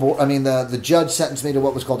parole board. I mean, the judge sentenced me to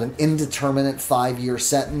what was called an indeterminate 5-year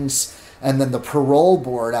sentence, and then the parole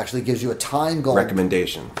board actually gives you a time goal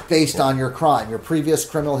Recommendation. based on your crime, your previous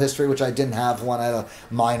criminal history, which I didn't have. One, I had a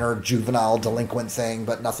minor juvenile delinquent thing,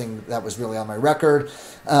 but nothing that was really on my record.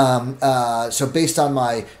 So based on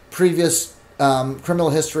my previous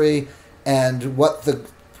criminal history and what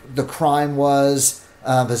the crime was,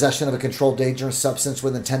 possession of a controlled dangerous substance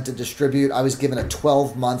with intent to distribute, I was given a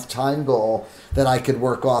 12-month time goal that I could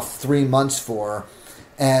work off 3 months for.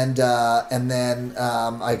 And then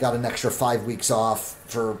I got an extra 5 weeks off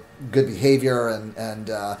for good behavior and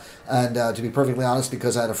to be perfectly honest,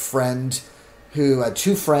 because I had a friend who had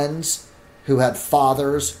 2 friends who had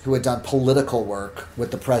fathers who had done political work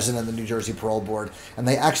with the president of the New Jersey Parole Board, and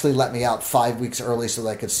they actually let me out 5 weeks early so that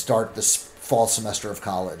I could start this fall semester of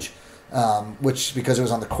college. Which, because it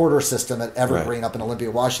was on the quarter system at Evergreen up in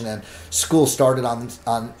Olympia, Washington, school started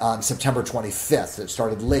on September 25th. It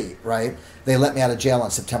started late, right? They let me out of jail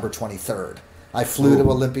on September 23rd. I flew to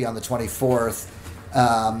Olympia on the 24th.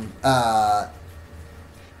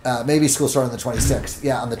 Maybe school started on the 26th.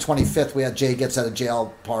 Yeah, on the 25th, we had Jay Gets Out of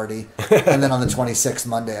Jail party. And then on the 26th,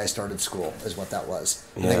 Monday, I started school, is what that was.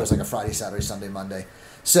 I think it was like a Friday, Saturday, Sunday, Monday.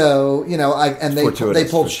 So, you know, they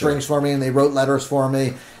Fortuitous, pulled for strings sure. for me, and they wrote letters for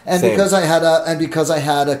me. And Same. because I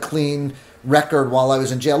had a clean record while I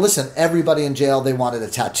was in jail. Listen, everybody in jail, they wanted to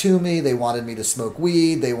tattoo me, they wanted me to smoke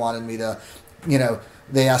weed, they wanted me to, you know,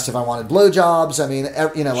 they asked if I wanted blowjobs. I mean,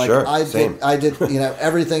 you know, like Sure, I same. did, you know,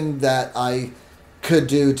 everything that I could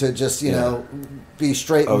do to just, you know, be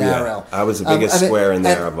straight and narrow. I was the biggest square in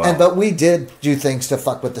there of all. But we did do things to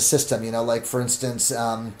fuck with the system, you know, like for instance,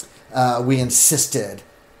 we insisted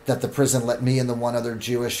that the prison let me and the one other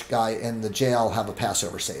Jewish guy in the jail have a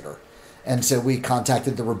Passover Seder. And so we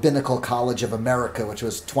contacted the Rabbinical College of America, which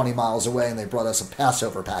was 20 miles away, and they brought us a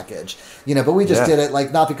Passover package. You know, but we just did it,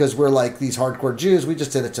 like, not because we're like these hardcore Jews, we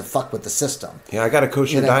just did it to fuck with the system. Yeah, I got a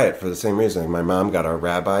kosher You know? diet for the same reason. My mom got our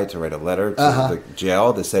rabbi to write a letter to the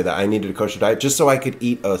jail to say that I needed a kosher diet just so I could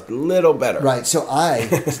eat a little better. Right, so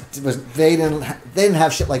they didn't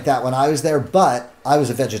have shit like that when I was there, but I was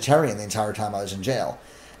a vegetarian the entire time I was in jail.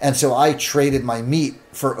 And so I traded my meat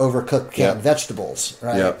for overcooked canned vegetables,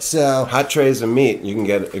 right? Yep. So hot trays of meat, you can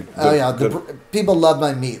get a good, people love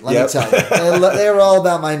my meat. Let me tell you, they were all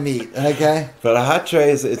about my meat. Okay. But a hot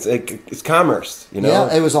tray it's commerce, you know.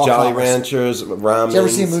 Yeah, it was all Jolly commerce. Ranchers, ramen. Did you ever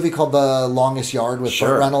see a movie called The Longest Yard with Sure,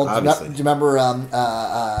 Burt Reynolds? obviously. Do you remember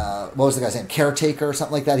what was the guy's name? Caretaker or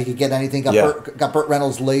something like that. He could get anything. Got Burt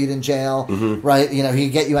Reynolds laid in jail, right? You know, he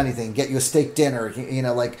could get you anything. Get you a steak dinner. You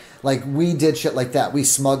know, like we did shit like that. We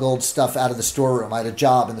smuggled stuff out of the storeroom. I had a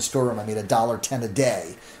job in the storeroom. I made $1.10 a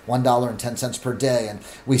day, $1.10 per day, and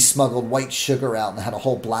we smuggled white sugar out and had a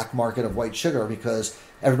whole black market of white sugar because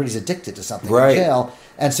everybody's addicted to something in jail.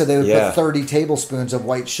 And so they would put 30 tablespoons of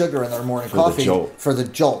white sugar in their morning coffee for the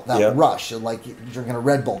jolt, that rush, like you're drinking a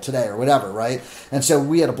Red Bull today or whatever, right? And so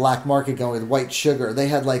we had a black market going with white sugar. They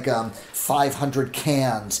had like 500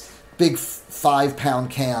 cans, big 5-pound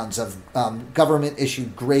cans of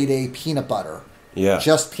government-issued grade A peanut butter, Yeah.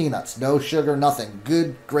 Just peanuts, no sugar, nothing.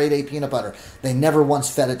 Good grade A peanut butter. They never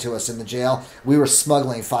once fed it to us in the jail. We were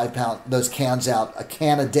smuggling 5 pound those cans out, a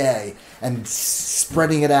can a day, and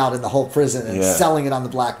spreading it out in the whole prison and selling it on the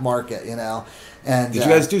black market. And did you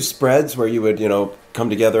guys do spreads where you would come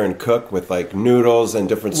together and cook with like noodles and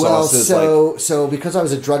different sauces? So because I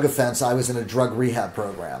was a drug offense, I was in a drug rehab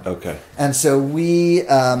program. Okay. And so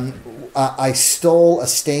I stole a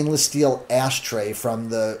stainless steel ashtray from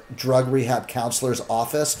the drug rehab counselor's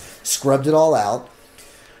office, scrubbed it all out.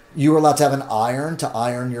 You were allowed to have an iron to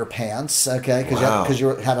iron your pants, okay? Because you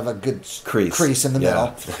had a good crease in the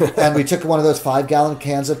middle. And we took one of those 5-gallon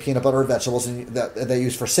cans of peanut butter or vegetables that they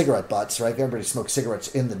use for cigarette butts, right? Everybody smoked cigarettes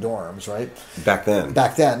in the dorms, right? Back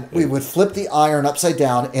then. We would flip the iron upside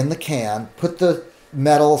down in the can, put the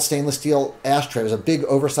metal stainless steel ashtray. It was a big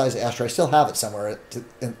oversized ashtray. I still have it somewhere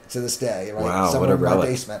to this day, right? Wow, somewhere in my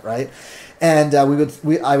basement, right? And I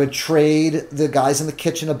would trade the guys in the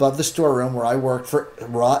kitchen above the storeroom where I worked for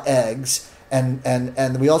raw eggs,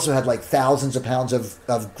 and we also had like thousands of pounds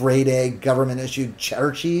of grade A government issued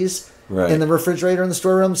cheddar cheese in the refrigerator in the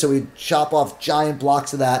storeroom. So we'd chop off giant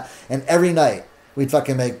blocks of that, and every night we'd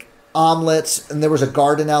fucking make omelets, and there was a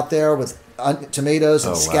garden out there with tomatoes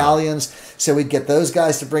and scallions. So we'd get those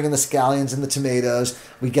guys to bring in the scallions and the tomatoes.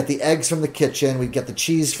 We'd get the eggs from the kitchen. We'd get the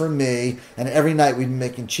cheese from me. And every night we'd be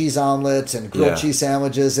making cheese omelets and grilled cheese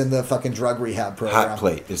sandwiches in the fucking drug rehab program. Hot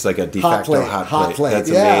plate. It's like a de facto hot plate. That's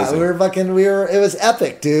yeah, amazing. it was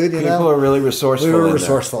epic, dude. People are really resourceful. We were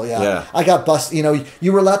resourceful, yeah. I got busted.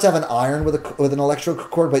 You were allowed to have an iron with an electrical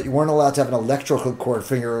cord, but you weren't allowed to have an electrical cord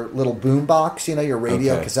for your little boom box, your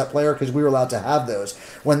radio cassette player, because we were allowed to have those.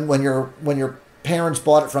 When your parents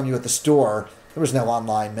bought it from you at the store, there was no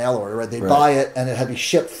online mail order, right? They'd buy it, and it had to be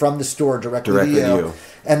shipped from the store directly to you.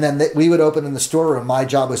 And then we would open in the storeroom. My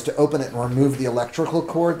job was to open it and remove the electrical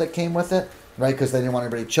cord that came with it, right? Because they didn't want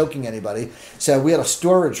anybody choking anybody. So we had a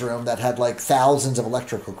storage room that had like thousands of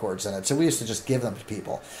electrical cords in it. So we used to just give them to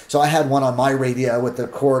people. So I had one on my radio with the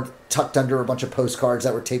cord tucked under a bunch of postcards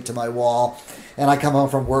that were taped to my wall. And I come home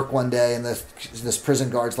from work one day, and this prison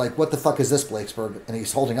guard's like, "What the fuck is this, Blakesberg?" And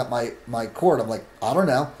he's holding up my cord. I'm like, "I don't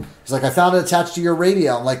know." He's like, "I found it attached to your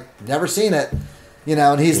radio." I'm like, "Never seen it."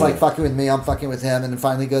 And he's like fucking with me. I'm fucking with him. And then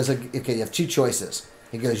finally he goes, "Okay, you have 2 choices."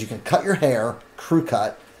 He goes, "You can cut your hair, crew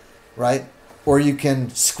cut, right? Or you can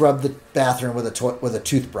scrub the bathroom with a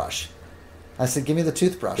toothbrush." I said, "Give me the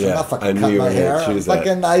toothbrush. I'm not fucking cutting my hair.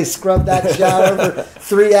 I scrubbed that shower for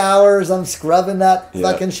 3 hours. I'm scrubbing that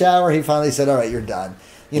fucking shower." He finally said, "All right, you're done."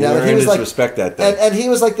 He was like, respect that day. And he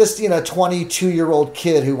was like this, 22-year-old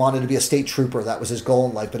kid who wanted to be a state trooper. That was his goal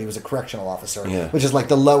in life, but he was a correctional officer, which is like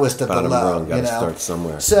the lowest of the low. Got to start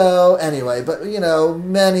somewhere. So anyway, but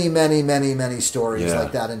many, many, many, many stories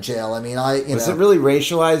like that in jail. I mean, was it really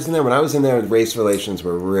racialized in there? When I was in there, race relations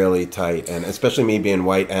were really tight, and especially me being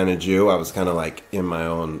white and a Jew, I was kind of like in my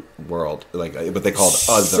own world, like what they called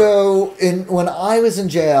other. So when I was in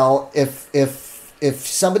jail, if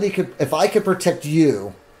I could protect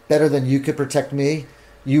you better than you could protect me,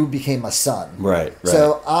 you became a son. Right.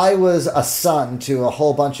 So I was a son to a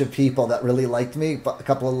whole bunch of people that really liked me. A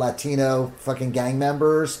couple of Latino fucking gang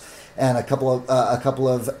members, and a couple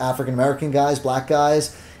of African American guys, black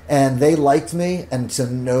guys, and they liked me, and so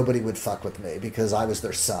nobody would fuck with me because I was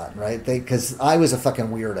their son, right? Because I was a fucking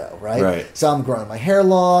weirdo, right? So I'm growing my hair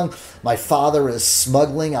long. My father is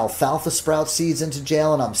smuggling alfalfa sprout seeds into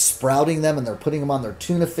jail, and I'm sprouting them, and they're putting them on their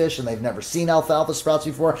tuna fish, and they've never seen alfalfa sprouts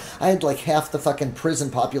before. I had like half the fucking prison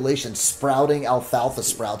population sprouting alfalfa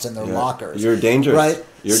sprouts in their lockers. You're dangerous, right?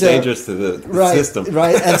 You're dangerous to the system,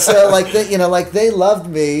 right? And so, they loved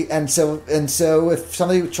me, and so if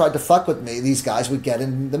somebody tried to fuck with me, these guys would get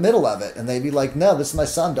in the middle of it, and they'd be like, "No, this is my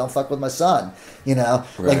son. Don't fuck with my son."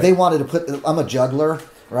 Like they wanted to put. I'm a juggler.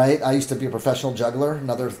 Right, I used to be a professional juggler.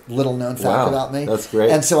 Another little known fact about me. That's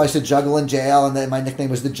great. And so I used to juggle in jail, and then my nickname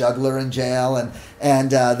was the Juggler in jail.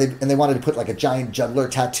 And they wanted to put like a giant juggler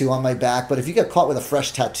tattoo on my back. But if you get caught with a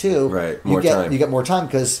fresh tattoo, you get more time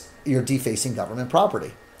because you're defacing government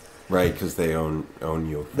property. Right, because they own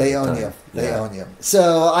you. They own you.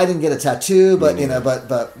 So I didn't get a tattoo, but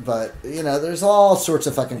but there's all sorts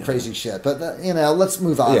of fucking crazy shit. But let's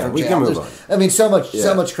move on. From jail. We can move on. I mean, so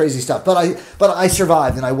much crazy stuff. But I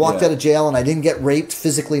survived, and I walked out of jail, and I didn't get raped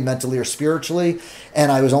physically, mentally, or spiritually. And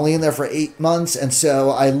I was only in there for 8 months, and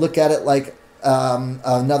so I look at it like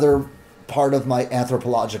another part of my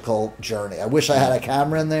anthropological journey. I wish I had a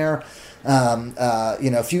camera in there.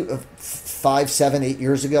 A few 5, 7, 8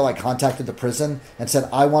 years ago, I contacted the prison and said,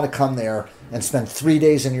 "I want to come there and spend 3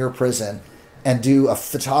 days in your prison and do a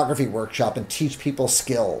photography workshop and teach people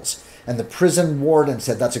skills." And the prison warden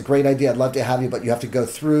said, that's a great idea. I'd love to have you, but you have to go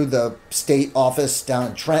through the state office down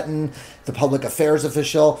in Trenton. The public affairs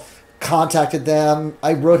official contacted them.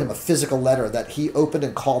 I wrote him a physical letter that he opened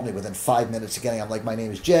and called me within 5 minutes of getting. I'm like, my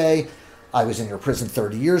name is Jay. I was in your prison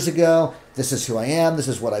 30 years ago. This is who I am. This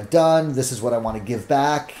is what I've done. This is what I want to give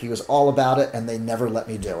back. He was all about it, and they never let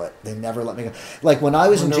me do it. They never let me go. Like, when I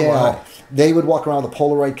was in jail, they would walk around with a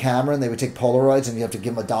Polaroid camera, and they would take Polaroids, and you have to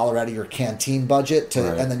give them $1 out of your canteen budget,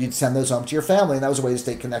 and then you'd send those home to your family, and that was a way to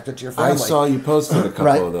stay connected to your family. I saw you posted a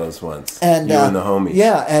couple of those once. And, you and the homies.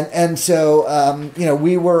 Yeah, and so,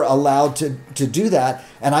 we were allowed to do that,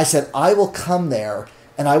 and I said, I will come there,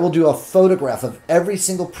 and I will do a photograph of every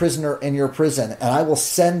single prisoner in your prison, and I will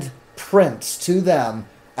send prints to them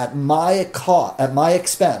at my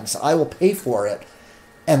expense. I will pay for it,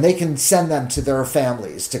 and they can send them to their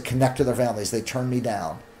families, to connect to their families. They turned me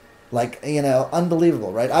down. Like,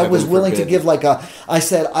 unbelievable, right? I was willing to give I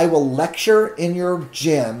said, I will lecture in your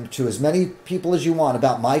gym to as many people as you want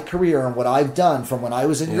about my career and what I've done from when I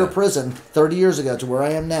was in your prison 30 years ago to where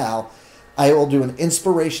I am now. I will do an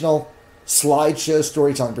inspirational slideshow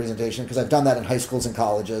storytelling presentation, because I've done that in high schools and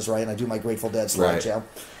colleges, right? And I do my Grateful Dead slideshow. Right.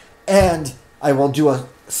 And I will do a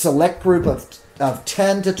select group of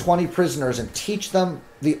 10 to 20 prisoners and teach them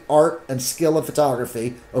the art and skill of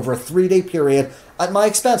photography over a 3-day period at my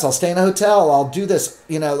expense. I'll stay in a hotel. I'll do this.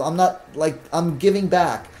 I'm not I'm giving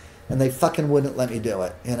back. And they fucking wouldn't let me do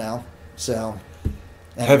it, So...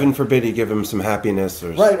 And heaven forbid you give them some happiness,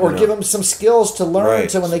 or give them some skills to learn,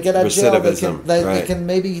 so when they get out of jail, they can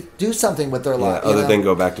maybe do something with their life. Other than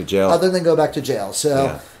go back to jail.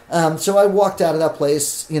 So, so I walked out of that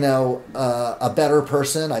place, a better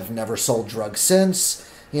person. I've never sold drugs since.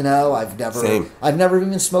 I've never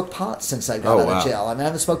even smoked pot since I got out of jail. I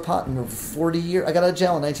haven't smoked pot in 40 years. I got out of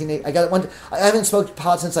jail in 1980. I haven't smoked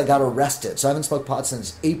pot since I got arrested. So I haven't smoked pot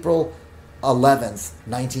since April 11th,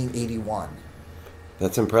 1981.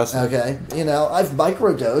 That's impressive. Okay. I've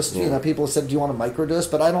microdosed. Yeah. People have said, do you want to microdose?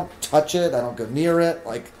 But I don't touch it. I don't go near it.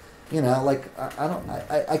 I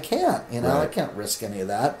can't, I can't risk any of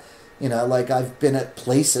that. I've been at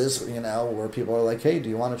places, where people are like, hey, do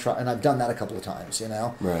you want to try? And I've done that a couple of times,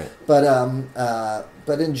 Right.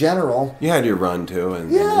 But in general. You had your run too,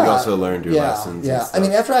 and you also learned your lessons. Yeah. I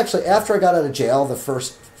mean, after I got out of jail, the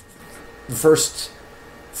first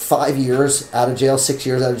 5 years out of jail, 6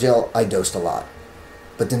 years out of jail, I dosed a lot.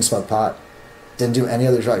 But didn't smoke pot, didn't do any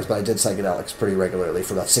other drugs, but I did psychedelics pretty regularly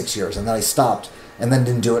for about 6 years, and then I stopped, and then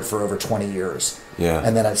didn't do it for over 20 years. Yeah.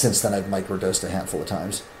 And then since then I've microdosed a handful of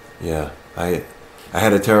times. Yeah, I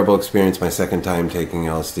had a terrible experience my second time taking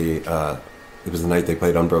LSD. It was the night they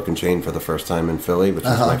played Unbroken Chain for the first time in Philly, which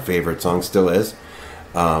was my favorite song, still is.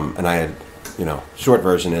 And I had, short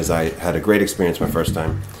version is I had a great experience my first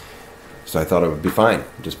time, so I thought it would be fine.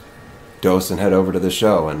 Just dose and head over to the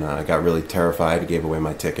show, and I got really terrified. I gave away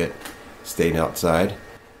my ticket, stayed outside,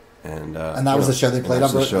 and that was the show they played.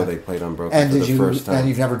 That was the show they played Unbroken for the first time. And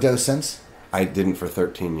you've never dosed since? I didn't for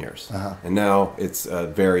 13 years, and now it's a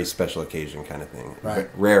very special occasion kind of thing. Right.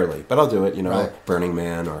 Rarely, but I'll do it. Burning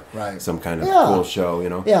Man or some kind of cool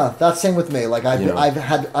show. Yeah, that's same with me. Like I've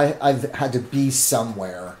had to be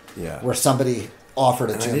somewhere where somebody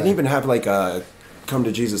offered it to me. I didn't even have like a come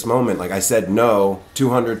to Jesus moment. Like I said no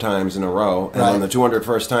 200 times in a row, and on the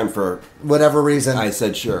 201st time, for whatever reason, I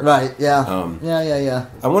said sure. Right. Yeah. Yeah.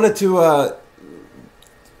 I wanted to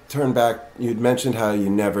turn back. You'd mentioned how you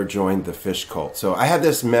never joined the Fish cult. So I had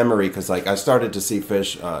this memory because I started to see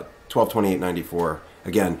Fish 12/28/94.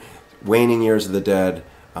 Again, waning years of the dead.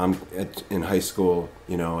 In high school,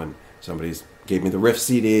 and somebody's gave me the Riff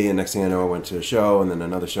CD, and next thing I know, I went to a show, and then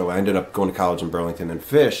another show. I ended up going to college in Burlington, and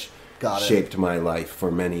Fish shaped my life for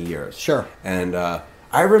many years. Sure. And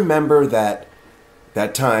I remember that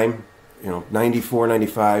time, 94,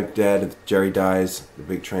 95, dead, Jerry dies, the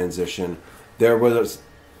big transition. There was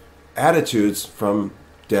attitudes from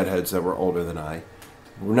deadheads that were older than I,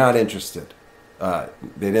 were not interested. They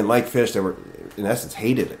didn't like Fish. They were, in essence,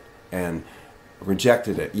 hated it and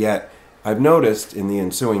rejected it. Yet I've noticed in the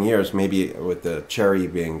ensuing years, maybe with the Cherry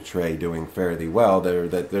being Trey doing fairly well,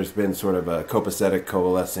 that there's been sort of a copacetic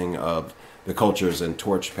coalescing of the cultures and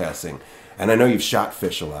torch passing. And I know you've shot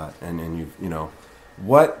Fish a lot, and you've,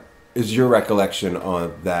 what is your recollection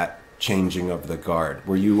of that changing of the guard?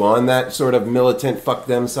 Were you on that sort of militant fuck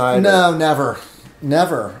them side? No, never.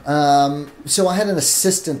 So I had an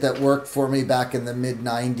assistant that worked for me back in the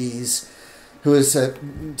mid-90s who was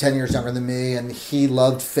 10 years younger than me, and he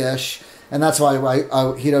loved Fish. And that's why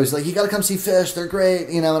he'd always like, you got to come see Fish. They're great,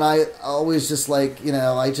 and I always just like,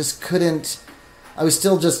 I just couldn't. I was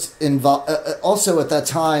still just involved. Also at that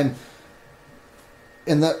time,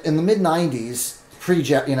 in the mid '90s,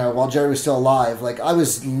 while Jerry was still alive, like I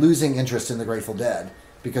was losing interest in the Grateful Dead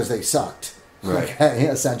because they sucked. Right. Okay,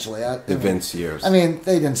 essentially. The Vince years. I mean,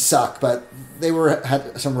 they didn't suck, but they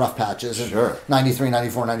had some rough patches. Sure. 93,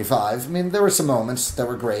 94, 95. I mean, there were some moments that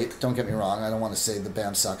were great. Don't get me wrong. I don't want to say the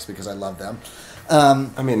band sucks because I love them.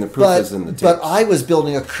 I mean, the proof is in the tapes. But I was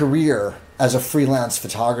building a career as a freelance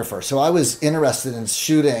photographer. So I was interested in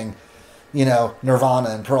shooting, Nirvana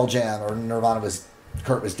and Pearl Jam, or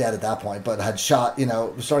Kurt was dead at that point, but had shot,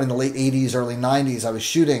 starting in the late 80s, early 90s, I was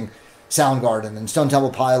shooting Soundgarden and Stone Temple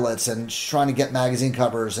Pilots and trying to get magazine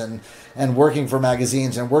covers and working for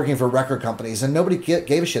magazines and working for record companies, and nobody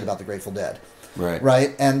gave a shit about the Grateful Dead. Right.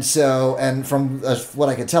 Right. And from what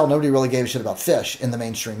I could tell, nobody really gave a shit about Phish in the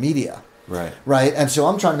mainstream media. Right. Right. And so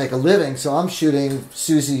I'm trying to make a living. So I'm shooting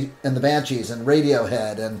Susie and the Banshees and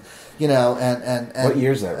Radiohead and, and what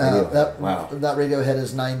year is that Radiohead? Wow. That Radiohead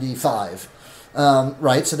is 95.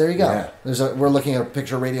 Right. So there you go. Yeah. We're looking at a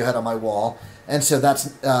picture of Radiohead on my wall. And so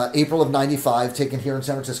that's April of 95, taken here in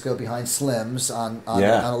San Francisco behind Slim's on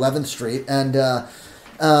 11th Street. And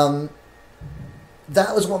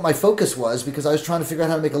that was what my focus was, because I was trying to figure out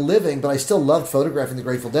how to make a living, but I still loved photographing the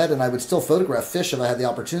Grateful Dead, and I would still photograph Phish if I had the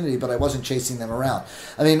opportunity, but I wasn't chasing them around.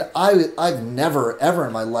 I mean, I've never, ever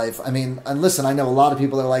in my life, and listen, I know a lot of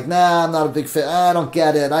people that are like, nah, I'm not a big Phish, I don't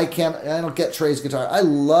get it, I don't get Trey's guitar. I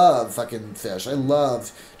love fucking Phish. I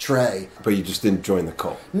love Trey. But you just didn't join the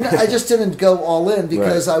cult. No, I just didn't go all in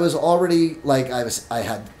because I was already, like, I was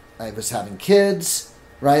having kids,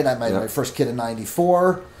 right? I had my first kid in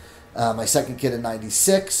 94. My second kid in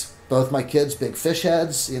 96. Both my kids, big Phish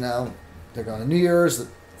heads. They're going to New Year's,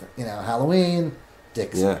 Halloween,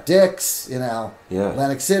 Dick's, Atlantic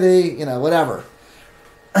City, whatever.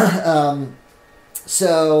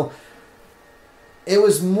 So it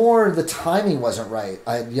was more the timing wasn't right.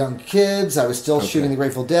 I had young kids. I was still shooting the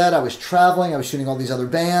Grateful Dead. I was traveling. I was shooting all these other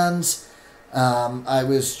bands. I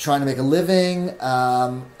was trying to make a living.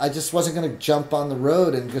 I just wasn't going to jump on the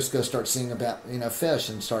road and just go start seeing about Phish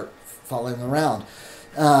and start following them around.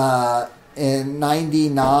 In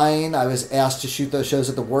 99, I was asked to shoot those shows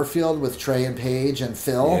at the Warfield with Trey and Paige and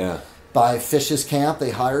Phil by Phish's camp.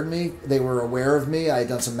 They hired me. They were aware of me. I had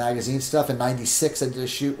done some magazine stuff. In 96, I did a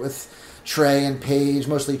shoot with Trey and Paige,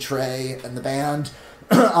 mostly Trey and the band,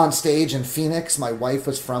 on stage in Phoenix. My wife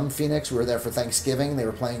was from Phoenix. We were there for Thanksgiving. They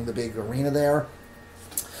were playing the big arena there.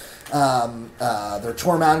 Their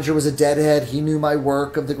tour manager was a Deadhead. He knew my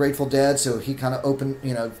work of the Grateful Dead, so he kind of opened,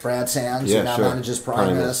 Brad Sands, who now manages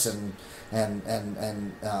Primus, and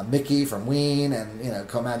Mickey from Ween, and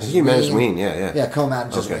co-manages Ween. He managed Ween, yeah,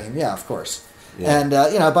 co-manages Ween, yeah, of course. Yeah. And,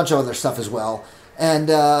 a bunch of other stuff as well. And,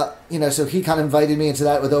 so he kind of invited me into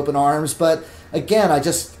that with open arms, but again, I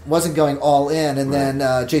just wasn't going all in. And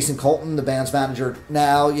then Jason Colton, the band's manager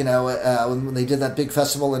now, when they did that big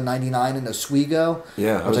festival in 99 in Oswego,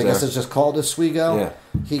 which I guess is just called Oswego,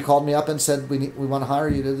 he called me up and said, we want to hire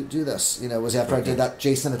you to do this. It was after I did that.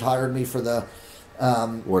 Jason had hired me for the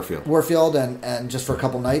Warfield and just for a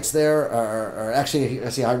couple nights there, or actually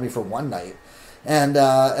he hired me for one night. And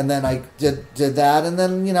then I did that, and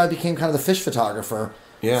then, I became kind of the Phish photographer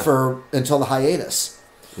until the hiatus.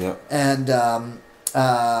 Yeah. And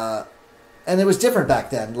it was different back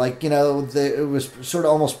then. Like, it was sort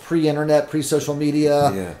of almost pre-internet, pre-social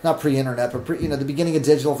media. Yeah. Not pre-internet, but the beginning of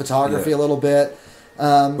digital photography a little bit.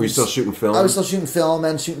 Were you still shooting film? I was still shooting film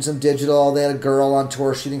and shooting some digital. They had a girl on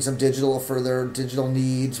tour shooting some digital for their digital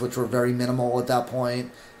needs, which were very minimal at that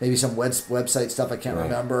point. Maybe some website stuff, I can't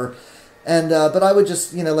remember. And but I would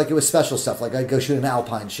just, like it was special stuff. Like I'd go shoot an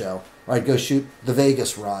Alpine show, or I'd go shoot the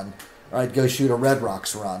Vegas run, or I'd go shoot a Red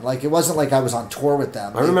Rocks run. Like, it wasn't like I was on tour with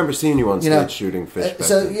them. I remember seeing you on stage shooting Phish back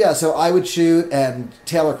then. So I would shoot, and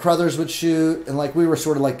Taylor Crothers would shoot, and like we were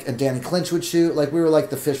sort of like, and Danny Clinch would shoot. Like, we were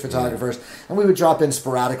like the Phish photographers, and we would drop in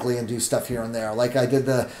sporadically and do stuff here and there. Like, I did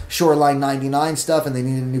the Shoreline 99 stuff, and they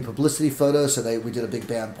needed a new publicity photo, so we did a big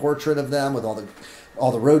band portrait of them with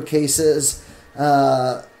all the road cases.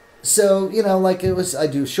 So, like it was, I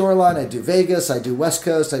do Shoreline, I do Vegas, I do West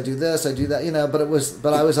Coast, I do this, I do that, but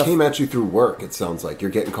I was... It came at you through work, it sounds like.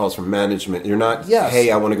 You're getting calls from management. You're not,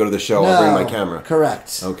 hey, I want to go to the show, I'll bring my camera.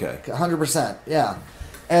 Correct. Okay. 100%, yeah.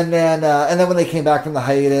 And then when they came back from the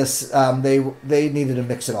hiatus, they needed to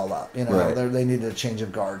mix it all up, They needed a change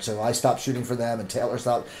of guard. So I stopped shooting for them, and Taylor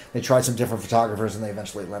stopped. They tried some different photographers, and they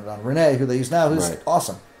eventually landed on Renee, who they use now, who's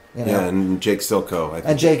awesome. Yeah, and Jake Silko.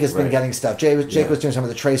 And Jake has been getting stuff. Jake was doing some of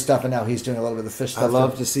the Trey stuff, and now he's doing a little bit of the Phish stuff. I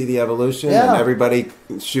love to see the evolution, and everybody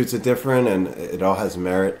shoots it different, and it all has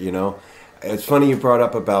merit, It's funny you brought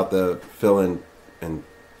up about the Phil and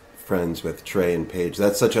Friends with Trey and Paige.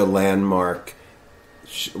 That's such a landmark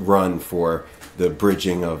run for the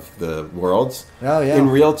bridging of the worlds. Oh, yeah. In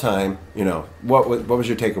real time, what was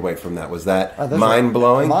your takeaway from that? Was that mind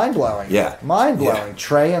blowing? Mind blowing. Yeah. Mind blowing. Yeah.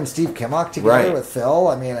 Trey and Steve Kimmock together with Phil.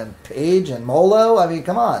 I mean, and Paige and Molo. I mean,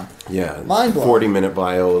 come on. Yeah. Mind blowing. 40-minute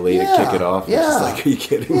Viola to kick it off. Yeah. It's just like, are you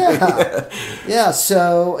kidding me? Yeah.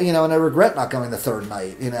 So, and I regret not going the third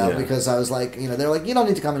night, because I was like, they're like, you don't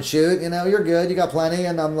need to come and shoot. You're good. You got plenty.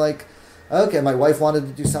 And I'm like, okay, my wife wanted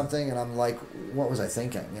to do something, and I'm like, what was I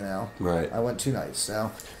thinking, Right. I went 2 nights, so.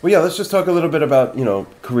 Well, yeah, let's just talk a little bit about,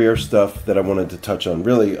 career stuff that I wanted to touch on.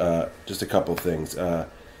 Really, just a couple of things.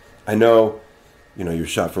 I know, you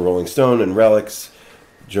shot for Rolling Stone and Relics.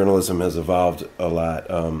 Journalism has evolved a lot.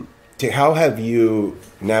 How have you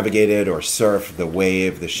navigated or surfed the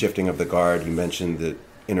wave, the shifting of the guard? You mentioned the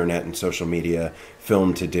internet and social media,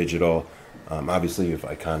 film to digital. Obviously, you have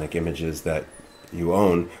iconic images that you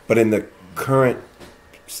own, but in the current,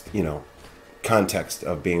 context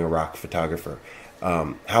of being a rock photographer,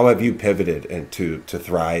 how have you pivoted and to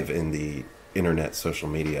thrive in the internet social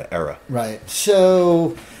media era? Right.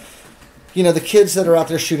 So, the kids that are out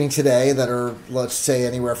there shooting today that are, let's say,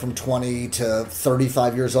 anywhere from 20 to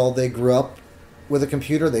 35 years old, they grew up with a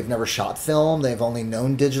computer. They've never shot film. They've only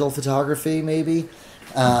known digital photography, maybe.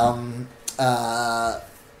 They're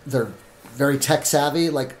very tech savvy.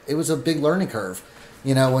 Like, it was a big learning curve.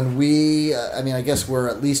 When we, I guess we're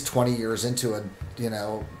at least 20 years into it,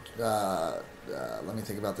 let me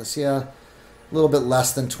think about this. Yeah, a little bit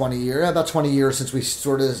less than 20 years, about 20 years since we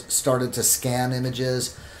sort of started to scan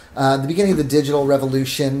images. The beginning of the digital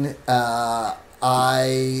revolution,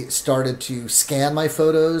 I started to scan my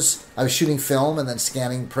photos. I was shooting film and then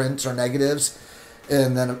scanning prints or negatives,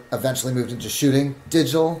 and then eventually moved into shooting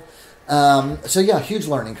digital. So yeah, huge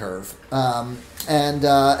learning curve, and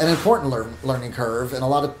an important learning curve. And a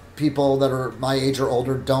lot of people that are my age or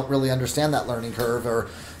older don't really understand that learning curve or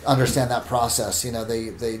understand that process.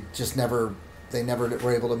 They just never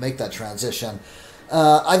were able to make that transition.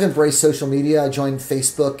 I've embraced social media. I joined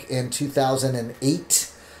Facebook in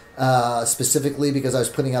 2008, specifically because I was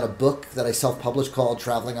putting out a book that I self-published called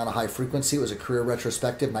Traveling on a High Frequency. It was a career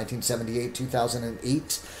retrospective, 1978,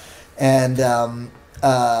 2008. And,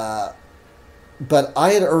 but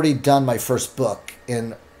I had already done my first book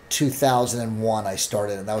in 2001. I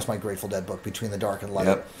started, and that was my Grateful Dead book, Between the Dark and Light.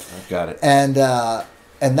 Yep, I've got it. And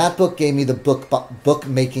that book gave me the book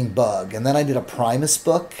making bug. And then I did a Primus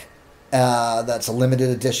book. That's a limited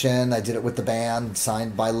edition. I did it with the band,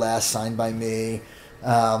 signed by Les, signed by me.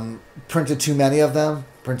 Printed too many of them.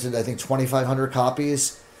 Printed, I think, 2,500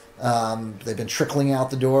 copies. They've been trickling out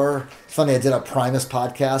the door. It's funny, I did a Primus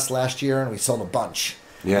podcast last year, and we sold a bunch.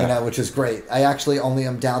 Yeah. Which is great. I actually only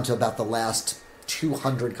am down to about the last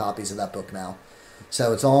 200 copies of that book now.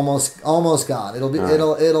 So it's almost gone. It'll be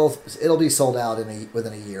it'll be sold out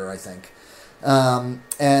within a year, I think. Then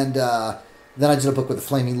I did a book with the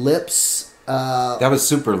Flaming Lips. That was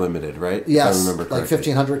super limited, right? Yes, if I remember correctly. like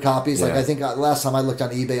 1,500 copies. Yeah. Like I think last time I looked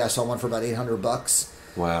on eBay, I saw one for about $800.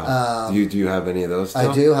 Wow. Do you have any of those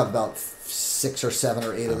still? I do have about 6 or 7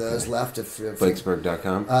 or 8 of those left. If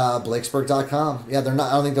Blakesberg.com? Blakesberg.com. Yeah, they're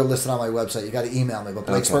not. I don't think they're listed on my website. You got to email me, but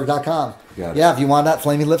Blakesberg.com. Got it. Yeah, if you want that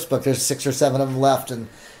Flaming Lips book, there's 6 or 7 of them left, and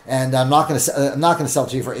I'm not going to sell it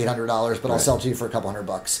to you for $800, but I'll sell it to you for a couple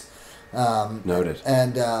 $100. Noted.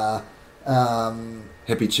 And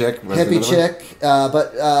Hippie Chick. Hippie Chick,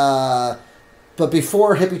 but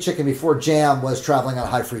before Hippie Chick and before Jam was Traveling on a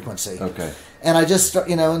High Frequency. Okay. And I just,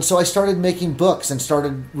 and so I started making books and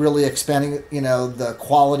started really expanding, the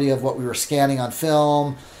quality of what we were scanning on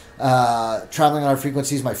film. Traveling on High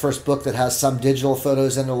Frequency is my first book that has some digital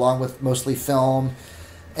photos in it along with mostly film.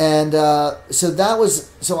 And I got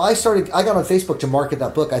on Facebook to market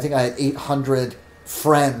that book. I think I had 800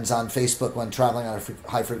 friends on Facebook when Traveling on a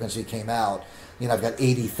High Frequency came out. I've got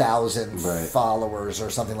 80,000 followers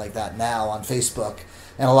or something like that now on Facebook,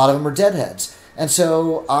 and a lot of them are deadheads. And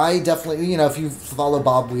so I definitely, if you follow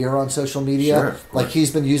Bob Weir on social media, he's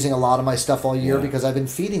been using a lot of my stuff all year because I've been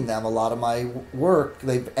feeding them a lot of my work.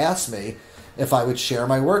 They've asked me if I would share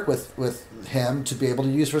my work with him to be able to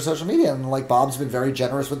use for social media. And Bob's been very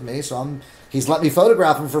generous with me, so he's let me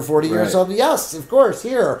photograph him for 40 years. So yes, of course,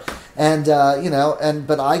 here. And,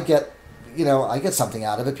 but I get something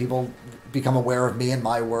out of it. People become aware of me and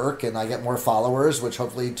my work, and I get more followers, which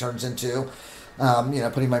hopefully turns into,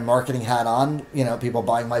 putting my marketing hat on, people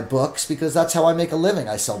buying my books, because that's how I make a living.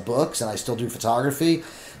 I sell books and I still do photography,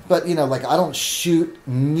 but I don't shoot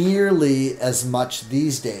nearly as much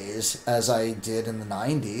these days as I did in the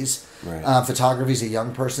 90s. Right. Photography is a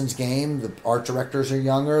young person's game. The art directors are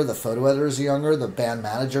younger, the photo editors are younger, the band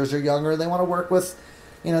managers are younger. They want to work with,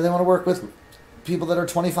 people that are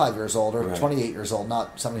 25 years old or Right. 28 years old,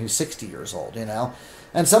 not someone who's 60 years old, you know.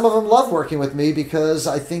 And some of them love working with me because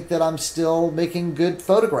I think that I'm still making good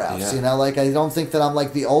photographs, Yeah. you know. Like, I don't think that I'm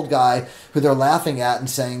like the old guy who they're laughing at and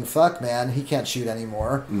saying, fuck, man, he can't shoot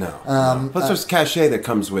anymore. No. Plus, there's cachet that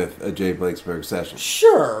comes with a Jay Blakesberg session.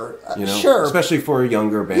 Sure. You know? Sure. Especially for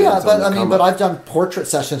younger bands. Yeah, but on the I mean, come but up. I've done portrait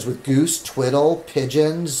sessions with Goose, Twiddle,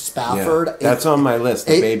 Pigeons, Spafford. Yeah. That's on my list,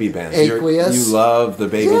 the baby bands. Aqueous. You love the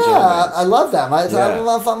baby jam Yeah, bands. I love them. Yeah.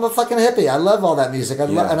 I'm a fucking hippie. I love all that music.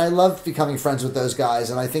 Yeah. And I love becoming friends with those guys.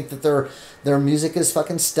 And I think that their music is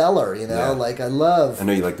fucking stellar. You know, Yeah. like I love. I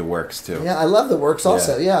know you like the Works, too. Yeah, I love the Works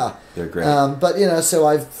also. Yeah, They're great. But you know, so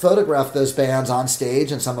I've photographed those bands on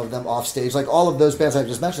stage and some of them off stage. Like all of those bands I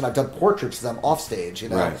just mentioned, I've done portraits of them off stage. You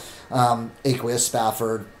know, Aqueous,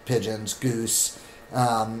 Spafford, Pigeons, Goose.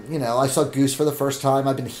 You know, I saw Goose for the first time.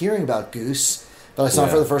 I've been hearing about Goose, but I saw them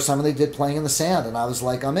for the first time when they did Playing in the Sand, and I was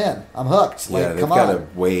like, I'm in. I'm hooked. Like, Yeah, they've come got on.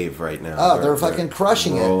 a wave right now. Oh, they're fucking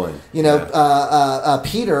crushing rolling. it. You know,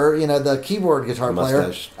 Peter, you know, the keyboard guitar player,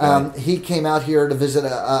 Mustache guy. he came out here to visit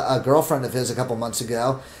a girlfriend of his a couple months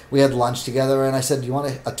ago. We had lunch together, and I said, "Do you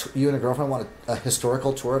want you and a girlfriend want a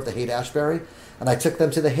historical tour of the Haight-Ashbury?" And I took them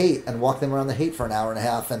to the Haight and walked them around the Haight for an hour and a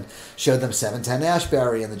half and showed them 710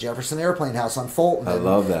 Ashbury and the Jefferson Airplane House on Fulton. I and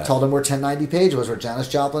love that. Told them where 1090 Page was, where Janis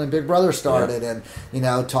Joplin and Big Brother started, and you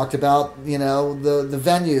know, talked about, you know, the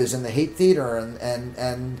venues and the Haight Theater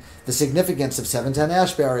and the significance of 710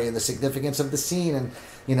 Ashbury and the significance of the scene. And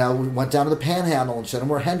you know, we went down to the Panhandle and showed them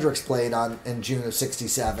where Hendrix played in June of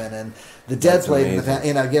 '67, and the Dead That's played in the amazing.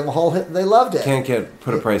 you know, gave them a whole hit. They loved it. Can't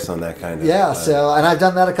put a price on that kind of. Yeah, so, and I've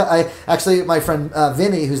done that. I actually, my friend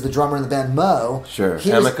Vinny, who's the drummer in the band Mo. Sure.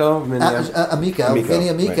 he was- Amico? Amico. Vinny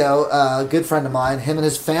Amico, good friend of mine. Him and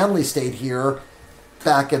his family stayed here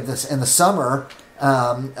back in the summer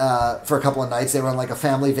for a couple of nights. They were on like a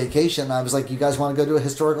family vacation. I was like, you guys want to go do a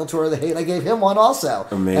historical tour of the Haight? I gave him one also.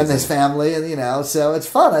 Amazing. And his family, and you know, so it's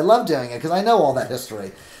fun. I love doing it because I know all that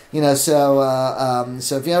history. You know, so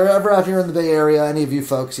if you're ever out here in the Bay Area, any of you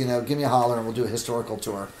folks, you know, give me a holler and we'll do a historical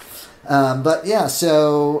tour. But yeah,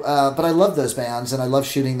 so but I love those bands and I love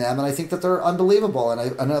shooting them, and I think that they're unbelievable.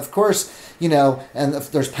 And of course, you know, and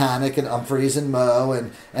there's Panic and Humphreys and Mo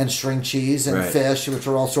and String Cheese and Right. Fish, which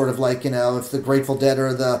are all sort of like, you know, if the Grateful Dead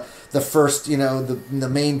are the first, you know, the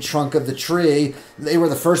main trunk of the tree, they were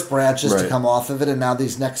the first branches to Right. come off of it, and now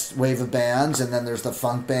these next wave of bands, and then there's the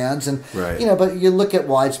funk bands, and Right. you know, but you look at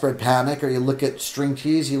Widespread Panic, or you look at String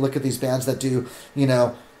Cheese, you look at these bands that do, you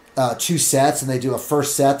know, 2 sets, and they do a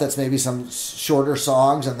first set that's maybe some shorter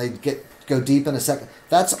songs, and they go deep in a second.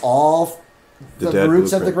 That's all the Dead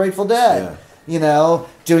roots of blueprint. the Grateful Dead. Yeah. You know,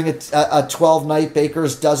 doing a 12-night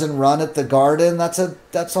Baker's Dozen run at the Garden. That's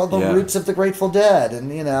all the Yeah. roots of the Grateful Dead,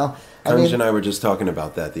 and you know, Kunj and I were just talking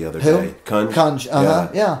about that the other Who? day. Kunj.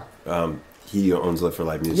 Yeah. He owns Live for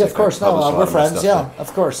Live Music. Yeah, of course. I publish a No, lot we're of my friends. stuff Yeah, there.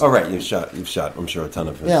 of course. Oh, right. You've shot, I'm sure, a ton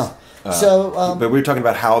of his. Yeah. So, but we were talking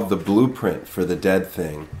about how the blueprint for the Dead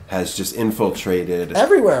thing has just infiltrated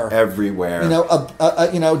everywhere. Everywhere. You know,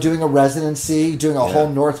 you know, doing a residency, doing a whole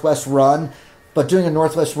Northwest run, but doing a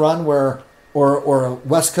Northwest run or a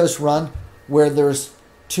West Coast run where there's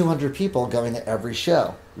 200 people going to every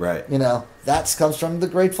show. Right. You know, that comes from the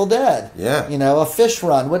Grateful Dead. Yeah. You know, a Fish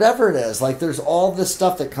run, whatever it is. Like, there's all this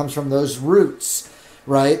stuff that comes from those roots,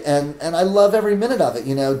 right? And I love every minute of it.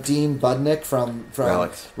 You know, Dean Budnick from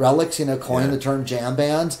Relics, you know, coined the term jam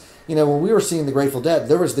bands. You know, when we were seeing the Grateful Dead,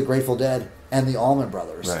 there was the Grateful Dead and the Allman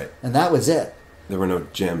Brothers. Right. And that was it. There were no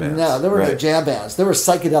jam bands. No, there were no Right. jam bands. There was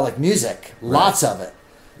psychedelic music, lots of it.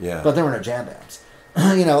 Yeah. But there were no jam bands.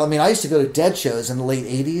 You know, I mean, I used to go to Dead shows in the late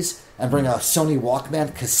 80s and bring a Sony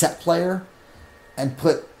Walkman cassette player and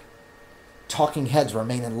put Talking Heads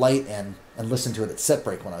Remain in Light in and listen to it at set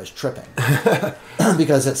break when I was tripping.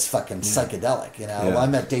 Because it's fucking psychedelic, you know. Yeah. I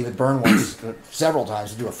met David Byrne once, several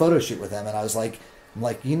times to do a photo shoot with him, and I was like,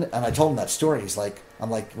 you know, and I told him that story. He's like, I'm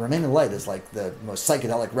like, Remain in Light is like the most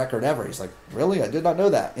psychedelic record ever. He's like, really? I did not know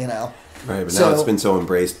that, you know. Right, but So- now it's been so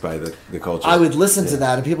embraced by the culture. I would listen to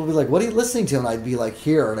that, and people would be like, what are you listening to? And I'd be like,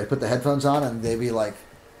 here. And I put the headphones on, and they'd be like,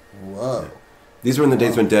 whoa. These were in the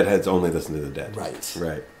days when Deadheads only listened to the Dead. Right.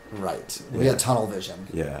 Right. Right. We had tunnel vision.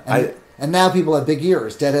 Yeah. And now people have big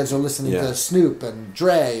ears. Deadheads are listening Yeah. to Snoop and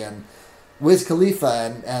Dre and Wiz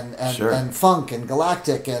Khalifa and Sure. and Funk and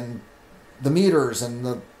Galactic and the Meters and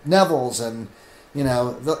the Nevilles and, you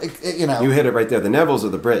know, You hit it right there. The Nevilles are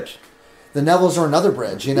the bridge. the Nevilles are another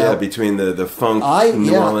bridge, you know. Yeah, between the funk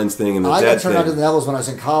New Orleans thing and the I Dead got turned thing. on to the Nevilles when I was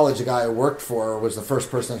in college. The guy I worked for was the first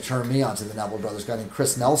person to turn me on to the Neville Brothers, a guy named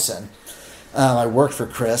Chris Nelson. I worked for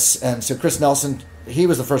Chris, and so Chris Nelson he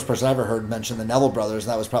was the first person I ever heard mention the Neville Brothers,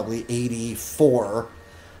 and that was probably 84,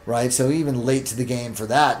 right? So even late to the game for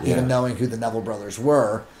that, even knowing who the Neville Brothers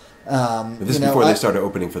were. This is before they started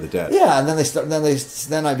opening for the Dead. Yeah, and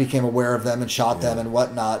then I became aware of them and shot them and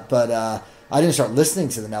whatnot. But I didn't start listening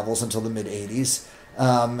to the Nevilles until the mid '80s,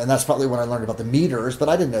 and that's probably when I learned about the Meters. But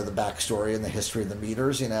I didn't know the backstory and the history of the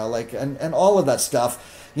Meters, and all of that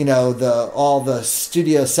stuff. All the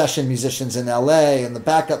studio session musicians in L.A. and the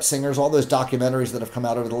backup singers, all those documentaries that have come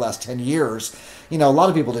out over the last 10 years. A lot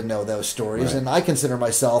of people didn't know those stories, and I consider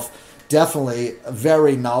myself definitely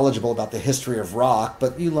very knowledgeable about the history of rock,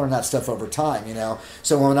 but you learn that stuff over time,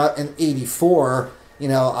 So when in '84,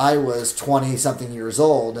 I was 20-something years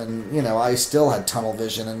old, and, I still had tunnel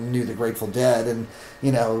vision and knew the Grateful Dead, and,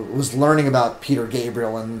 was learning about Peter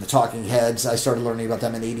Gabriel and the Talking Heads. I started learning about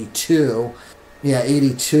them in '82. Yeah,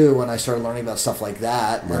 82 when I started learning about stuff like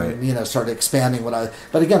that, and, started expanding but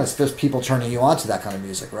again, it's just people turning you on to that kind of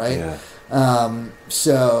music, right? Yeah.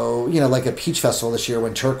 So, like at Peach Festival this year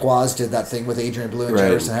when Turquoise did that thing with Adrian Blue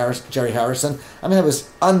and Jerry Harrison. I mean, it was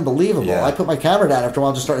unbelievable. Yeah. I put my camera down after a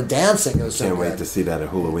while and just started dancing. It was so Can't good. wait to see that at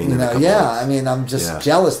Halloween. I mean, I'm just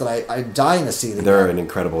jealous that I'm dying to see them. They're an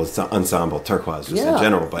incredible ensemble, Turquoise just in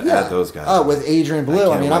general, but add those guys. Oh, with Adrian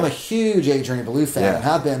Blue. I'm a huge Adrian Blue fan. Yeah.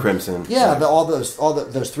 Have been. Crimson. Yeah, but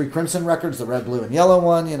those three Crimson records, the red, blue, and yellow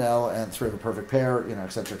one, and Through the Perfect Pair, et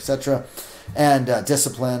cetera, et cetera. And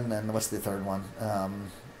Discipline, and what's the third one?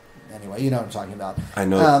 Anyway, you know what I'm talking about. I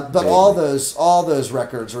know. But all those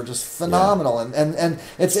records were just phenomenal, and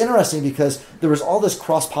it's interesting because there was all this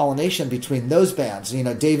cross pollination between those bands.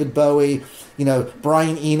 David Bowie,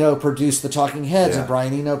 Brian Eno produced the Talking Heads, and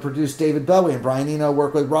Brian Eno produced David Bowie, and Brian Eno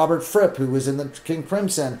worked with Robert Fripp, who was in the King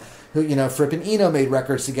Crimson. Who Fripp and Eno made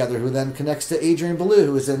records together, who then connects to Adrian Belew,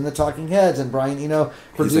 who was in the Talking Heads, and Brian Eno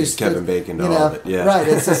produced. He's like Kevin Bacon to all of it, yeah. Right,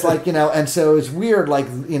 it's just and so it's weird,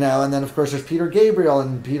 and then of course there's Peter Gabriel,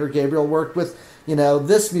 and Peter Gabriel worked with,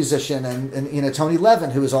 this musician, and Tony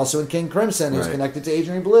Levin, who was also in King Crimson, who's connected to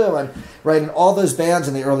Adrian Belew, and all those bands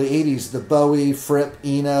in the early '80s, the Bowie, Fripp,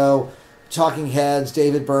 Eno, Talking Heads,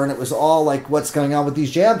 David Byrne, it was all like what's going on with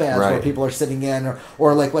these jam bands where people are sitting in,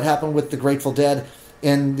 or like what happened with the Grateful Dead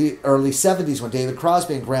in the early 70s when David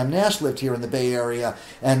Crosby and Graham Nash lived here in the Bay Area,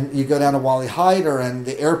 and you go down to Wally Hyder and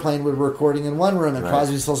the Airplane were recording in one room, and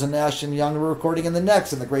Crosby, Stills and Nash and Young were recording in the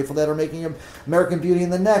next, and the Grateful Dead are making American Beauty in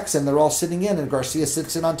the next, and they're all sitting in, and Garcia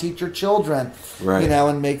sits in on Teach Your Children,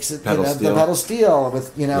 and makes it the Pedal Steel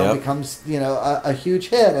with becomes a huge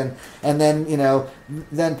hit, and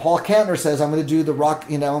then Paul Kantner says, I'm going to do the rock,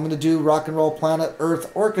 I'm going to do Rock and Roll Planet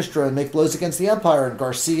Earth Orchestra and make Blows Against the Empire, and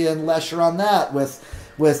Garcia and Lesh are on that with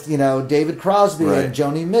David Crosby and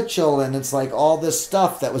Joni Mitchell, and it's like all this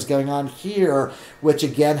stuff that was going on here, which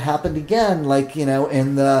again happened again, in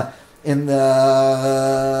the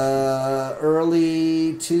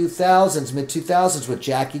early 2000s, mid 2000s with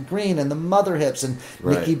Jackie Green and the Mother Hips and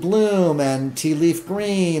Nikki Bloom and Tea Leaf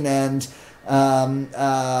Green, and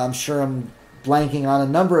I'm sure I'm blanking on a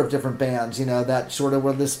number of different bands, that sort of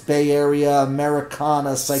were this Bay Area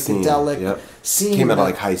Americana psychedelic scene. Came out of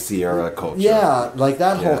like High Sierra culture. Yeah, like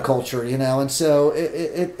that whole culture, and so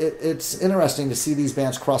it's interesting to see these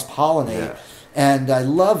bands cross-pollinate. Yeah. And I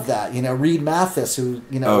love that, Reed Mathis, who,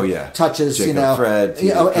 touches, Jacob Fred,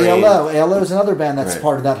 ALO. ALO is another band that's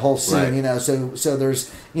part of that whole scene, so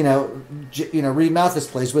there's, Reed Mathis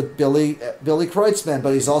plays with Billy Kreutzmann,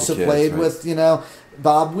 but he's also played with,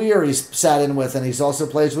 Bob Weir he's sat in with, and he's also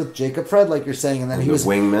plays with Jacob Fred, like you're saying, and then he was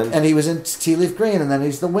Wingman, and he was in Tea Leaf Green, and then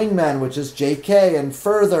he's the Wingman, which is J.K. and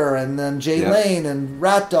Further, and then Jay Lane and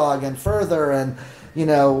Rat Dog and Further, and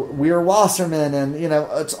Weir Wasserman, and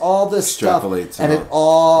it's all this stuff, and it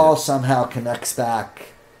all somehow connects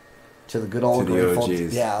back to the good old Grateful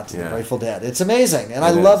Dead. The Grateful Dead. It's amazing, and I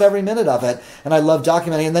love every minute of it, and I love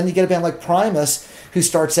documenting. And then you get a band like Primus, who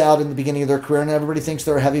starts out in the beginning of their career, and everybody thinks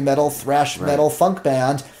they're a heavy metal, thrash metal, funk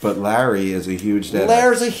band. But Larry is a huge Deadhead.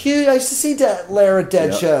 Larry's a huge. I used to see Larry at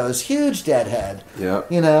Dead shows. Huge Deadhead. Yeah.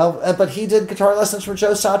 But he did guitar lessons for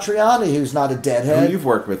Joe Satriani, who's not a Deadhead. Who you've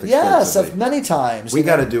worked with extensively. Yes, many times. We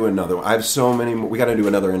got to do another one. I have so many. We got to do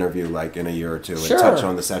another interview like in a year or two and touch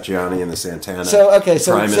on the Satriani and the Santana. So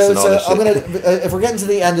I'm gonna. If we're getting to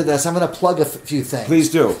the end of this, I'm gonna plug a few things. Please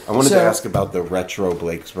do. I wanted to ask about the Retro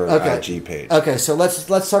Blakesberg IG page. Okay, so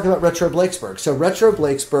let's talk about Retro Blakesberg. So Retro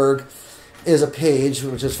Blakesberg is a page,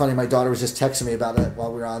 which is funny. My daughter was just texting me about it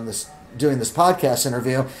while we were on doing this podcast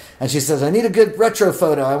interview, and she says, "I need a good retro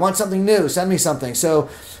photo. I want something new. Send me something." So,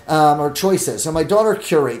 or choices. So my daughter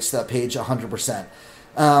curates that page 100%.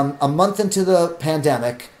 A month into the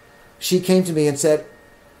pandemic, she came to me and said,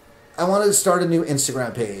 "I wanted to start a new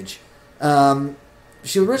Instagram page."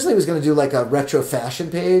 she originally was going to do like a retro fashion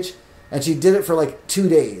page, and she did it for like 2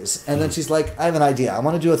 days, and then she's like, I have an idea. I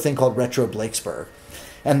want to do a thing called Retro Blakesberg.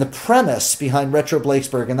 And the premise behind Retro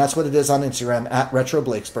Blakesberg, and that's what it is on Instagram, at Retro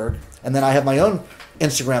Blakesberg. And then I have my own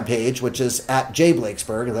Instagram page, which is at Jay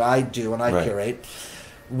Blakesberg, that I do and I curate.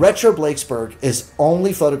 Retro Blakesberg is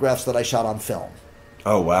only photographs that I shot on film.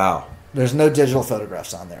 Oh, wow. There's no digital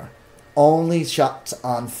photographs on there. Only shots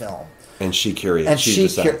on film. And she curates. And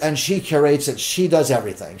decides. she curates it. She does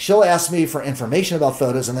everything. She'll ask me for information about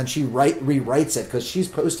photos, and then she rewrites it because she's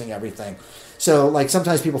posting everything. So, like,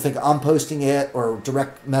 sometimes people think I'm posting it or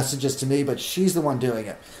direct messages to me, but she's the one doing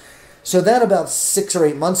it. So then about 6 or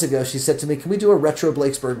 8 months ago, she said to me, can we do a Retro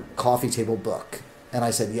Blakesberg coffee table book? And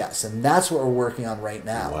I said, yes. And that's what we're working on right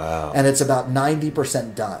now. Wow. And it's about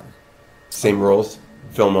 90% done. Same rules?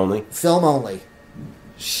 Film only? Film only.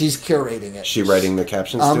 She's curating it. She writing the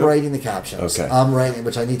captions I'm too? writing the captions. Okay. I'm writing,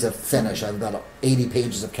 which I need to finish. I have about 80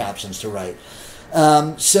 pages of captions to write.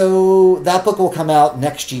 So that book will come out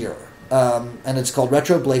next year. And it's called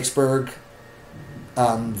Retro Blakesberg,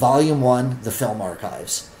 Volume 1, The Film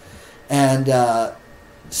Archives. And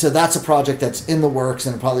so that's a project that's in the works,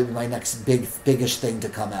 and it'll probably be my next biggish thing to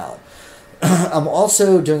come out. I'm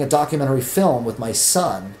also doing a documentary film with my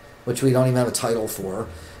son, which we don't even have a title for.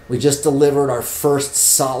 We just delivered our first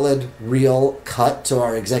solid, real cut to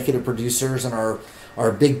our executive producers and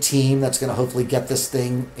our big team that's going to hopefully get this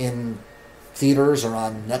thing in theaters or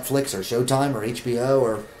on Netflix or Showtime or HBO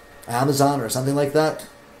or Amazon or something like that.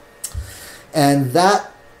 And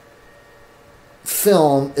that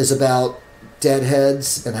film is about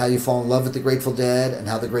Deadheads and how you fall in love with the Grateful Dead and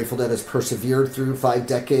how the Grateful Dead has persevered through 5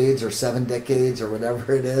 decades or 7 decades or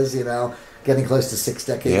whatever it is, getting close to 6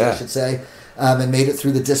 decades, I should say, and made it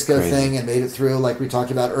through the disco thing and made it through, like we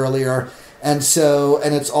talked about earlier. And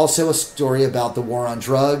it's also a story about the war on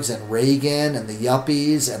drugs and Reagan and the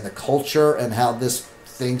yuppies and the culture and how this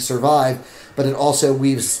thing survived. But it also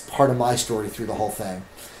weaves part of my story through the whole thing.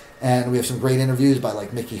 And we have some great interviews by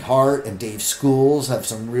like Mickey Hart and Dave Schools, have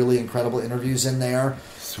some really incredible interviews in there.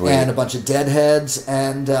 Sweet. And a bunch of Deadheads.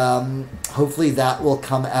 And hopefully that will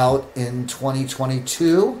come out in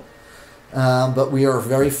 2022. But we are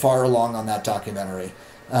very far along on that documentary.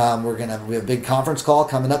 We have a big conference call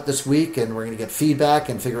coming up this week, and we're going to get feedback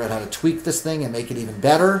and figure out how to tweak this thing and make it even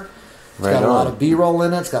better. It's got a lot of B-roll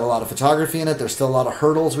in it. It's got a lot of photography in it. There's still a lot of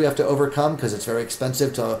hurdles we have to overcome because it's very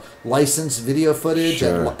expensive to license video footage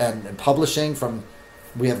and publishing from.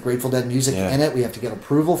 We have Grateful Dead music in it. We have to get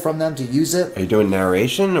approval from them to use it. Are you doing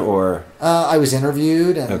narration or? I was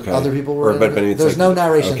interviewed, and other people were. There's no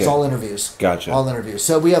narration. It's all interviews. Gotcha. All interviews.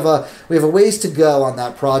 So we have a ways to go on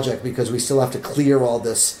that project because we still have to clear all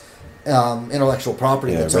this intellectual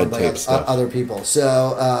property that's owned by other people.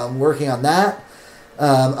 So I'm working on that.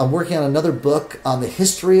 I'm working on another book on the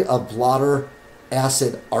history of blotter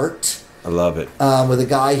acid art. I love it. With a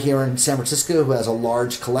guy here in San Francisco who has a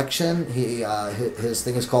large collection. His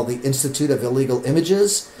thing is called the Institute of Illegal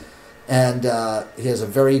Images, and he has a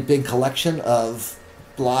very big collection of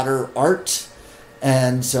blotter art.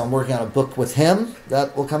 And so I'm working on a book with him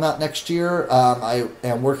that will come out next year. I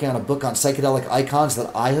am working on a book on psychedelic icons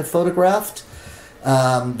that I have photographed.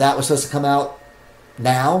 That was supposed to come out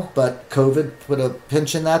now, but COVID put a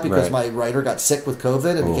pinch in that because my writer got sick with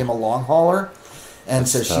COVID and became a long hauler. And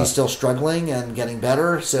so she's still struggling and getting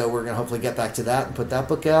better. So we're going to hopefully get back to that and put that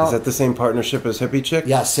book out. Is that the same partnership as Hippie Chick?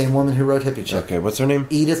 Yeah, same woman who wrote Hippie Chick. Okay, what's her name?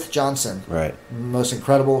 Edith Johnson. Right. Most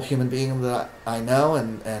incredible human being that I know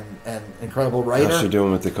and incredible writer. How's she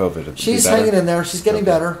doing with the COVID? She's hanging in there. She's getting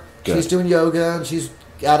better. Good. She's doing yoga and she's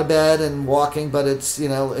out of bed and walking, but it's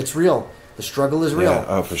real. The struggle is real. Yeah,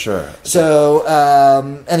 oh, for sure.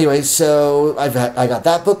 So anyway, so I got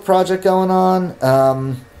that book project going on.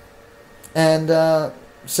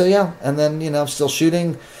 So yeah, and then still shoot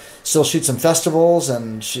some festivals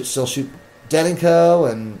and still shoot Dead & Co.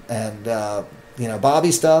 and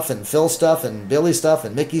Bobby stuff and Phil stuff and Billy stuff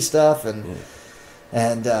and Mickey stuff and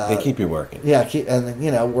they keep you working.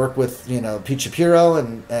 Yeah, work with Pete Shapiro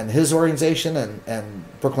and his organization and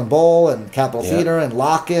Brooklyn Bowl and Capitol Theater and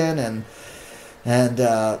Lock-In and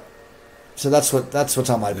so that's what's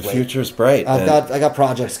on my plate. The future's bright. I got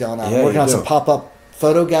projects going on. I'm working on some pop-up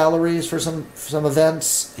photo galleries for some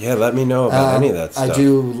events. Yeah, let me know about any of that stuff.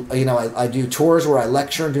 I do tours where I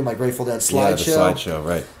lecture and do my Grateful Dead slideshow. Yeah, the slideshow,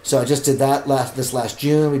 right. So I just did that this last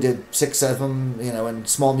June. We did 6 of them, in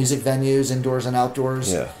small music venues, indoors and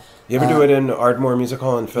outdoors. Yeah. You ever do it in Ardmore Music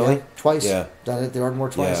Hall in Philly? Yeah, twice. Yeah. Done it at the Ardmore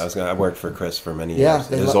twice. Yeah, I worked for Chris for many years.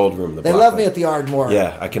 Yeah, his old room. They love me at the Ardmore.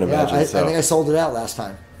 Yeah, I can imagine. I think I sold it out last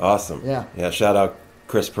time. Awesome. Yeah. Yeah, shout out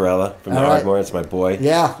Chris Perella from the All right. Ardmore. It's my boy.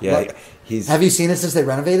 Yeah. Yeah. Look, He's have you seen it since they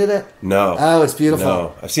renovated it? no. Oh, it's beautiful.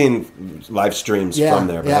 No, I've seen live streams Yeah, from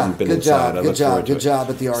there, but I yeah. haven't been Good inside. job, I good look job, forward to good it. job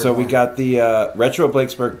at the So we Ardmore. got the Retro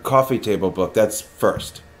Blakesberg coffee table book. That's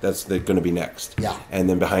first. That's going to be next. Yeah. And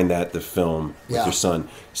then behind that, the film with Yeah. your son.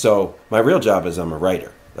 So my real job is I'm a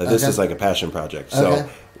writer. This Okay. is like a passion project. So Okay.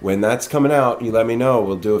 when that's coming out, you let me know.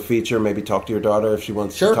 We'll do a feature. Maybe talk to your daughter if she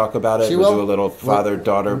wants Sure. to talk about it. She we'll will. do a little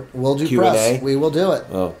father-daughter We'll do Q&A. press. We will do it.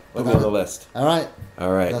 Oh, put me on the list. All right.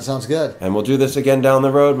 All right. That sounds good. And we'll do this again down the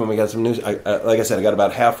road when we got some news. Like I said, I got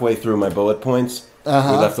about halfway through my bullet points. We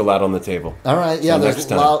left a lot on the table. All right. Yeah, So there's next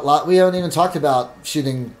a time. lot. We haven't even talked about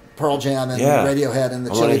shooting Pearl Jam and Yeah. Radiohead and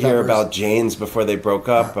the I Chili want to hear Peppers. about Jane's before they broke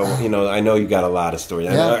up. But, I know you got a lot of stories.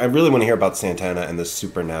 Yeah. I really want to hear about Santana and the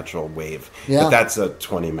supernatural wave. Yeah. But that's a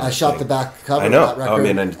 20-minute I shot thing. the back cover I of know. that record. I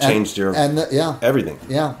mean, and changed your yeah. everything.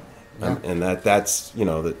 Yeah. And that's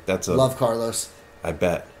that's a Love Carlos. I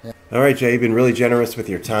bet. All right, Jay, you've been really generous with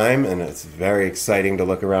your time, and it's very exciting to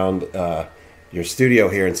look around your studio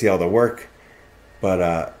here and see all the work.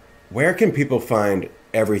 But where can people find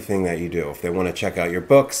everything that you do? If they want to check out your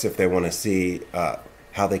books, if they want to see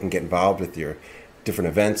how they can get involved with your different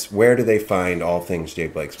events, where do they find all things Jay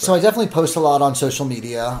Blakesberg? So I definitely post a lot on social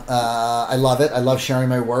media. I love it. I love sharing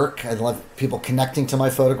my work. I love people connecting to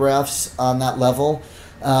my photographs on that level.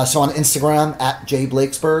 So on Instagram at Jay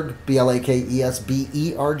Blakesberg, Blakesberg.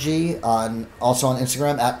 Also on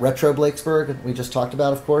Instagram at Retro Blakesberg, we just talked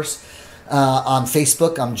about, of course. On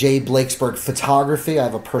Facebook, I'm Jay Blakesberg Photography. I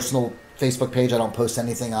have a personal Facebook page. I don't post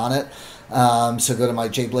anything on it. So go to my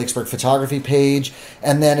Jay Blakesberg Photography page.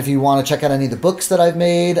 And then if you want to check out any of the books that I've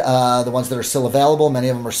made, the ones that are still available, many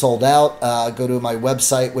of them are sold out, go to my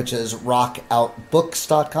website, which is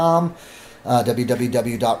rockoutbooks.com.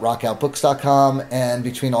 www.rockoutbooks.com, and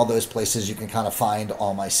between all those places you can kind of find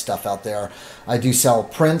all my stuff out there. I do sell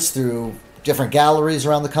prints through different galleries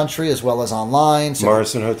around the country as well as online. So,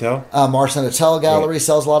 Morrison Hotel? Morrison Hotel Gallery Right.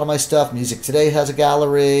 sells a lot of my stuff. Music Today has a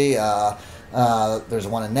gallery. There's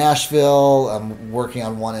one in Nashville. I'm working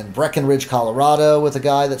on one in Breckenridge, Colorado with a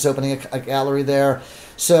guy that's opening a gallery there.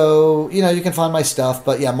 So, you can find my stuff.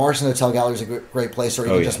 But yeah, Morrison Hotel Gallery is a great place, or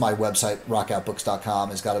even just my website, rockoutbooks.com,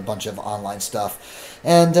 has got a bunch of online stuff.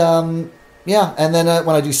 And and then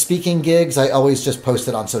when I do speaking gigs, I always just post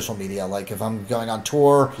it on social media. Like if I'm going on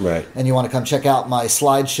tour Right. and you want to come check out my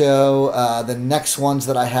slideshow, the next ones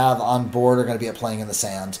that I have on board are going to be at Playing in the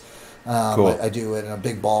Sand. Cool. I do it in a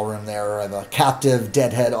big ballroom there. I have a captive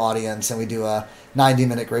Deadhead audience, and we do a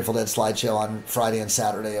 90-minute Grateful Dead slideshow on Friday and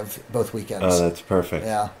Saturday of both weekends. Oh, that's perfect.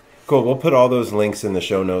 Yeah. Cool. We'll put all those links in the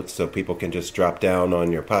show notes so people can just drop down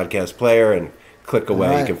on your podcast player and click away.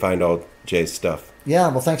 All right. You can find all Jay's stuff. Yeah,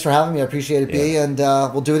 well, thanks for having me. I appreciate it, B, and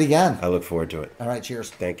we'll do it again. I look forward to it. All right, cheers.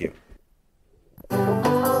 Thank you.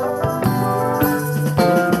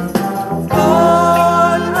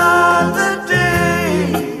 On other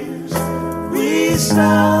days, we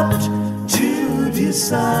stopped to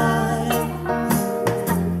decide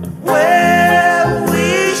where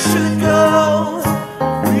we should go.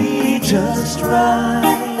 We just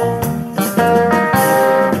ride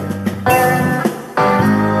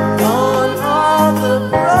on all the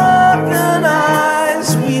broken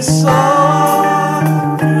eyes we saw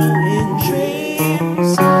through in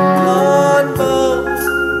dreams on both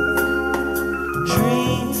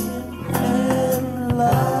dream and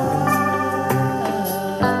lie.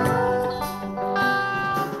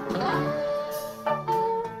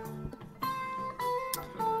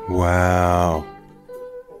 Wow.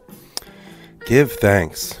 Give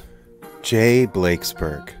thanks. Jay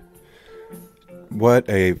Blakesberg. What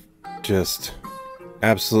a just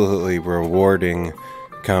absolutely rewarding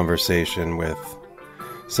conversation with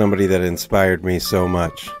somebody that inspired me so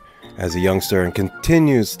much as a youngster and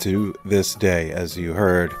continues to this day, as you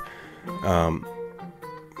heard.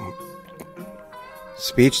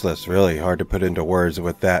 Speechless, really hard to put into words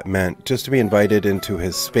what that meant. Just to be invited into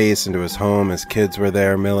his space, into his home, his kids were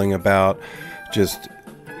there milling about. Just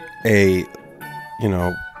a,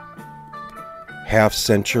 half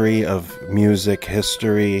century of music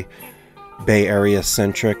history, Bay Area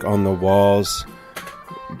centric on the walls,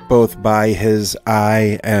 both by his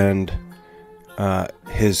eye and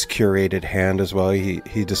his curated hand as well. He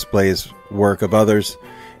displays work of others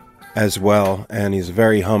as well, and he's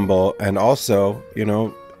very humble and also,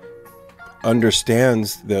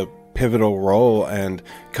 understands the pivotal role and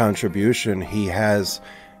contribution he has,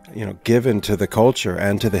 given to the culture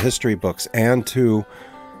and to the history books and to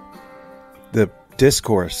the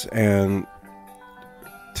discourse and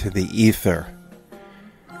to the ether.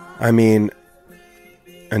 I mean,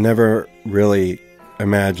 I never really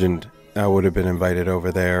imagined I would have been invited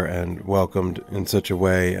over there and welcomed in such a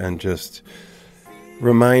way, and just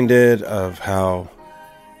reminded of how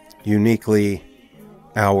uniquely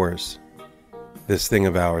ours this thing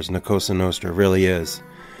of ours, Nicosa Nostra, really is.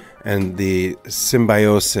 And the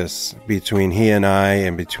symbiosis between he and I,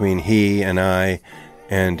 and between he and I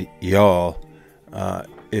and y'all,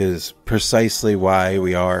 is precisely why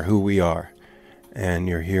we are who we are. And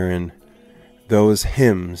you're hearing those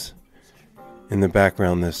hymns in the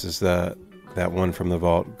background. This is that one from the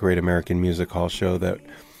Vault, Great American Music Hall show that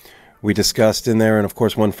we discussed in there. And of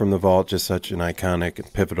course, One from the Vault, just such an iconic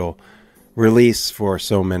and pivotal release for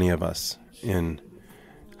so many of us in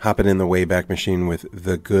hopping in the Wayback Machine with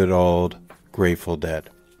the good old Grateful Dead.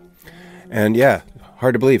 And yeah,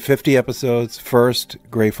 hard to believe, 50 episodes, first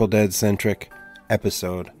Grateful Dead centric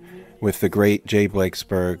episode with the great Jay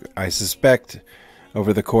Blakesberg. I suspect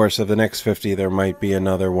over the course of the next 50 there might be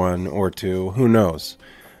another one or two, who knows.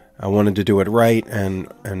 I wanted to do it right and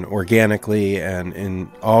organically, and in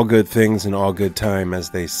all good things and all good time, as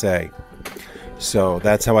they say. So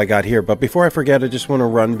that's how I got here. But before I forget, I just want to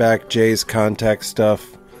run back Jay's contact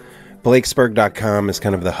stuff. Blakesberg.com is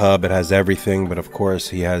kind of the hub. It has everything, but of course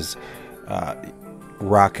he has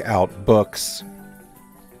Rock Out Books,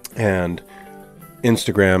 and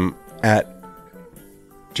Instagram at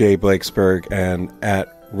Jay Blakesberg and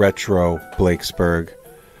at Retro Blakesberg,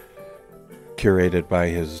 curated by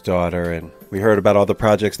his daughter. And we heard about all the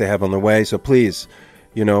projects they have on the way, so please,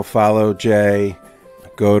 follow Jay.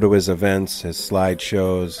 Go to his events, his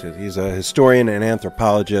slideshows. He's a historian and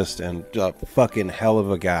anthropologist, and a fucking hell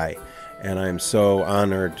of a guy. And I'm so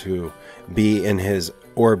honored to be in his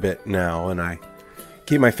orbit now. And I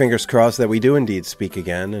keep my fingers crossed that we do indeed speak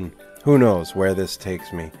again. And who knows where this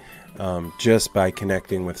takes me, just by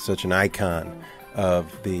connecting with such an icon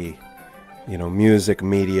of the, music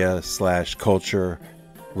media / culture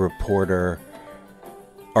reporter,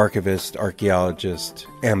 archivist, archaeologist,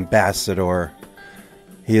 ambassador.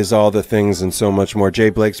 He is all the things and so much more.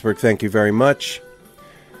 Jay Blakesberg, thank you very much.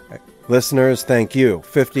 Listeners, thank you.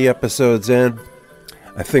 50 episodes in.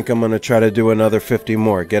 I think I'm going to try to do another 50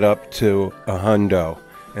 more. Get up to a hundo.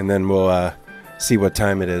 And then we'll see what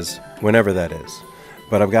time it is, whenever that is.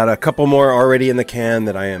 But I've got a couple more already in the can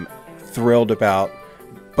that I am thrilled about,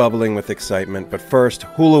 bubbling with excitement. But first,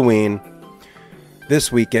 Halloween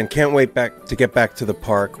this weekend. Can't wait to get back to the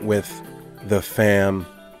park with the fam.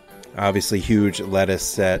 Obviously, huge Lettuce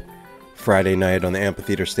set Friday night on the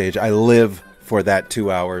amphitheater stage. I live for that 2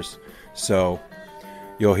 hours, so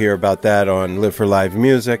you'll hear about that on Live for Live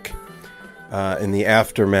Music in the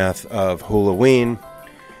aftermath of Halloween.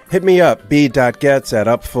 Hit me up,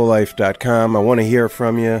 b.gets@upfullife.com. I want to hear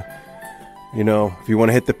from you. If you want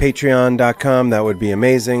to hit the patreon.com, that would be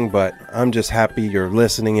amazing, but I'm just happy you're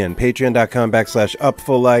listening in.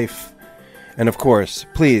 Patreon.com/upfullife. And of course,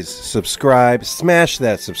 please subscribe, smash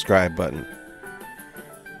that subscribe button,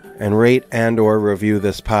 and rate and or review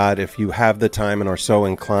this pod if you have the time and are so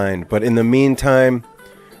inclined. But in the meantime,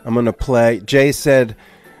 I'm going to play. Jay said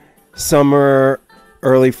summer,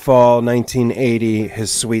 early fall, 1980,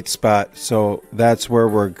 his sweet spot. So that's where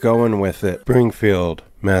we're going with it. Springfield,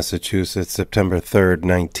 Massachusetts, September 3rd,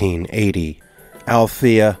 1980.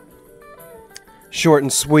 Althea. Short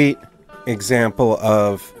and sweet example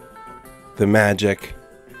of the magic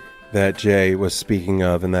that Jay was speaking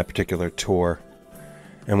of in that particular tour.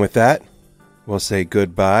 And with that, we'll say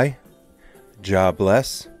goodbye. God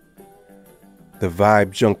bless. The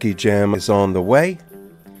Vibe Junkie Jam is on the way,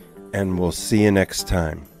 and we'll see you next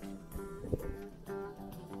time.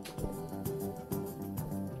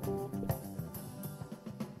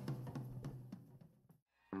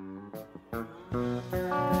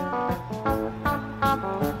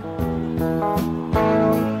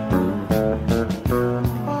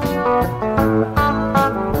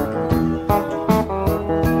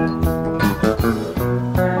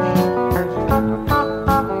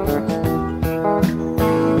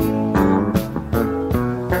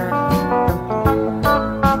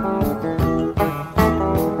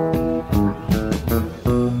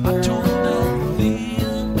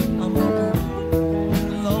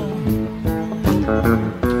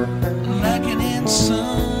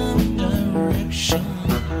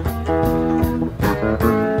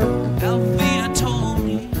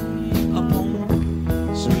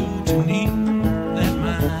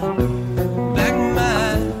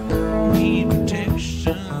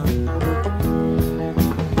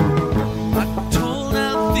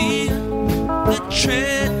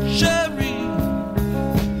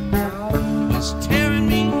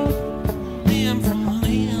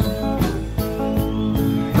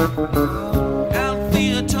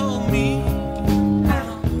 Althea told me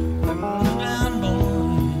how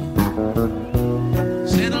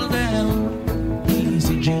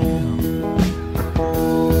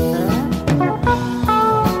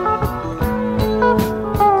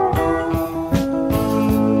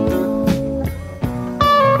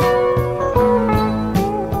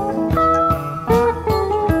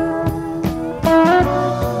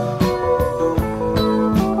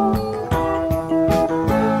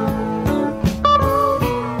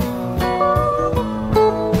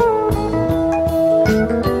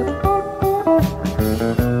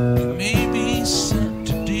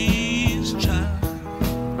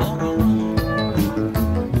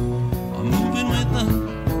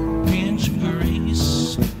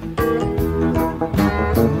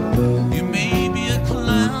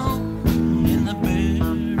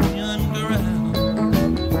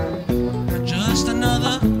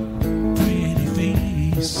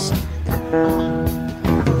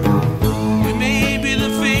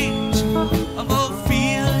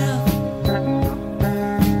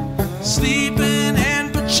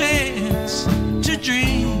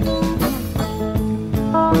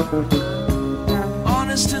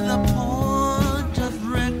honest to the point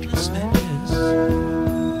of recklessness,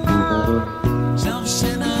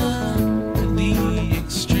 self-centered in the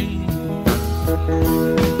extreme.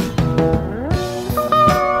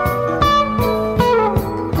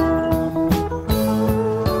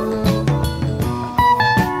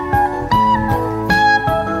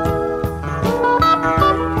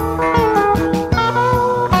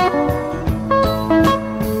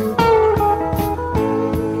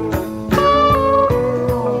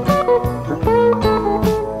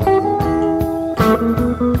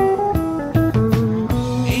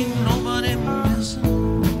 Ain't nobody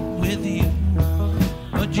messing with you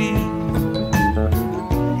but you.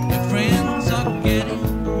 Your friends are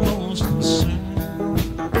getting most concerned.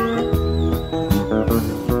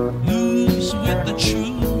 Lose with the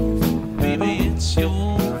truth, baby, it's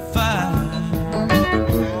your fight.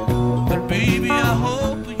 But baby, I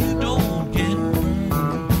hope you don't get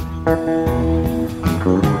burned.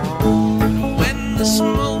 When the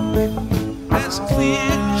smoke has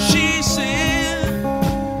cleared, she said,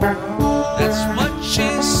 that's what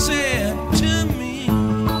she said to me.